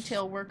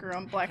retail worker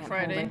on Black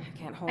Friday. I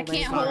can't hold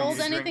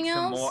anything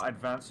some else. more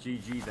advanced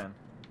GG then.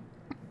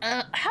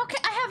 How can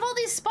I have all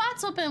these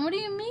spots open? What do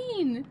you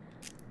mean?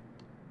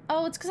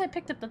 Oh, it's because I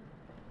picked up the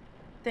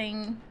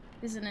thing,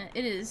 isn't it?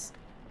 It is.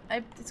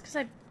 It's because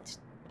I...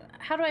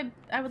 How do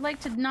I would like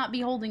to not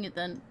be holding it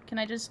then. Can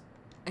I just...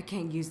 I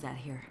can't use that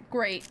here.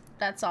 Great.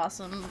 That's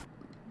awesome.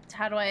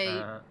 How do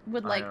I...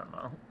 would like... I don't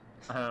know.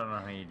 I don't know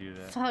how you do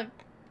that. Fuck.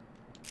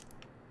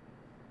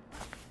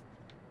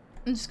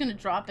 I'm just gonna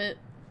drop it.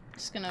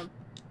 Just gonna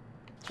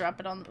drop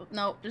it on the...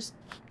 No, just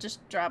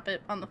drop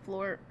it on the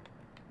floor.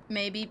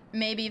 Maybe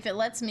if it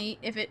lets me,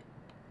 if it...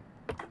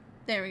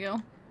 There we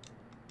go.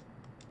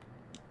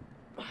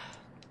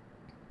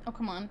 Oh,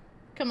 come on.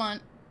 Come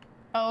on.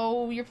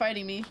 Oh, you're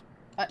fighting me.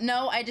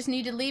 No, I just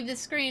need to leave this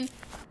screen.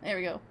 There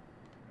we go.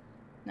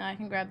 Now I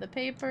can grab the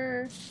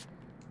paper.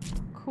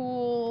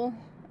 Cool.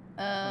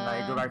 Now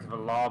you go back to the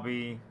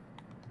lobby.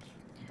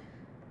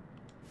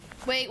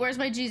 Wait, where's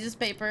my Jesus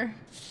paper?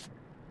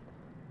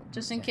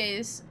 Just in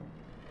case.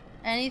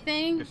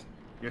 Anything? Just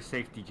your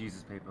safety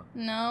Jesus paper.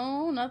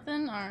 No,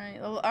 nothing?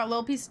 Alright. Our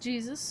little piece of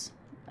Jesus.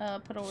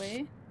 Put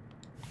away.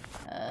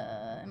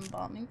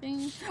 Embalming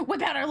thing.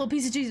 Whip out our little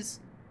piece of Jesus!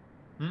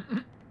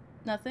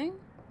 Nothing?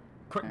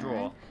 Quick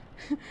draw.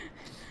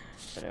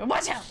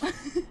 Watch out!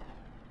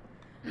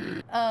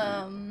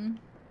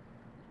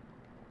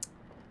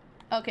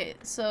 Okay,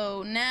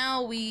 so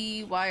now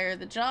we wire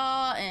the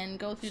jaw and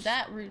go through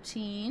that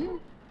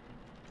routine.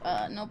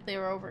 Nope, they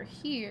were over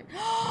here.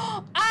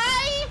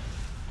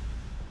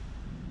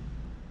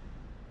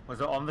 Was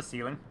it on the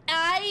ceiling?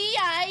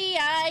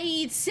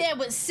 I said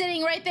was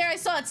sitting right there. I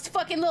saw its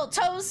fucking little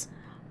toes.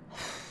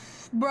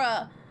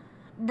 Bruh.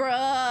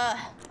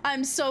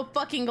 I'm so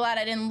fucking glad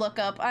I didn't look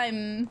up.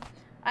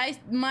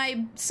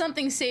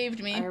 Something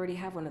saved me. I already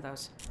have one of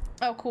those.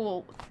 Oh,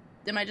 cool.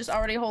 Am I just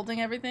already holding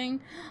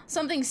everything?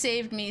 Something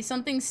saved me.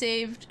 Something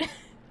saved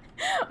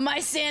my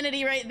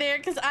sanity right there,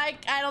 because I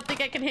don't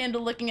think I could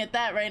handle looking at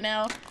that right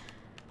now.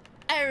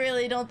 I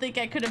really don't think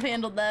I could have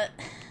handled that.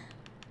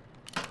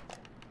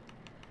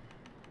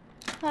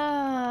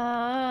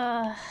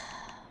 Alright,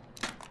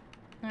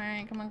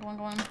 come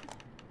on.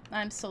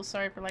 I'm so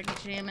sorry for,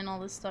 like, jamming all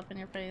this stuff in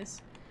your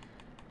face.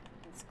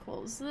 Let's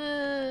close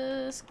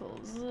this,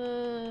 close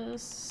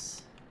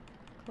this,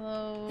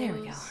 close. There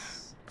we go.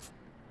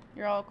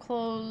 You're all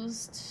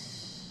closed.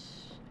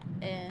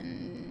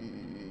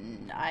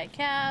 And eye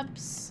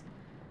caps.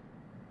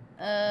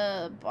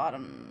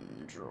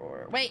 Bottom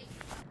drawer. Wait.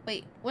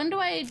 When do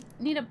I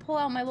need to pull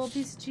out my little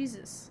piece of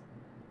Jesus?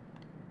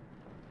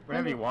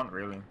 Whenever you want,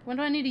 really. When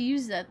do I need to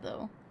use that,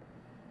 though?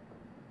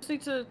 Just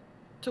need to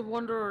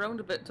wander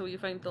around a bit till you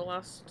find the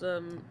last,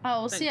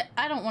 Oh, see,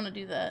 I don't want to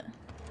do that.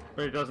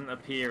 But it doesn't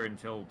appear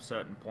until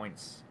certain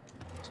points.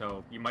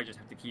 So you might just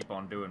have to keep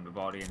on doing the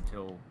body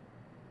until...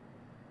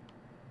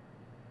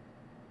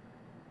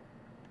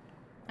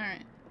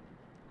 Alright.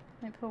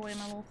 Let me put away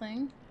my little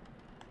thing.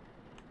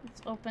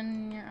 Let's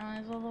open your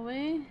eyes all the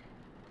way.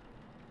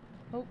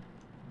 Oh.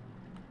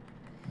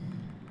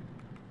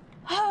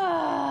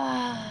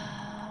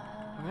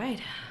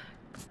 Alright.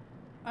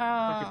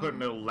 Like you're putting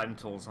little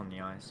lentils on the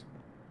eyes.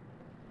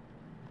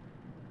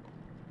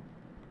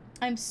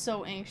 I'm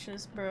so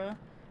anxious, bruh.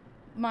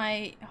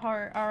 My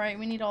heart. Alright,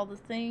 we need all the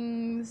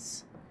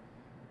things.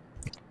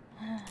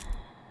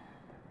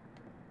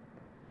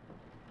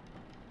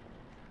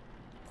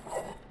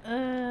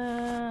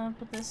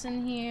 Put this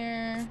in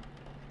here.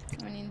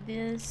 We need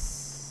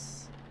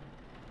this.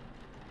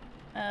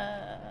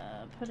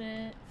 Put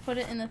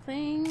it in the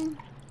thing.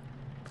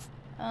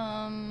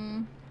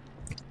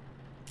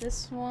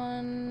 This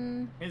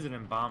one. Here's an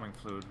embalming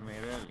fluid we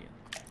made earlier.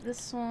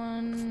 This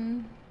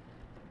one.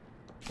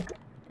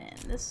 And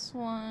this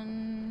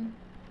one.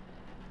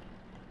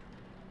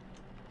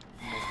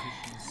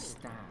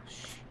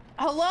 Stash.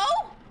 Hello?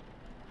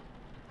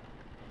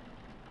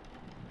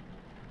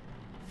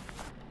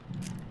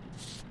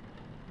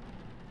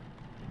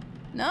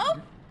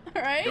 No?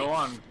 Alright. Go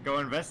on, go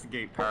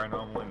investigate,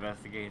 paranormal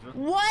investigator.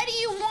 What do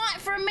you want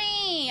from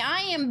me?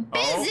 I am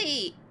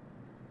busy.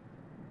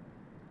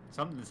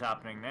 Something's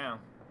happening now.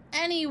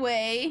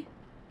 Anyway,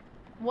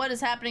 what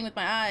is happening with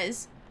my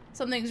eyes?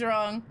 Something's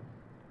wrong.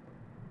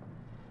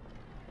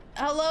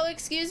 Hello,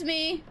 excuse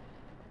me.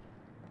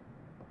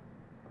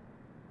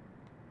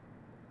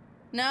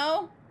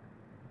 No?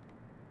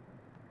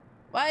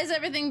 Why is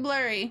everything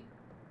blurry?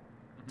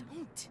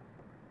 Don't.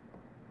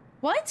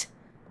 What?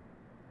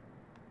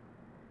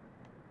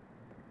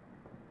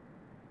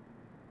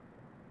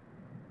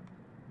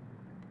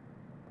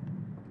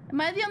 Am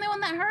I the only one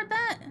that heard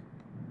that?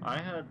 I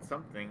heard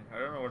something. I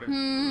don't know what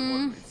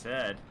Hmm. what it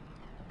said.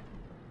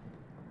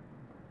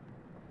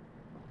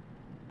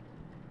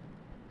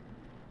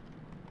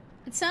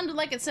 It sounded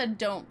like it said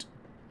don't.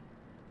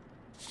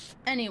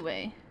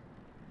 Anyway.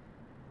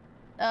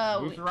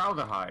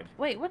 Glutaraldehyde.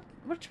 Wait,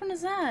 which one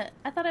is that?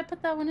 I thought I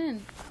put that one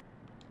in.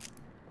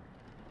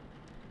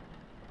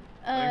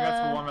 I think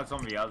that's the one that's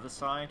on the other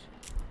side.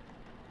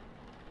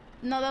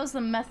 No, that was the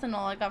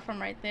methanol I got from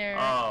right there.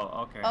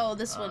 Oh, okay. Oh,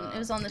 this one. It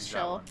was on the use that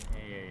shelf.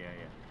 one. Yeah.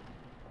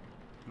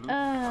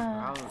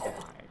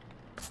 Glutaraldehyde.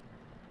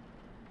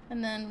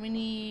 And then we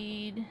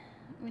need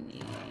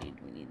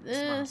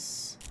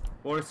this.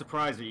 What a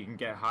surprise that you can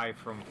get high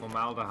from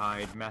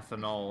formaldehyde,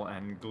 methanol,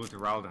 and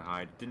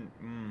glutaraldehyde. Didn't.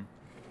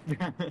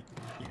 Yeah,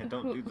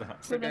 don't do that.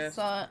 Who'd have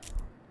thought?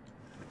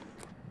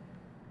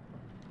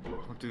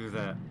 Don't do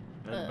that.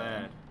 That's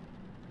bad.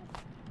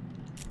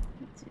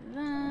 Let's do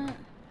that.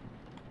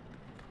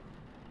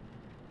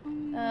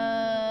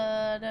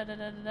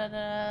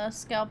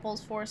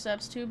 Scalpels,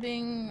 forceps,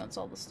 tubing. That's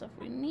all the stuff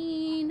we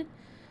need.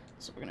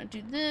 So we're gonna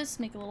do this.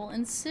 Make a little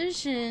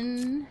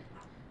incision.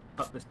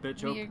 Cut this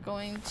bitch up. We are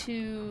going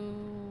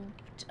to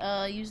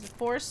use the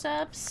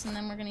forceps, and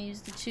then we're gonna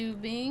use the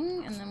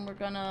tubing, and then we're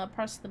gonna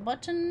press the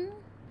button.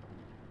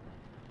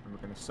 And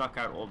we're gonna suck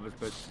out all this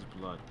bitch's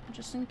blood.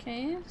 Just in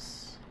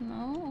case.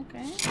 No?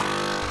 Okay.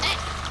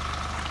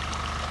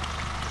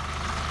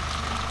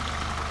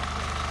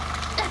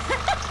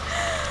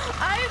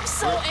 I'm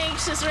so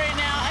anxious right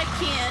now. I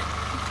can't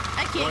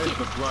Why keep.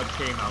 the blood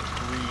came out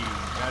green?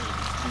 That is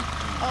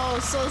spooky. Oh,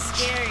 so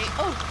scary.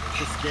 Oh,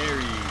 It's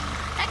scary.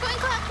 echoing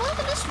clock.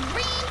 Welcome to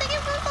stream. Thank you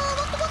for the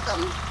follow.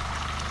 Welcome.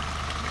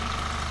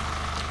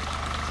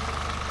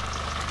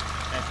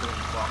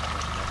 Echoing clock.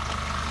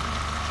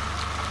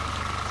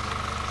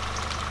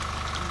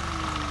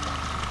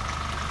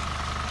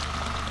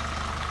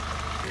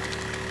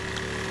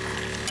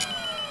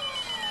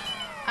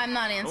 I'm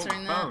not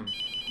answering that. Phone.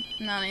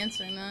 I'm not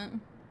answering that.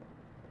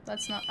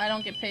 That's not. I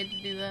don't get paid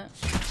to do that.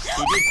 He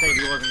did say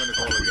he wasn't gonna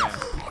call again.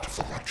 Blood of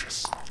the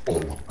righteous, all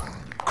of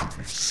mankind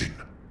with sin.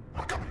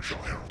 My coming shall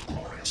herald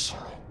glorious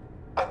sorrow.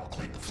 I will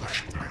claim the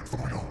flesh of man for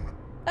my own.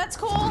 That's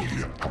cool.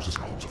 Here, houses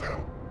and homes of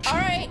hell. All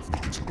right.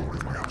 Vengeance and glory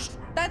of my house.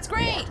 That's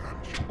great.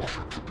 And shall wash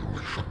your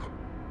tribulation.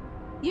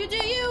 You do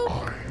you.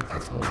 I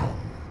have come.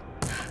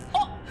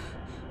 Oh.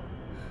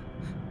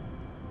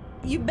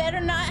 You better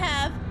not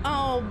have.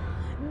 Oh,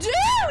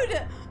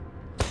 dude.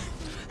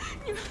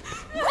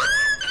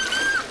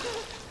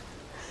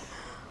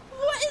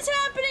 What is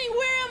happening?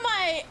 Where am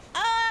I?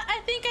 I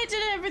think I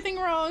did everything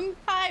wrong.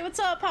 Hi, what's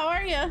up? How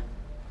are you?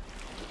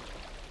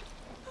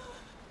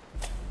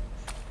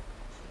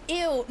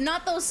 Ew,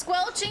 not those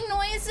squelching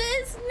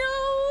noises.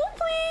 No,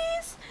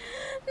 please.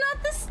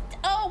 Not this.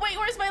 Oh, wait,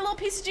 where's my little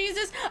piece of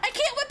Jesus? I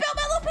can't whip out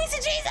my little piece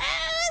of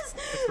Jesus.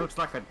 This looks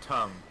like a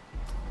tongue.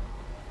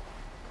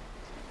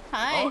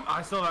 Hi. Oh,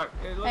 I saw that.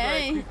 It looked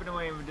Hey. like creeping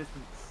away in the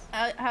distance.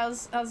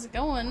 How's it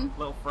going?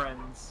 Little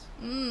friends.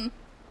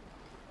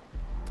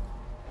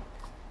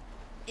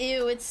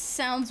 Ew, it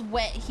sounds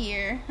wet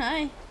here.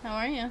 Hi, how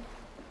are you?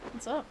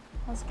 What's up?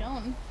 How's it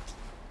going?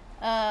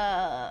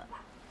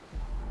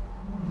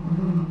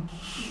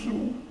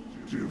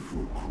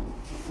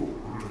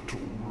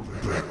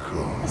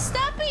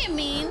 Stop being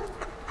mean. You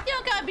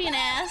don't gotta be an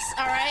ass,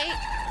 alright?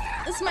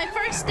 This is my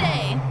first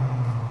day.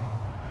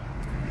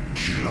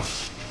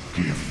 Just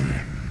give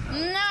in.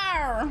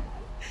 No.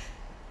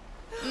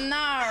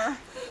 No.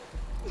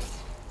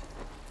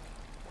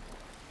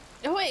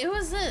 Oh, wait, who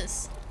is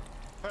this?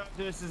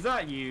 This is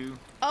that you?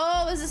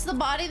 Oh, is this the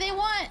body they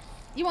want?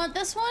 You want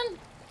this one?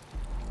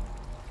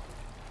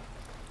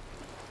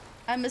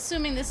 I'm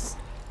assuming this is...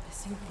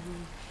 Missing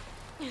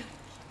thing.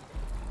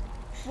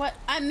 What?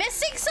 I'm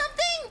missing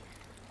something?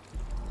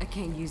 I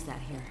can't use that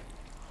here.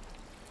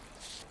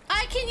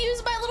 I can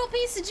use my little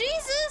piece of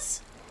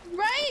Jesus,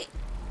 right?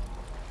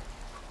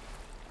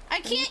 I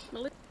can't...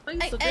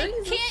 I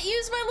can't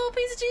use my little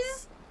piece of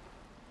Jesus?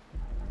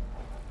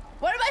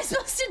 What am I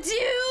supposed to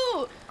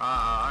do?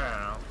 I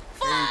don't know.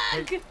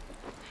 Fuck!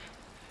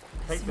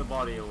 Take the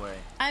body away.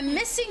 I'm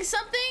missing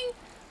something?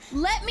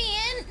 Let me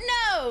in?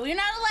 No, you're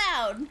not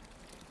allowed.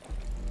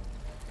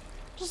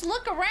 Just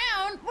look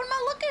around. What am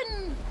I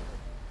looking?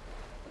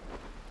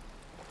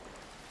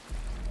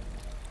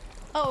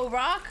 Oh,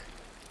 Rock?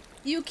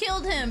 You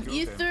killed him.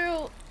 You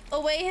threw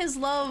away his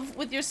love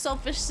with your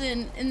selfish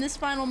sin. In this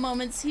final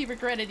moments, he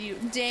regretted you.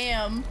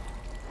 Damn.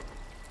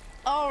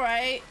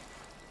 Alright.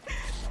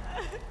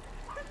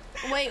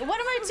 Wait, what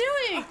am I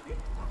doing?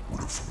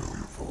 What a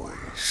familiar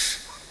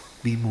voice.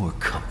 Be more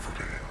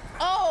comforted.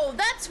 Oh,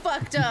 that's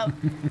fucked up.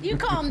 You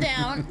calm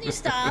down. You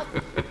stop.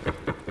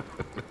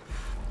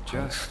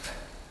 Just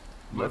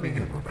let me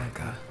in,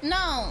 Rebecca.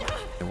 No.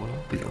 It will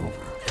be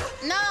over.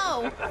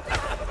 No.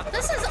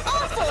 This is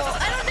awful.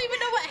 I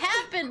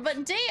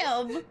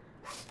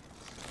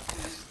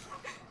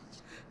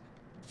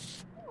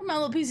my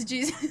little piece of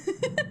cheese.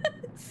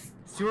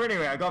 So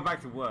anyway, I got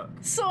back to work.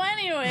 So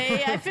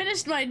anyway, I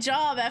finished my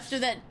job after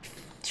that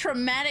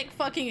traumatic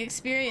fucking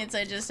experience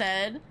I just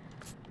had.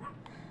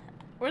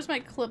 Where's my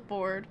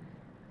clipboard?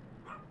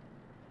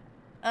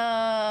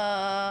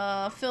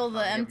 Fill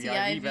the empty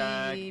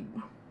IV.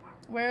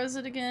 Where is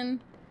it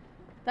again?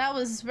 That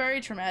was very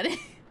traumatic.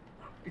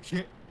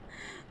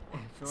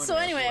 So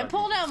anyway, I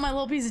pulled out my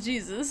little piece of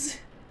Jesus.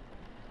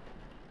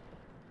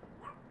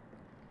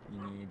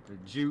 You need the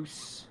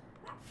juice.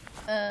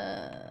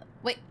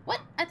 Wait, what?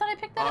 I thought I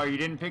picked that up. Oh, you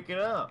didn't pick it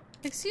up.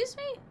 Excuse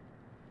me?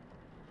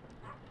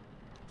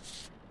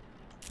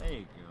 There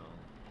you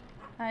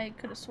go. I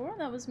could have sworn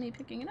that was me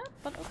picking it up,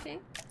 but okay.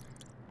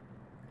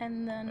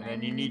 And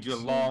then you need your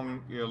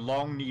long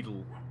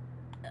needle.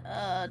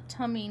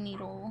 Tummy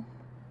needle.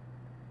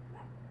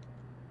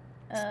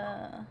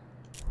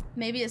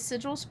 Maybe a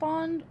sigil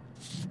spawned?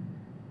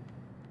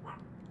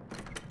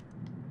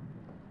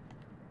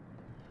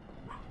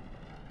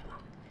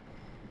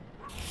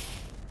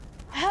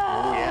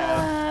 Oh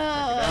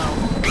yeah.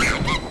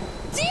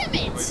 Damn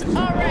it!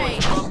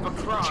 Alright.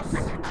 Across.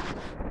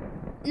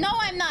 No,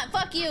 I'm not.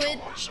 Fuck you.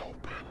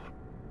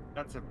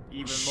 That's a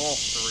even more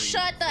 3.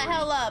 Shut the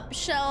hell up.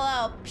 Shut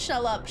up.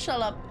 Shut up. Shut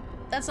up.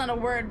 That's not a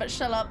word, but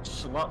shut up.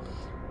 Shut up.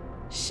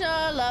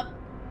 Shut up.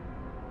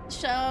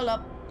 Shut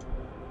up.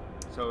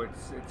 So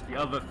it's the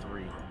other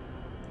 3.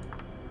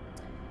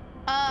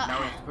 Now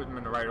we have to put them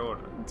in the right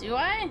order. Do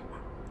I?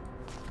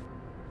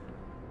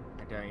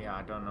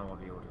 I don't know what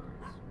the order is.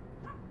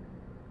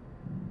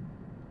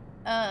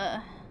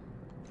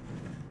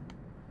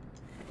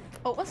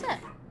 Oh, what's that?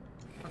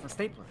 That's a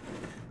stapler.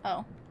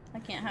 Oh, I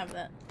can't have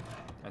that.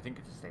 I think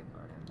it's a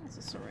stapler. That's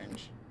a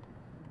syringe.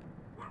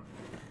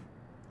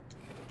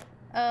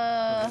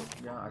 Yeah,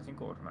 I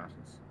think order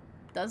matters.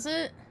 Does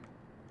it?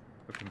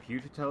 The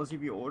computer tells you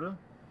the order?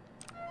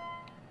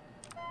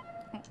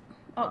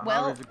 Oh, How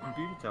well. does the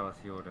computer tell us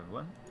the order?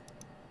 What?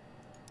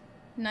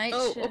 Night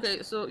Oh, shift.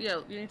 okay, so yeah,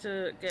 you need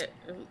to get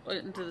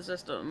into the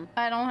system.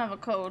 I don't have a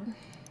code.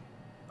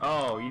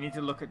 Oh, you need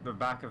to look at the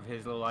back of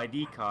his little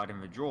ID card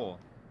in the drawer.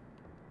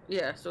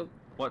 Yeah, so...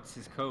 What's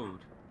his code?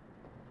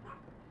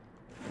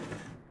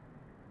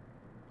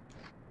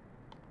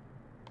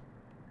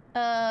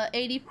 Uh,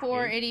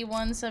 84,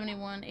 81,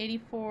 71.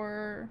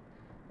 84...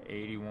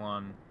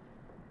 81...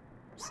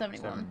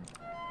 71.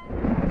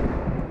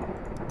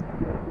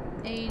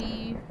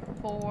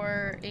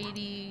 84,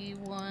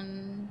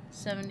 81,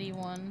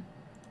 71.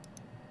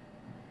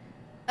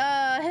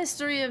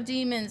 History of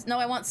demons. No,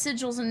 I want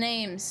sigils and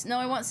names. No,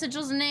 I want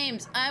sigils and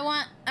names. I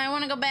want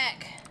to go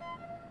back.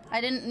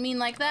 I didn't mean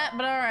like that,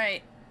 but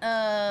alright. You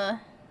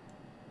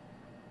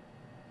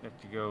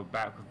have to go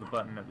back with the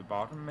button at the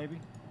bottom,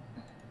 maybe?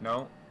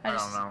 No? I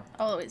don't know.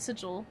 Oh, wait,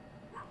 sigil.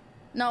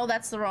 No,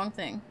 that's the wrong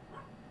thing.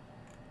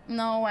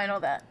 No, I know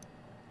that.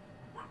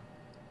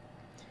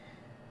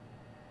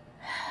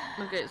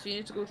 Okay, so you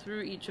need to go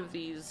through each of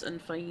these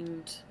and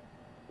find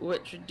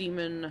which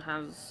demon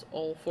has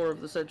all 4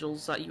 of the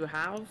sigils that you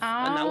have,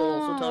 and that will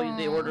also tell you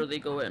the order they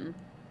go in.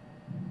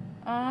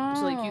 Oh.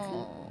 So like you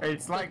can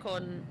It's like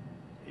on...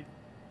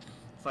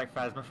 It's like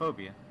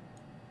Phasmophobia.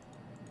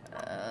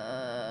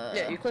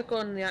 Yeah, you click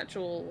on the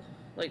actual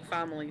like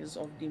families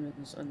of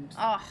demons and...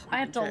 Oh, I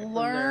have to check them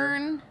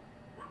learn.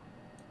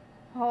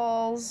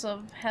 Halls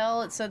of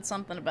Hell. It said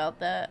something about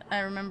that. I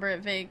remember it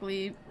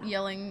vaguely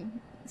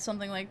yelling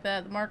something like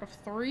that. The Mark of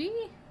 3?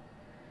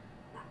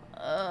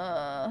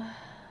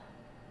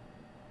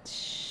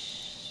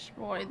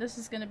 Boy, this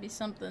is gonna be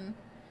something.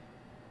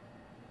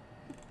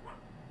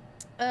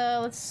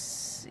 Let's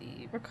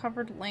see.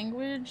 Recovered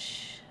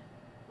language.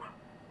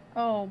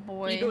 Oh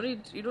boy.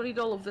 You don't need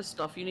all of this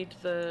stuff. You need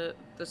the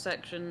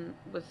section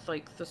with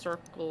like the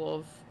circle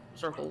of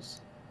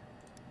circles.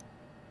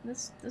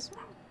 This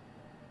one?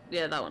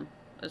 Yeah, that one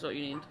is what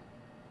you need.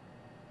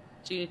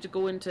 So you need to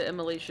go into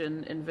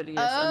Immolation, Invidious,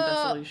 and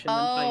Desolation and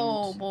find...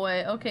 Oh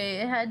boy, okay,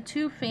 it had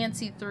 2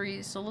 fancy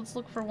 3s, so let's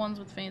look for ones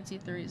with fancy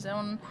 3s. That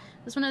one,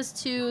 this one has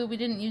 2, we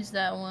didn't use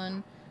that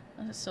one,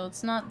 so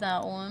it's not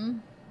that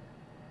one.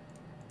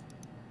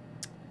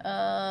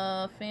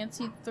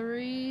 Fancy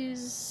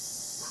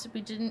 3s,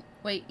 we didn't,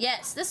 wait,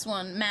 yes, this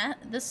one,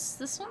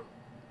 this one?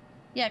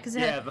 Yeah, because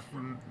it had... the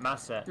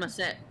Masset.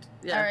 Masset,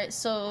 yeah. Alright,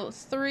 so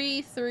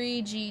 3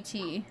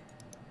 GT.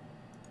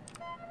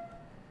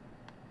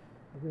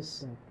 Rebecca,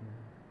 it's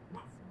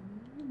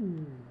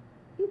me.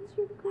 It's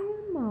your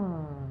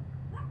grandma.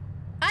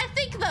 I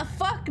think the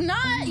fuck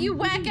not, you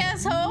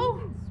whack-ass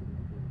hoe!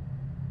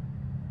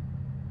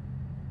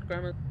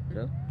 Grandma,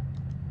 no?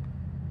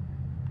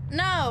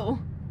 No!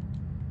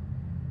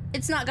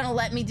 It's not gonna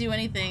let me do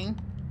anything.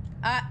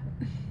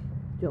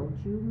 Don't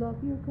you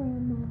love your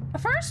grandma?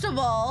 First of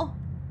all,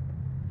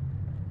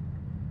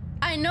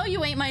 I know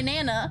you ain't my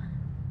Nana.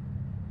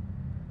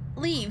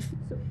 Leave.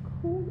 It's so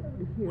cold out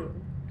here.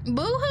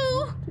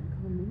 Boo-hoo! To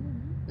come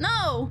in.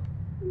 No!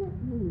 Let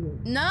me in.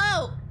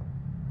 No!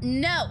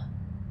 No!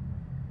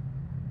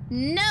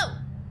 No!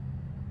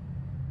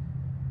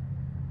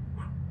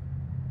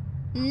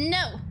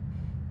 No!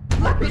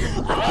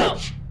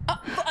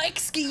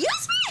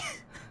 Excuse me?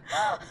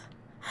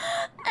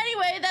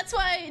 Anyway, that's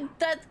why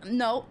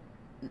no.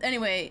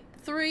 Anyway,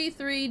 3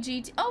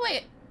 GT. Oh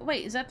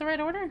wait, is that the right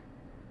order?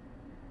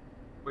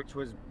 Which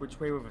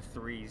way were the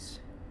threes?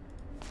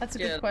 That's a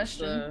good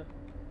question.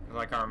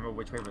 I can't remember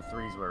which way the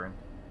threes were in.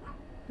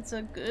 It's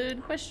a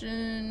good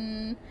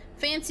question.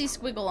 Fancy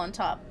squiggle on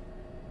top.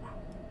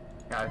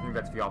 Yeah, I think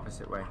that's the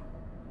opposite way.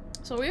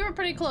 So we were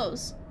pretty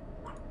close.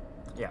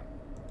 Yeah.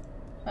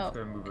 Oh, Just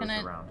gonna move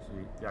those around. So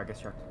yeah, I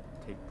guess you have to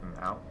take them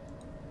out.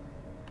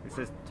 It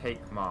says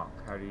take mark.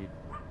 How do you?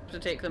 To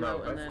take them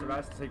out and then.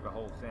 That's to take the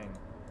whole thing.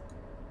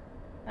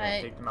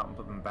 Yeah, take them out and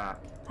put them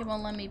back. They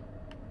won't let me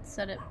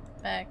set it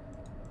back.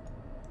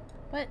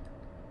 What?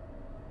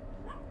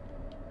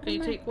 Can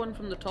you take one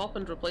from the top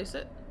and replace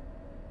it?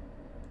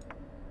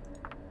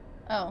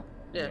 Oh.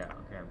 Yeah. Yeah.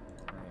 Okay.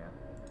 Oh, yeah.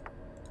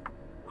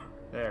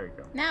 There we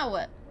go. Now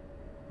what?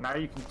 Now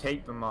you can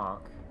take the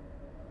mark.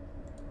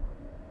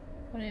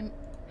 What do you?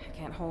 I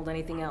can't hold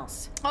anything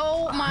else.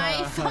 Oh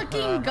my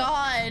fucking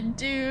god,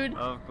 dude.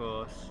 Of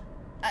course.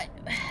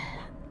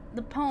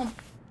 The poem.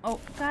 Oh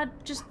god,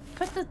 just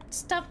put the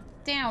stuff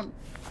down.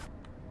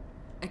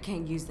 I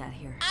can't use that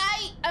here.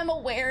 I am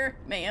aware,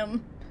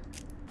 ma'am.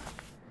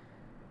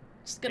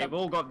 Just gonna. They've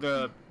all got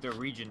the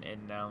region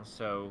in now,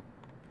 so.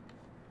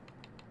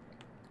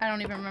 I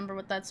don't even remember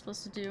what that's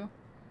supposed to do.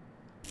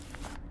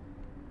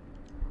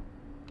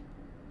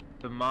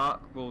 The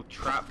mark will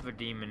trap the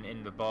demon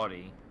in the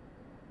body.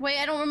 Wait,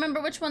 I don't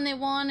remember which one they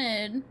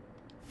wanted.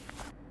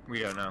 We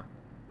don't know.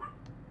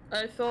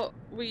 I thought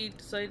we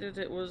decided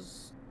it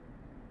was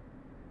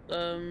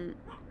our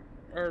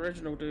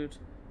original dude.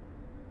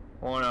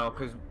 Oh no,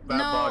 because that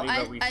body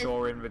that we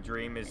saw in the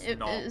dream is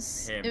not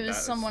him. It was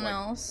someone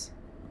else.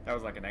 That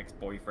was like an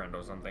ex-boyfriend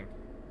or something.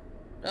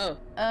 Oh.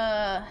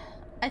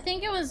 I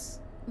think it was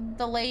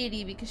the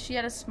lady because she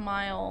had a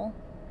smile.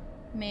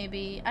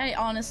 Maybe. I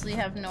honestly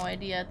have no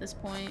idea at this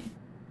point.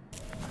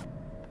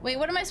 Wait,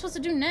 what am I supposed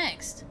to do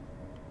next?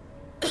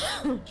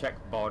 Check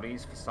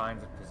bodies for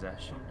signs of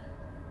possession.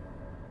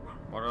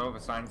 What are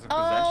the signs of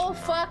possession? Oh,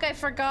 fuck, I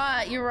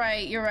forgot. You're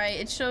right, you're right.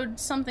 It showed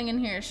something in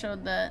here,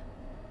 showed that.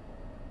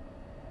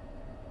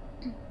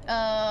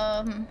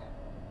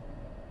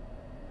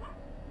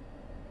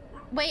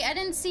 Wait, I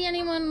didn't see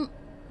anyone.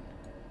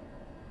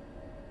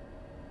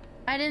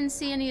 I didn't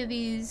see any of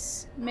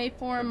these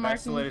Mayform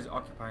marking. Is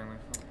occupying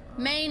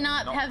may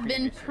not have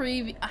been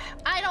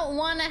I don't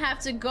want to have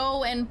to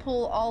go and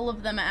pull all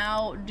of them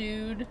out,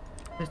 dude.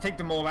 Just take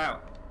them all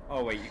out.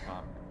 Oh wait, you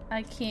can't.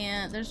 I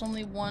can't. There's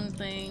only one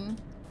thing.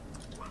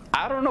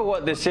 I don't know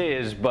what this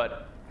is,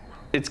 but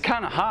it's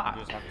kind of hot.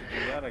 You just have to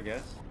do that, I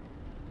guess.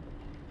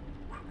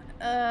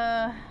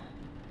 I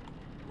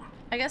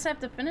guess I have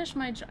to finish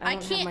my job. I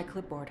don't have my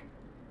clipboard.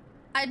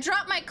 I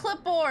dropped my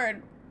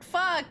clipboard.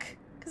 Fuck.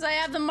 Because I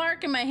have the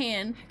mark in my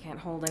hand. I can't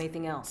hold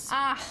anything else.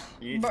 Ah.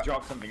 You need to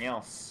drop something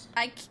else.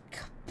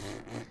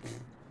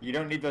 You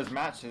don't need those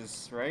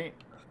matches, right?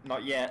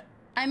 Not yet.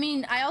 I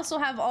mean, I also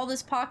have all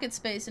this pocket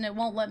space and it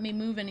won't let me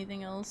move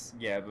anything else.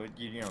 Yeah, but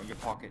you know, your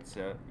pockets,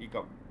 you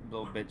got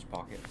little bitch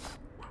pockets.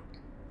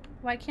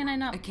 Why can't I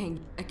not? I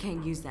can't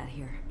use that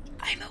here.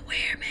 I'm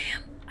aware,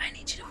 ma'am. I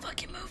need you to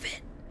fucking move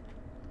it.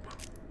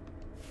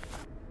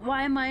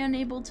 Why am I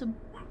unable to?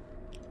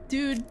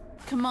 Dude,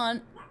 come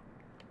on.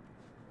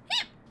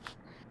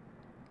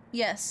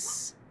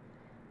 Yes.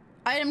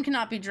 Item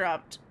cannot be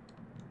dropped.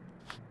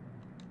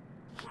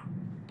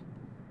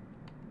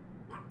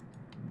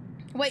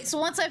 Wait, so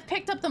once I've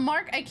picked up the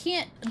mark, I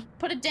can't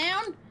put it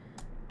down?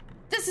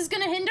 This is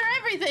gonna hinder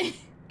everything.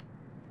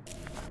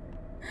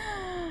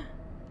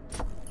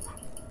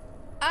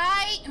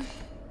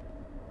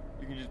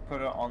 You can just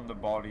put it on the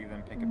body,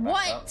 then pick it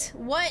back up.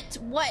 What?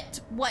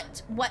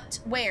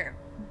 Where?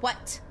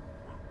 What?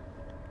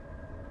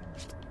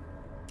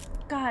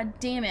 God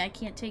damn it, I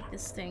can't take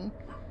this thing.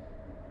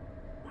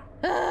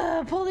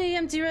 Pull the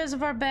empty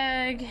reservoir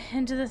bag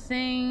into the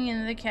thing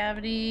in the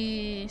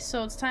cavity.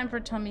 So it's time for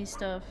tummy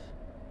stuff.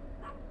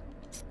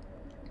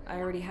 I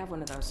already have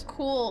one of those.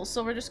 Cool,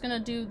 so we're just gonna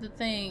do the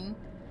thing.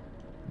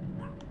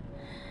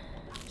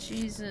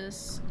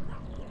 Jesus.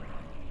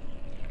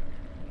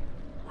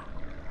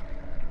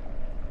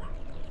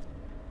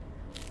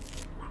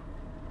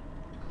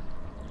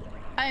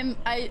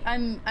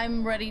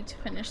 I'm ready to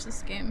finish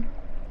this game.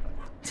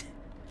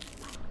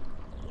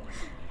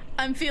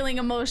 I'm feeling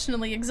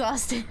emotionally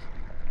exhausted.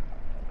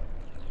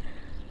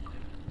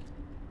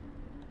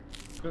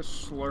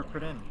 Just slurp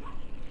it in.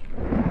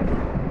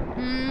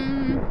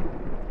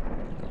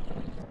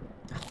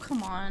 Oh,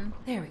 come on.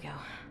 There we go.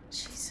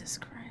 Jesus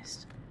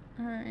Christ.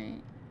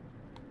 Alright.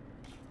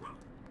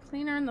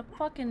 Clean her in the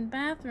fucking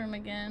bathroom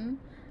again.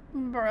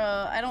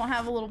 Bruh, I don't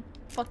have a little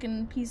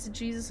fucking piece of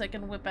Jesus I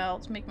can whip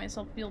out to make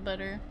myself feel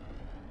better.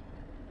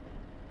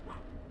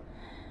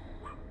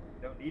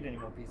 You don't need any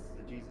more pieces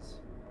of Jesus.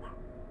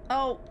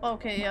 Oh,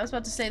 okay, I was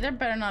about to say, I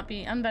better not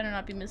be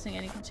missing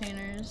any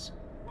containers.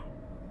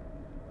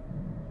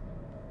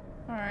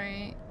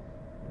 Alright.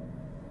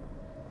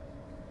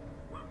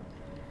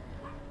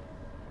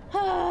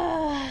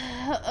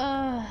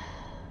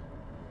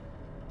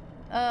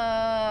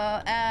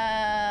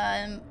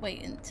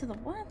 Wait, into the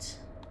what?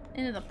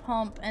 Into the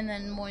pump and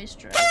then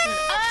moisturizer.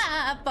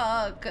 Ah,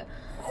 fuck!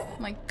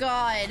 My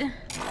God.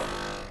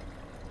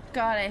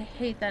 God, I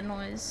hate that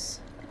noise.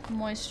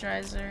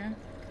 Moisturizer.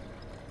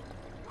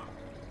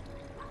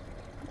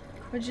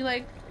 Would you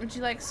like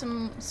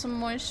some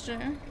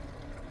moisture?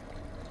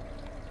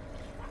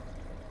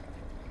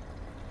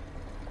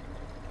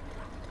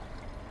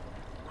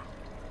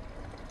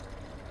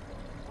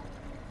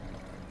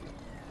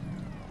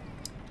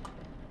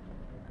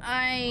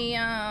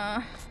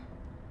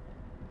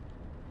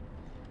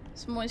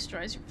 Let's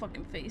moisturize your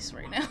fucking face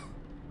right now.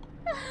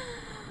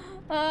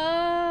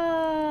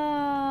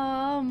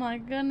 Oh my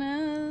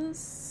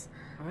goodness.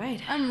 All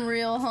right. I'm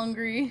real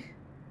hungry.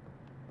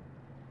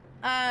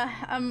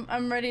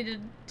 I'm ready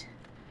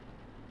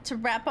to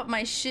wrap up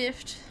my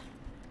shift.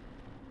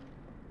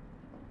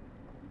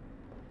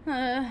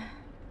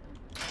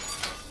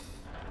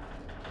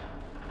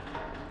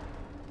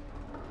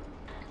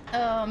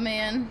 Oh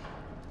man.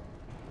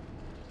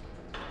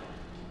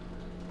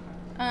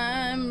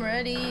 I'm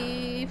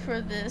ready for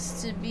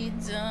this to be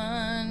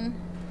done.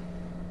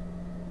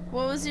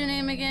 What was your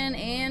name again?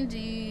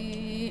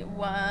 Andy.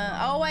 What?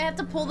 Oh, I have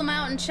to pull them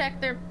out and check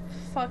their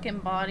fucking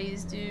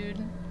bodies, dude.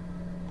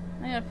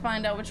 I gotta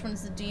find out which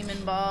one's the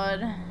demon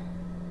bod.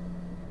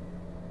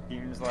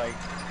 Seems like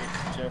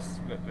it's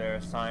just that there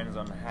are signs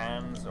on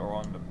hands or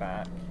on the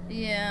back.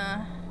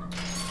 Yeah.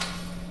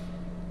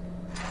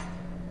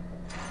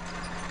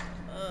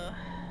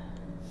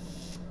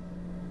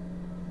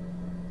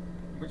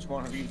 Which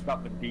one of you's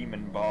got the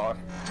demon bod?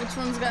 Which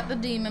one's got the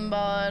demon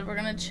bod? We're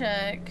gonna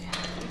check.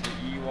 Is it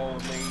you,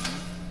 old lady?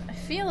 I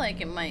feel like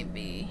it might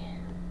be.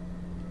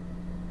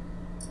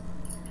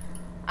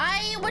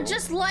 I would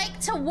just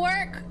like to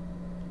work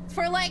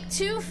for like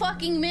 2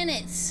 fucking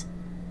minutes.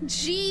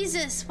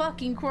 Jesus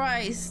fucking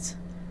Christ.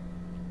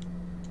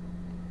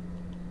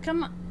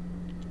 Come on.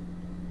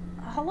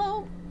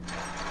 Hello?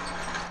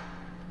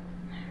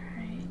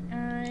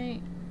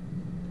 Alright.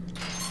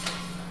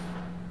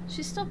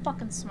 She's still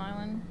fucking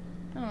smiling.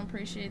 I don't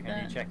appreciate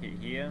that. Can you check it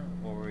here,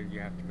 or would you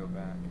have to go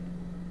back?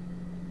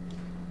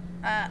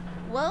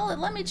 Well,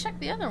 let me check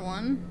the other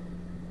one.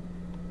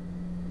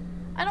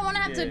 I don't want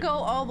to have to go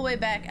all the way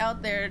back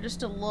out there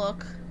just to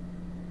look.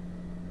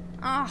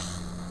 Ah,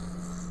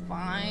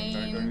 fine.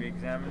 Better go to the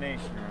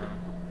examination room.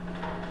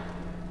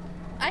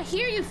 I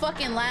hear you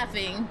fucking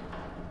laughing.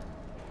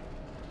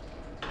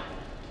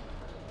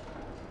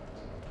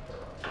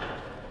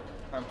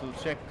 Time to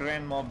check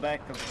Grandma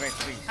back of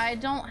Reckless. I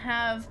don't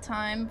have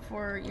time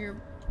for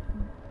your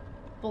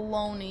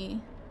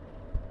baloney.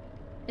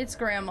 It's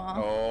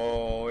Grandma.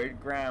 Oh, it's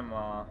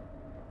Grandma.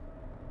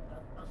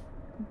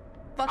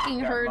 Fucking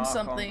heard mark on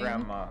something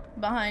Grandma.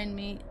 behind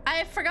me.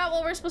 I forgot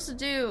what we're supposed to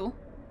do.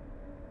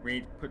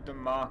 We put the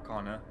mark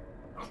on her.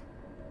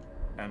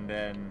 And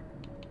then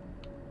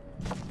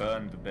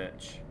burn the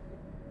bitch.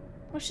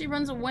 Well, she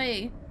runs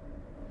away.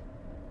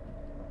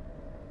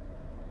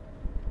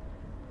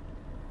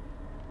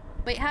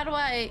 Wait, how do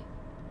I...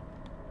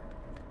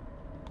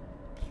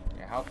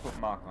 Yeah, how to put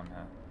mark on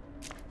her?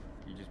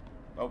 You just...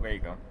 Oh, there you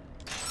go.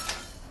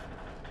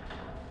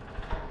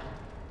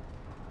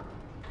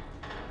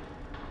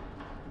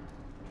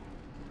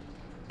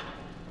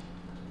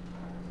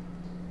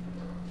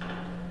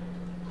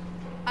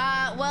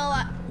 Well,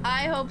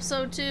 I hope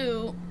so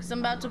too, because I'm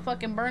about to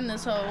fucking burn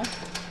this hoe.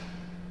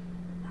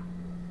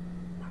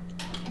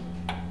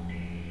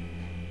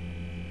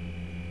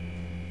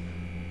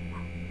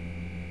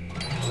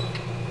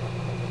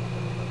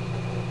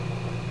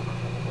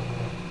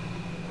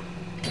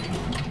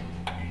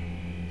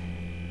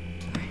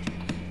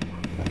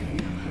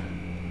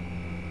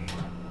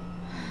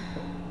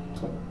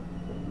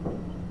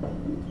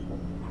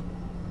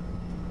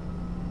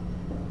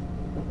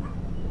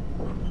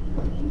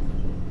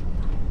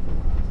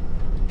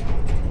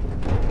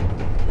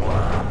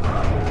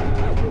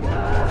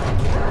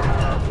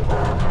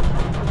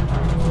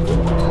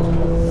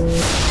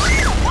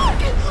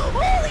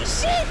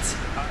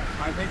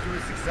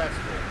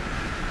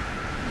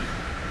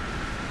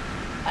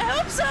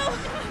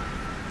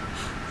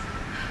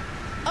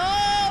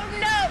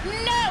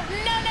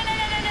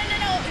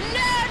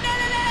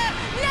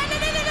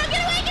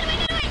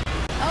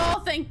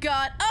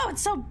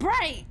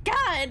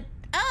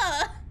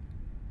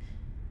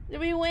 Did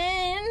we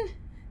win?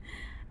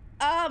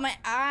 Oh, my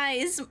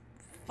eyes.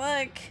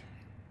 Fuck.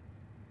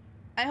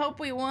 I hope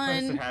we won.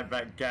 I also had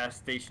that gas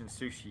station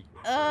sushi.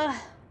 Ow.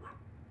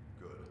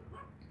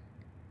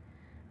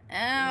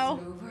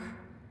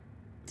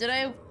 Did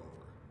I don't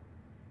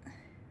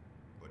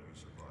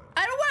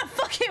want to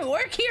fucking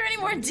work here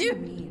anymore, dude.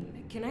 What do you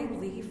mean? Can I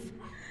leave?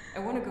 I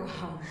want to go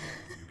home.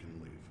 You can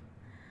leave.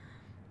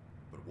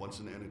 But once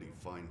an entity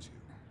finds you,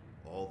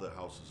 all the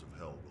houses of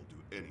hell will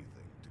do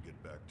anything to get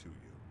back to you.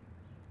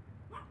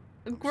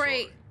 I'm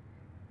Great. Sorry,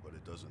 but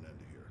it doesn't end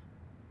here.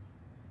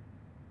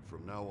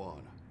 From now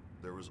on,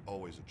 there is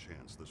always a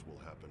chance this will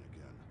happen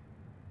again.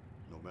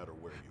 no matter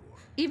where you are.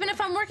 Even if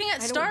I'm working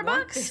at I don't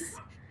want Starbucks? this.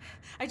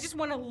 I just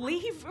want to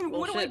leave. Well,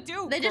 What do I shit.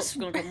 do? They Cop's just...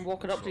 gonna come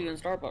walking up to you in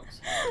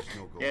Starbucks.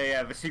 No go.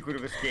 Yeah, the secret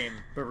of this game,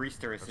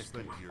 barista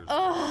assistant.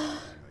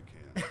 Oh.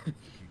 I can to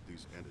keep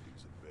these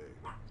entities at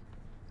bay.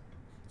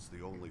 It's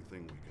the only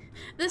thing we can do.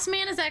 This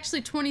man is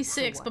actually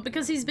 26, but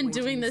because he's been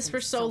doing this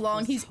for so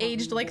long, he's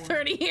aged like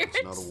 30 years.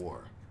 It's not a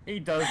war. He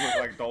does look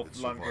like Dolph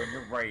Lundgren,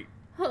 you're right.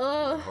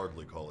 I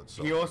hardly call it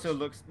He also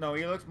looks, no,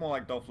 he looks more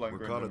like Dolph Lundgren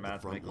We're caught than at the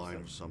Matt front line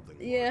Mikkelsen. of something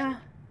Yeah. larger.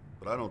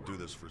 But I don't do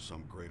this for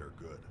some greater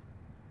good.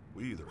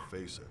 We either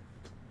face it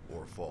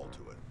or fall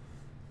to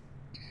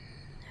it.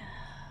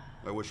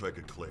 I wish I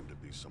could claim to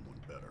be someone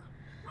better,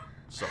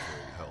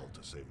 suffering hell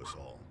to save us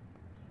all.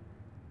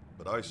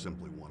 But I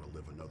simply want to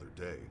live another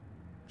day,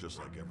 just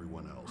like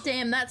everyone else.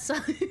 Damn, that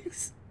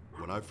sucks.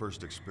 When I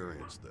first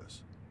experienced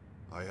this,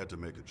 I had to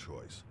make a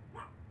choice.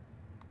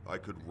 I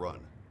could run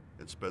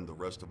and spend the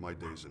rest of my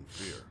days in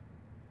fear,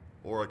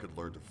 or I could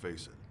learn to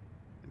face it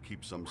and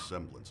keep some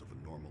semblance of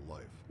a normal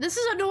life. This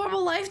is a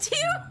normal life to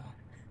you?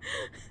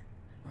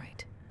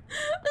 Right.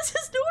 This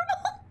is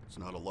normal? It's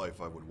not a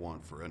life I would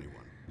want for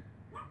anyone,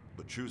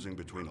 but choosing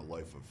between a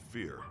life of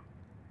fear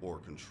or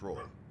control.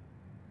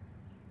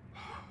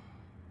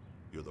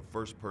 You're the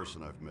first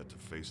person I've met to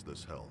face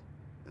this hell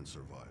and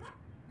survive.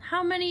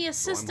 How many So I'm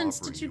assistants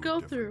offering did you a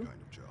go different through?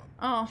 kind of job.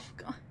 Oh,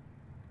 God.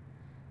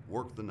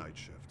 Work the night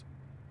shift.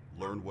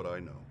 Learn what I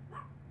know.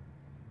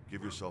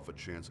 Give yourself a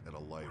chance at a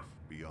life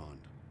beyond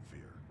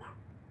fear.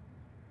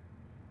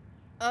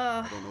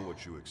 I don't know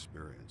what you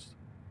experienced,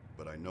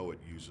 but I know it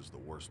uses the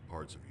worst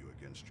parts of you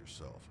against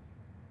yourself.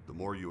 The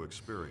more you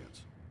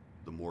experience,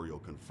 the more you'll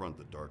confront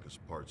the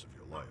darkest parts of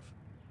your life.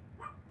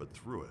 But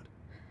through it,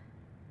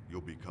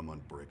 you'll become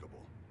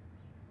unbreakable.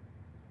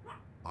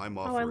 I'm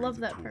I offering love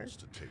the that tools part.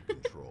 to take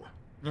control.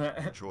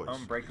 The choice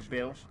is Unbreakable.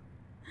 yours.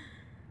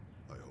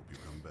 I hope you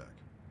come back.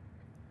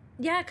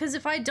 Yeah, because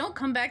if I don't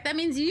come back, that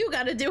means you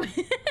gotta do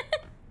it.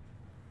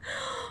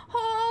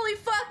 Holy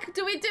fuck,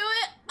 do we do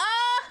it?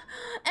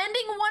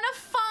 Ending 1 of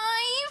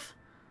 5?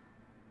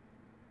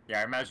 Yeah,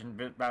 I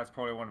imagine that's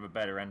probably one of the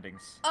better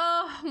endings.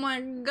 Oh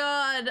my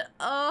god.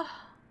 That's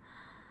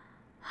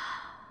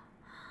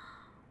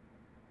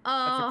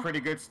a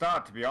pretty good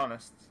start, to be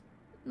honest.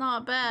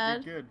 Not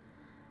bad. You did good.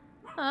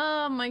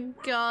 Oh my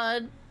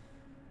god.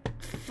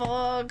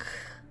 Fuck.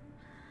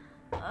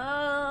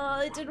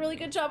 They did a really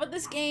good job with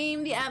this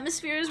game. The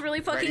atmosphere is really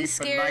fucking Ready for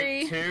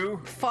scary. night 2?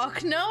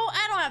 Fuck no,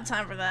 I don't have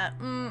time for that.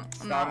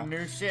 Start No. a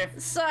new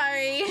shift.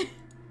 Sorry.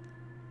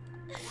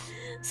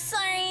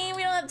 Sorry,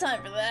 we don't have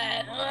time for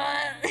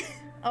that.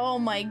 Oh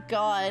my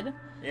god.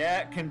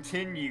 Yeah,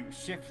 continue.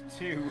 Shift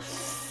 2.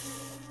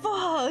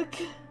 Fuck.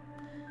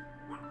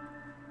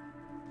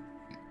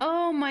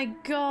 Oh my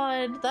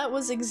god, that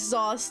was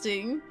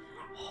exhausting.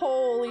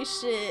 Holy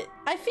shit.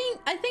 I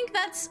think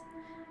that's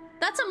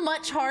a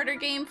much harder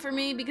game for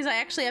me because I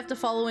actually have to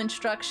follow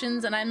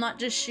instructions and I'm not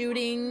just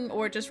shooting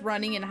or just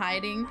running and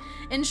hiding.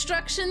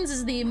 Instructions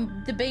is the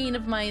bane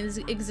of my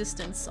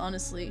existence,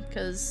 honestly,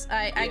 because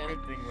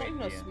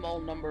Having a small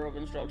number of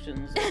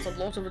instructions. It's a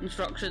lot of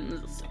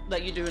instructions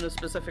that you do in a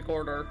specific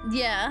order.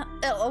 Yeah,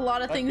 a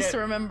lot of things to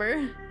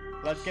remember.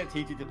 Let's get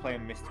TT to play a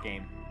missed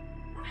game.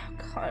 Oh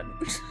god.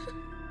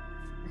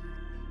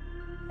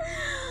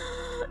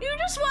 You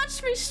just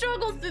watched me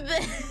struggle through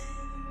this.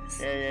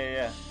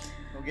 Yeah.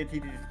 We'll get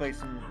TT to play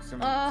some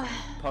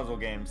puzzle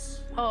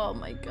games. Oh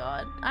my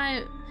god.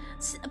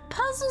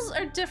 Puzzles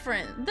are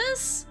different.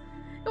 This,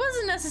 it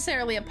wasn't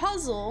necessarily a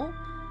puzzle.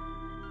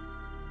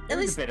 It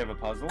was a bit of a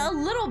puzzle. A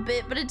little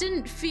bit, but it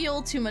didn't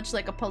feel too much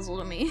like a puzzle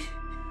to me.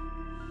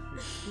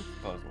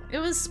 Puzzle. It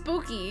was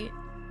spooky.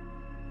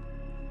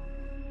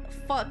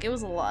 Fuck, it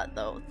was a lot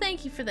though.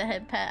 Thank you for the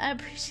head pat. I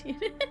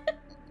appreciate it.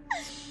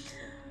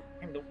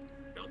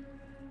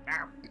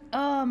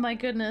 Oh my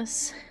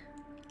goodness.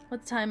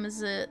 What time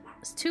is it?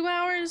 It's 2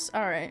 hours?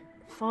 Alright.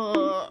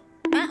 Fuck.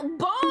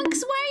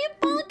 Bonks! Why are you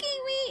bonking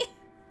me?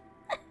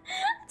 I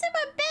did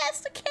my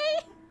best,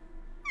 okay?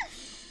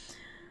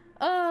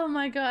 Oh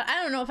my god.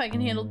 I don't know if I can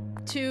handle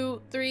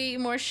 2, 3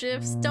 more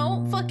shifts.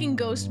 Don't fucking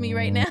ghost me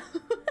right now.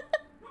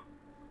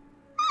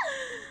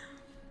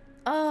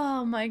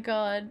 Oh my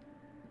god.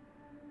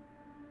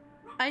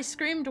 I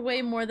screamed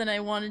way more than I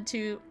wanted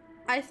to.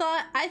 I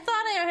thought I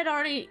had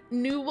already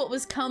knew what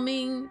was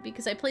coming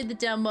because I played the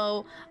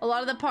demo. A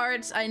lot of the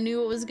parts I knew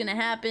what was gonna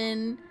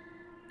happen.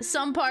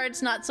 Some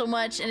parts not so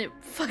much, and it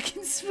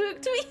fucking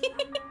spooked me.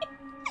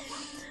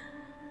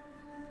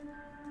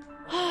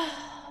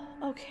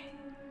 Okay.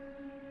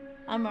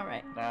 I'm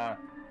alright. Nah,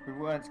 we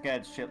weren't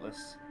scared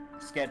shitless.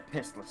 Scared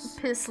pissless.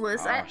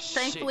 Pissless.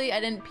 Thankfully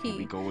I didn't pee. Here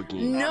we go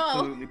again. No.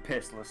 Absolutely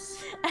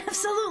pissless.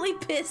 Absolutely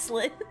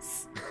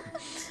pissless.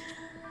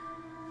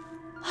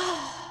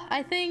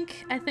 I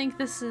think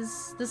this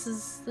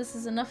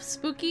is enough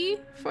spooky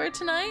for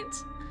tonight.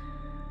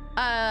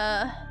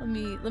 Let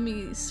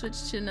me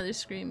switch to another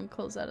screen and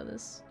close out of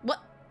this.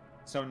 What?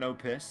 So no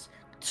piss.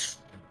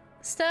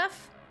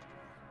 Steph?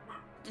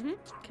 Can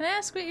I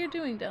ask what you're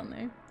doing down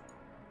there?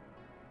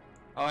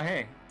 Oh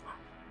hey.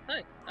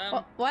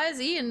 Hi. Why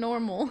is Ian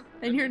normal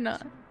and you're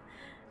not?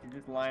 You're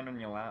just lying on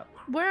your lap.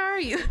 Where are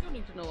you? You don't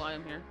need to know why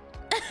I'm here.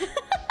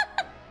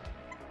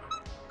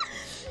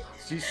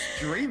 She's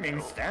streaming,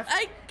 Steph.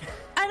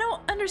 I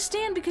don't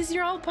understand because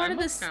you're all part of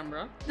this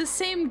camera. the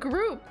same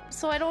group,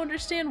 so I don't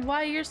understand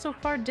why you're so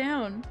far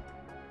down.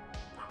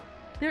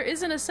 There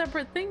isn't a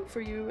separate thing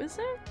for you, is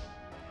there?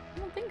 I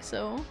don't think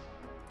so.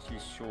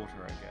 She's shorter,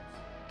 I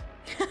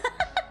guess.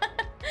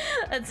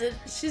 That's it.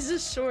 She's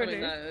just shorter. I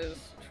mean, that is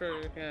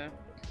true, yeah.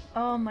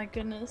 Oh my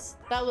goodness.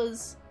 That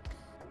was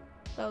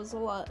a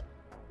lot.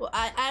 Well,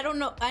 I don't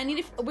know. I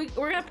need to,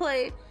 we're gonna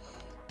play.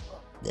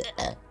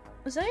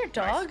 Was that your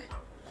dog? Nice.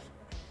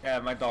 Yeah,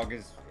 my dog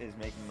is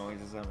making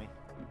noises at me.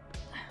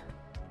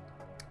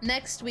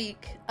 Next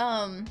week,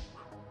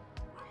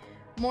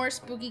 more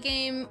spooky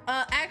game.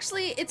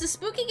 Actually, it's a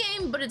spooky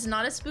game, but it's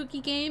not a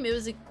spooky game. It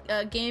was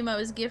a game I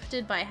was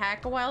gifted by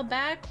Hack a while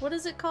back. What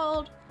is it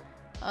called?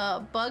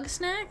 Bug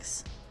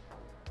Snacks?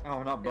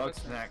 Oh, not Bug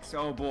Snacks.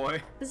 Oh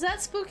boy. Is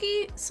that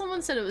spooky?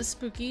 Someone said it was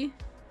spooky.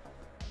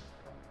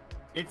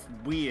 It's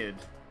weird.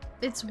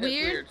 It's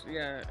weird?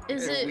 Yeah.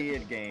 Is it's it a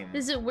weird game?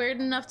 Is it weird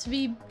enough to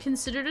be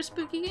considered a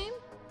spooky game?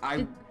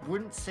 I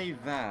wouldn't say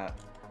that.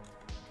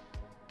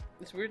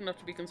 It's weird enough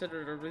to be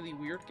considered a really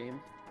weird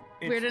game.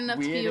 It's weird enough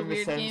to be a in the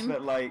weird sense game?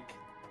 that, like,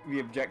 the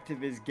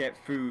objective is get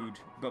food,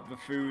 but the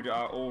food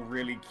are all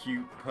really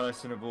cute,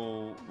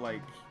 personable,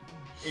 like,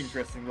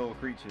 interesting little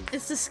creatures.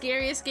 It's the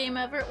scariest game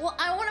ever. Well,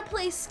 I want to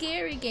play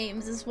scary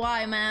games is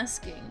why I'm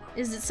asking.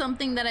 Is it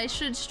something that I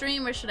should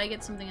stream or should I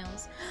get something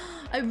else?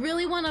 I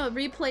really want to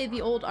replay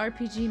the old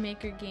RPG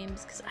Maker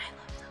games because I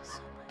love those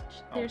so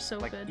much. They're so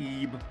like good.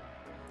 Ebe.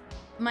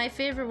 My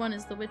favorite one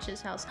is The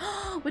Witch's House,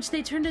 which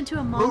they turned into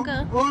a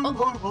manga.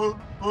 Oh.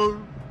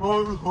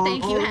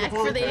 Thank you, Hack,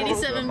 for the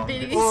 87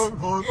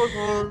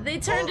 biddies. They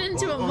turned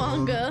into a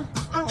manga.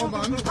 Hold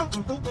on.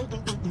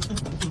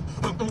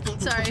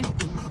 Sorry.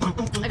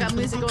 I got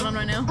music going on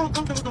right now. Why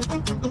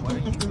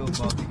don't you go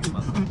bother your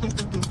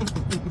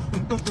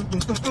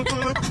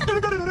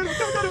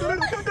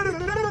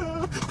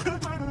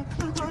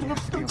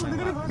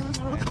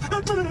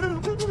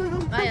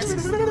Ah, yes.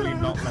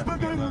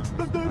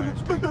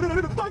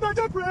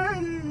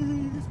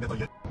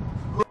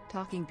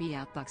 Talking bee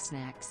out Bug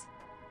Snacks.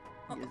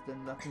 He has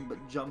done nothing but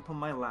jump on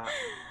my lap,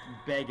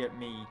 beg at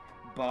me,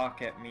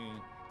 bark at me,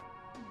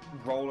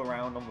 roll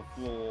around on the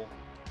floor.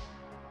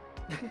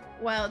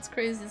 Wow, it's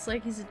crazy. It's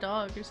like he's a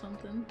dog or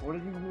something. What do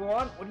you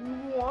want? What do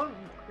you want?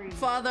 You crazy.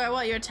 Father, I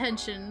want your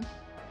attention.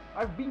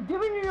 I've been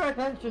giving you your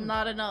attention.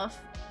 Not enough.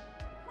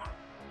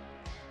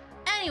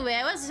 Anyway,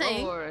 I was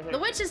saying, The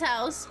Witch's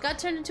House got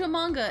turned into a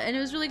manga, and it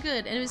was really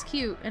good, and it was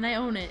cute, and I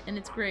own it, and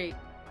it's great.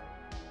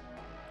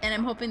 And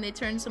I'm hoping they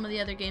turn some of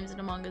the other games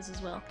into mangas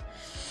as well.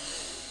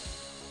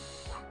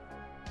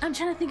 I'm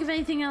trying to think of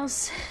anything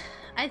else.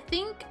 I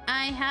think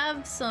I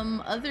have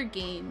some other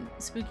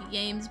spooky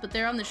games, but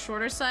they're on the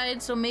shorter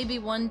side, so maybe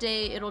one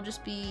day it'll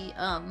just be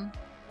a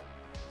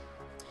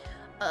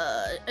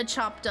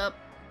chopped up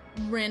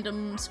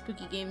random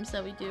spooky games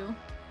that we do.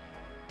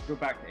 Go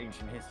back to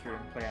ancient history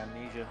and play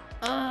Amnesia.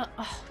 Oh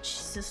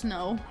Jesus,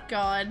 no.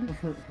 God.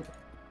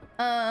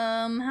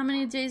 How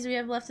many days do we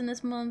have left in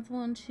this month?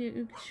 1,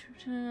 2,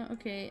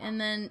 okay, and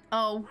then,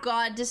 oh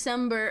God,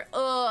 December.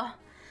 Ugh.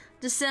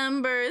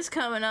 December is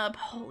coming up.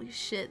 Holy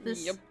shit,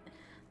 this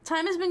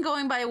time has been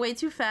going by way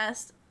too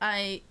fast.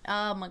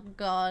 Oh my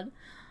God.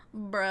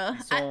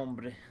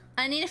 Bruh.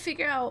 I need to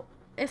figure out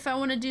if I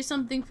want to do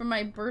something for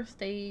my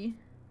birthday.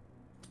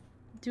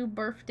 Do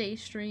birthday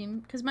stream.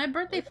 Because my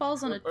birthday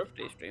falls on a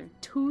birthday stream.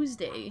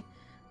 Tuesday.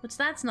 Which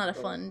that's not a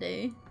fun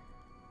day.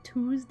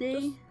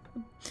 Tuesday?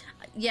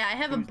 Yeah, I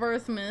have a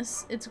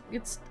birthmas.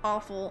 It's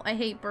awful. I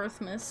hate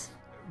birthmas.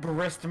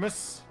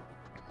 Baristmas.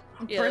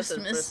 Yeah,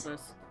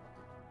 Birthmas.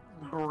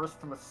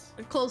 Baristmas.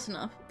 Close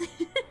enough.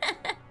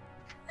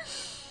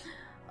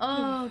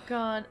 Oh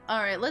God.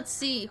 Alright, let's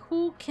see.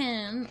 Who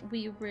can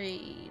we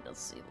raid?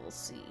 Let's see, we'll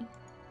see.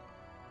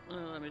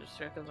 Let me just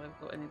check if I've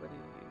got anybody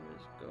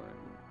who's going.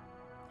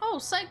 Oh,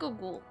 Psycho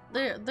Ghoul.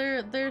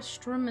 They're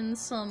strumming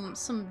some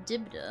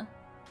dibda.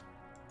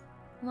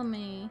 Let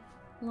me.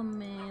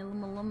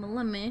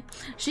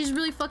 She's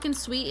really fucking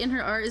sweet and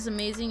her art is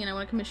amazing and I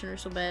want to commission her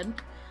so bad.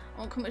 I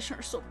want to commission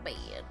her so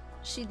bad.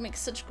 She'd make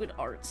such good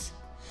arts.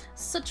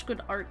 Such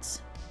good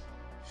arts.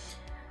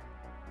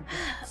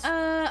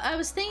 I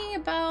was thinking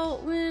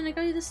about when I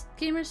got you this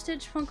Gamer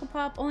Stitch Funko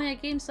Pop only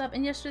at GameStop,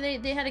 and yesterday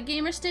they had a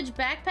Gamer Stitch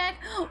backpack.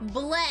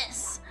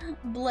 Bless.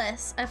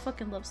 I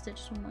fucking love Stitch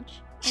so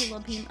much. I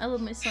love him. I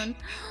love my son.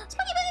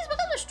 Spunky Bunnies,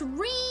 welcome to the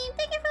stream.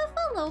 Thank you for the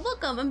follow.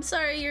 Welcome. I'm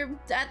sorry you're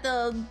at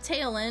the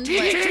tail end.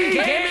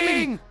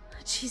 Gaming!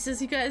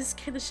 Jesus, you guys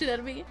scared the shit out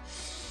of me.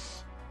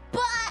 But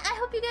I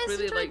hope you guys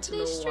really enjoyed like to know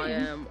today's stream. why I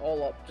am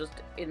all up just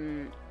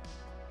in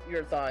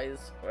your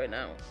thighs right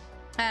now.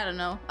 I don't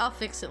know. I'll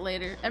fix it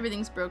later.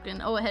 Everything's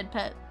broken. Oh, a head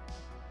pet.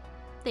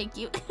 Thank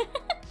you. But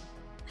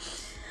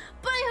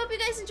I hope you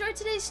guys enjoyed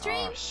today's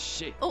stream. Oh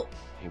shit. Oh.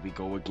 Here we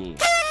go again.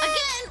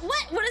 Again?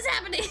 What? What is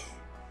happening?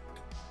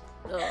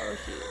 Oh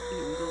shit.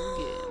 Here we go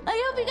again. I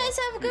hope you guys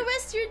have a good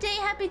rest of your day.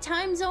 Happy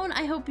time zone.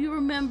 I hope you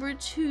remember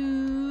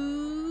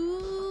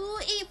to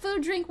eat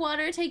food, drink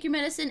water, take your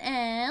medicine,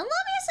 and love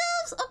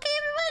yourselves. Okay,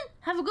 everyone.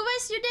 Have a good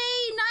rest of your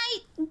day,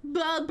 night,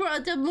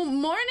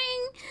 morning,